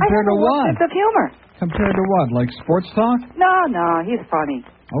 Oh, I compared have to a what? sense of humor. Compared to what? Like sports talk? No, he's funny.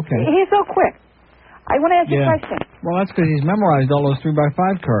 Okay. He's so quick. I want to ask you a question. Well, that's because he's memorized all those 3x5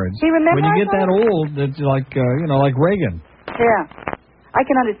 cards. He When you memorized get that old, it's like, like Reagan. Yeah. I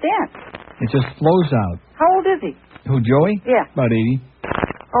can understand. It just flows out. How old is he? Who, Joey? Yeah. About 80.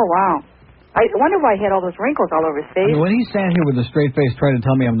 Oh, wow. I wonder why he had all those wrinkles all over his I face. mean, when he sat here with a straight face trying to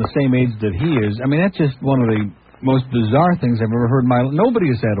tell me I'm the same age that he is, I mean, that's just one of the most bizarre things I've ever heard in my life.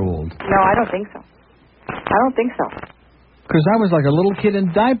 Nobody is that old. No, I don't think so. I don't think so. Because I was like a little kid in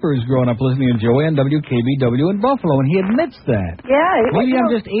diapers growing up listening to Joey on WKBW in Buffalo, and he admits that. Yeah. Maybe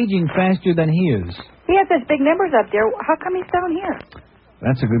I'm just aging faster than he is. He has such big numbers up there. How come he's down here?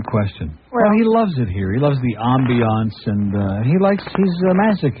 That's a good question. Well, he loves it here. He loves the ambiance, and he's a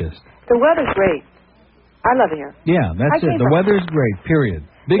masochist. The weather's great. I love it here. Yeah, that's it. The weather's great, period.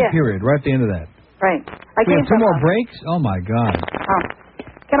 Big period, right at the end of that. Right. We have two more breaks? Oh, my God.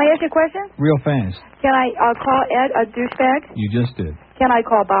 Can I ask you a question? Real fast. Can I call Ed a douchebag? You just did. Can I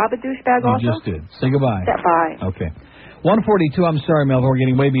call Bob a douchebag also? You just did. Say goodbye. Bye. Okay. 142, I'm sorry, Melvin, we're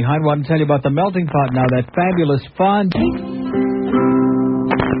getting way behind. I want to tell you about the melting pot now, that fabulous fond.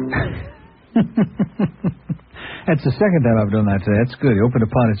 That's the second time I've done that today. That's good. You opened the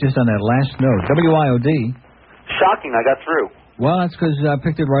pot. It's just on that last note. WIOD. Shocking, I got through. Well, that's because I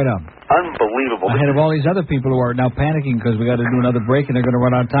picked it right up. Unbelievable. Ahead of all these other people who are now panicking because we got to do another break and they're going to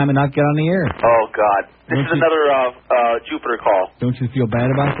run out of time and not get on the air. Oh, God. This is another Jupiter call. Don't you feel bad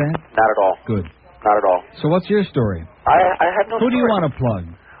about that? Not at all. Good. Not at all. So what's your story? I have no Who do you story. want to plug?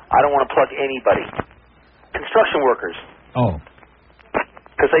 I don't want to plug anybody. Construction workers. Oh.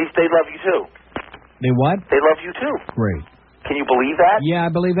 Because they love you, too. They what? They love you, too. Great. Can you believe that? Yeah, I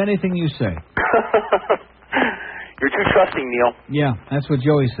believe anything you say. You're too trusting, Neil. Yeah, that's what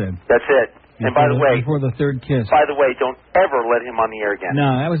Joey said. That's it. And by the way, before the third kiss. By the way, don't ever let him on the air again.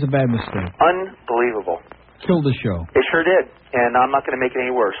 No, that was a bad mistake. Unbelievable. Killed the show. It sure did. And I'm not going to make it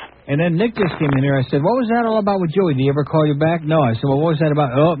any worse. And then Nick just came in here. I said, what was that all about with Joey? Did he ever call you back? No. I said, well, what was that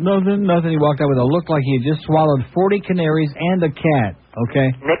about? Oh, nothing. He walked out with a look like he had just swallowed 40 canaries and a cat.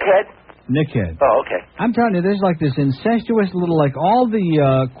 Okay? Nickhead. Oh, okay. I'm telling you, there's like this incestuous little, like all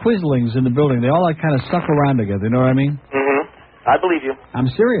the Quislings in the building, they all like kind of suck around together. You know what I mean? Mm-hmm. I believe you. I'm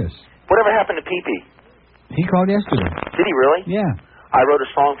serious. Whatever happened to Pee-Pee? He called yesterday. Did he really? Yeah. I wrote a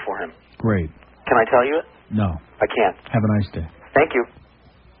song for him. Great. Can I tell you it? No. I can't. Have a nice day. Thank you.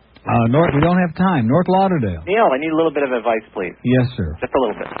 We don't have time. North Lauderdale. Neil, I need a little bit of advice, please. Yes, sir. Just a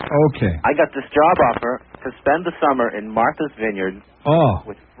little bit. Okay. I got this job offer to spend the summer in Martha's Vineyard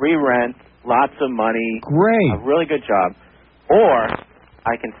with free rent, lots of money. Great. A really good job. Or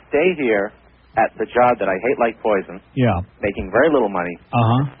I can stay here at the job that I hate like poison. Yeah. Making very little money.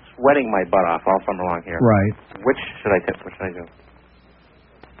 Uh-huh. Sweating my butt off all summer long here. Right. Which should I take? What should I do?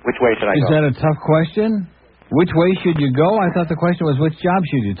 Which way should I Is go? that a tough question? Which way should you go? I thought the question was which job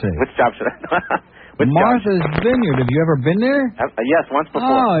should you take? Which job should I Martha's Vineyard. Have you ever been there? Yes, once before.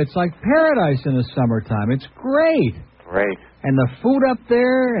 Oh, it's like paradise in the summertime. It's great. Great. And the food up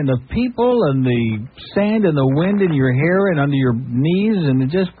there, and the people, and the sand, and the wind in your hair and under your knees, and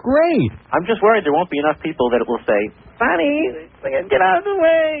it's just great. I'm just worried there won't be enough people that will say, Sonny, get out of the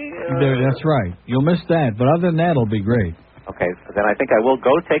way. That's right. You'll miss that. But other than that, it'll be great. Okay, so then I think I will go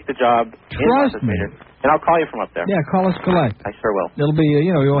take the job. Trust me. And I'll call you from up there. Yeah, call us collect. I sure will. It'll be,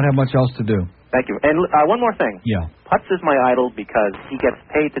 you won't have much else to do. Thank you. And one more thing. Yeah. Putz is my idol because he gets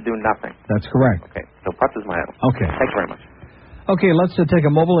paid to do nothing. That's correct. Okay, so Putz is my idol. Okay. Thanks very much. Okay, let's take a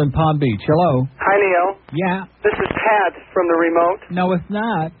mobile in Palm Beach. Hello. Hi, Neil. Yeah. This is Pat from the remote. No, it's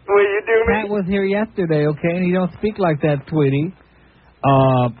not. Will you do me? Pat was here yesterday, okay, and he don't speak like that, Tweety.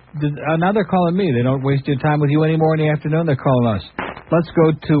 Now they're calling me. They don't waste your time with you anymore in the afternoon. They're calling us. Let's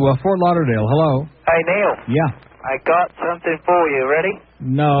go to Fort Lauderdale. Hello. Hey, Neil. Yeah. I got something for you. Ready?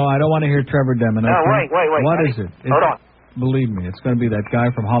 No, I don't want to hear Trevor Demon. No, wait. What ready? is it? Hold on. Believe me, it's going to be that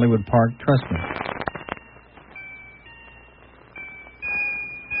guy from Hollywood Park. Trust me.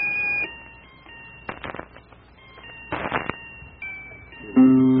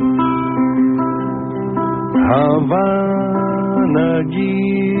 Havana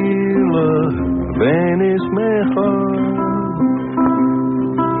gila, Venice mejor.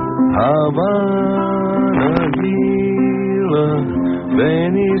 Havana gila,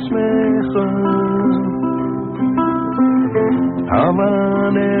 Venice mejor.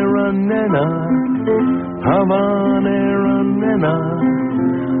 Habanera nena, habanera nena,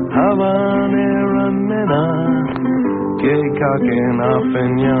 habanera nena, que kaken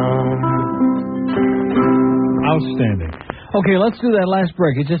Outstanding. Okay, let's do that last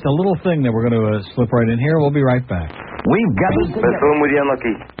break. It's just a little thing that we're going to slip right in here. We'll be right back. We've got to... Estuvo muy bien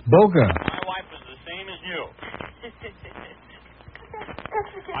aquí. Boca. My wife was the same as you.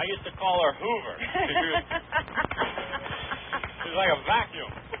 I used to call her Hoover. She was like a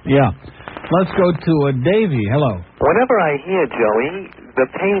vacuum. Yeah. Let's go to Davey. Hello. Whenever I hear Joey, the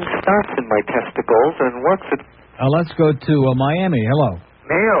pain starts in my testicles and works at... Let's go to Miami. Hello.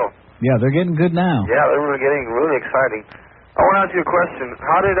 Neil. Yeah, they're getting good now. Yeah, they were getting really exciting. I want to ask you a question.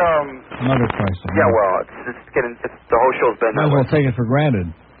 How did Another question. Yeah, well, it's the whole show's been Might that as well way. take it for granted.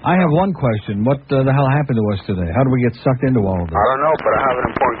 I have one question. What the hell happened to us today? How did we get sucked into all of this? I don't know, but I have an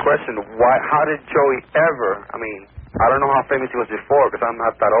important question. How did Joey ever? I mean, I don't know how famous he was before because I'm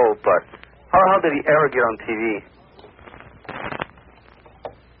not that old, but how did he ever get on TV?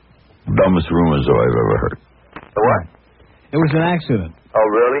 Dumbest rumors I've ever heard. The what? It was an accident. Oh,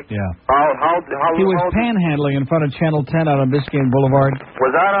 really? Yeah. How He was panhandling in front of Channel 10 out on Biscayne Boulevard.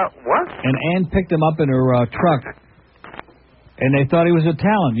 Was that what? And Ann picked him up in her truck. And they thought he was a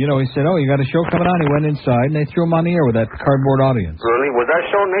talent. You know, he said, oh, you got a show coming on? He went inside, and they threw him on the air with that cardboard audience. Really? Was that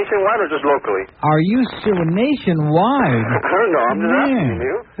show nationwide or just locally? Are you still nationwide? I don't know. I'm just asking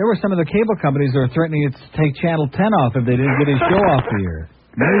you. There were some of the cable companies that were threatening to take Channel 10 off if they didn't get his show off the air.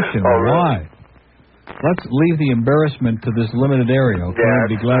 Nationwide. Let's leave the embarrassment to this limited area, okay? Yeah,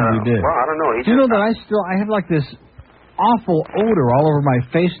 I'd be glad we did. Well, I don't know. Do you know that I have like this awful odor all over my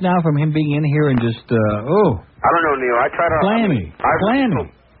face now from him being in here and just, I don't know, Neil. I try to... Clammy. Clammy.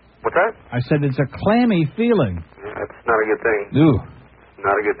 What's that? I said it's a clammy feeling. That's not a good thing. Ooh.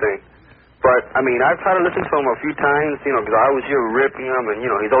 Not a good thing. But, I mean, I've tried to listen to him a few times, you know, because I was here ripping him, and, you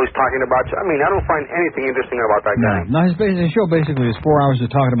know, he's always talking about you. I mean, I don't find anything interesting about that guy. No, his show basically is 4 hours of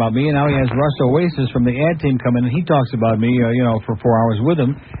talking about me, and now he has Russ Oasis from the ad team come in, and he talks about me, for 4 hours with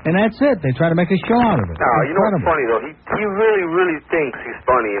him, and that's it. They try to make a show out of it. No, you know what's funny, though? He really, really thinks he's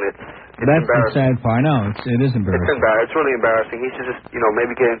funny, and it's that's the embarrassing. sad part. I know, it is embarrassing. It's really embarrassing. He should just,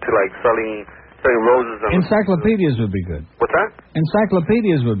 maybe get into, like, selling roses. And Encyclopedias would be good. What's that?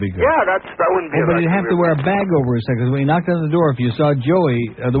 Encyclopedias would be good. Yeah, that wouldn't be. But he'd have to wear a bag over his head, because when he knocked on the door, if you saw Joey,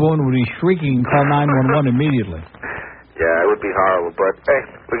 the woman would be shrieking and call 911 immediately. Yeah, it would be horrible, but hey,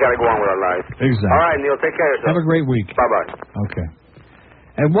 we got to go on with our lives. Exactly. All right, Neil, take care of yourself. Have a great week. Bye-bye. Okay.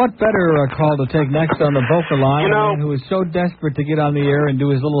 And what better call to take next on the vocal line, a man who is so desperate to get on the air and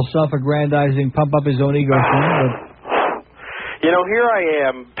do his little self-aggrandizing, pump up his own ego thing, but... Here I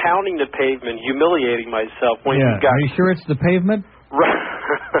am, pounding the pavement, humiliating myself when you got... Are you sure it's the pavement?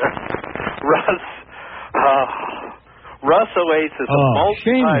 Russ Oasis, a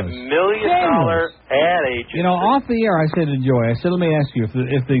multi-million-dollar ad agent. You know, off the air, I said to Joey, I said, let me ask you, if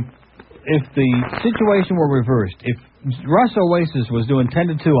the situation were reversed, if Russ Oasis was doing 10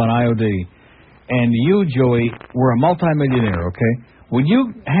 to 2 on IOD, and you, Joey, were a multimillionaire, okay? Would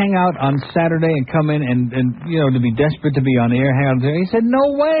you hang out on Saturday and come in and to be desperate to be on the air, hang out there? He said,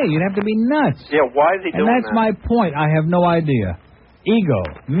 no way. You'd have to be nuts. Yeah, why is he doing that? And that's my point. I have no idea. Ego.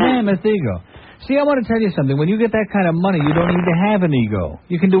 Mammoth ego. See, I want to tell you something. When you get that kind of money, you don't need to have an ego.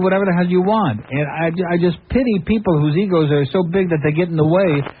 You can do whatever the hell you want. And I just pity people whose egos are so big that they get in the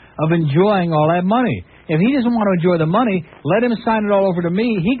way of enjoying all that money. If he doesn't want to enjoy the money, let him sign it all over to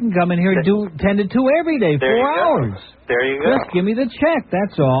me. He can come in here and do 10 to 2 every day, 4 hours. There you go. Just give me the check,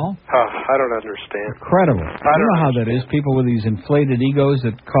 that's all. I don't understand. Incredible. You know how that is. People with these inflated egos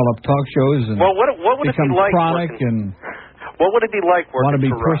that call up talk shows and what would become it be like chronic and what would it be like working want to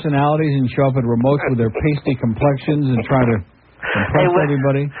be for Russ? personalities and show up at remotes with their pasty complexions and try to impress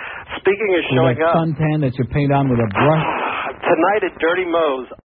everybody. Speaking of with showing that up, suntan that you paint on with a brush. tonight at Dirty Mo's,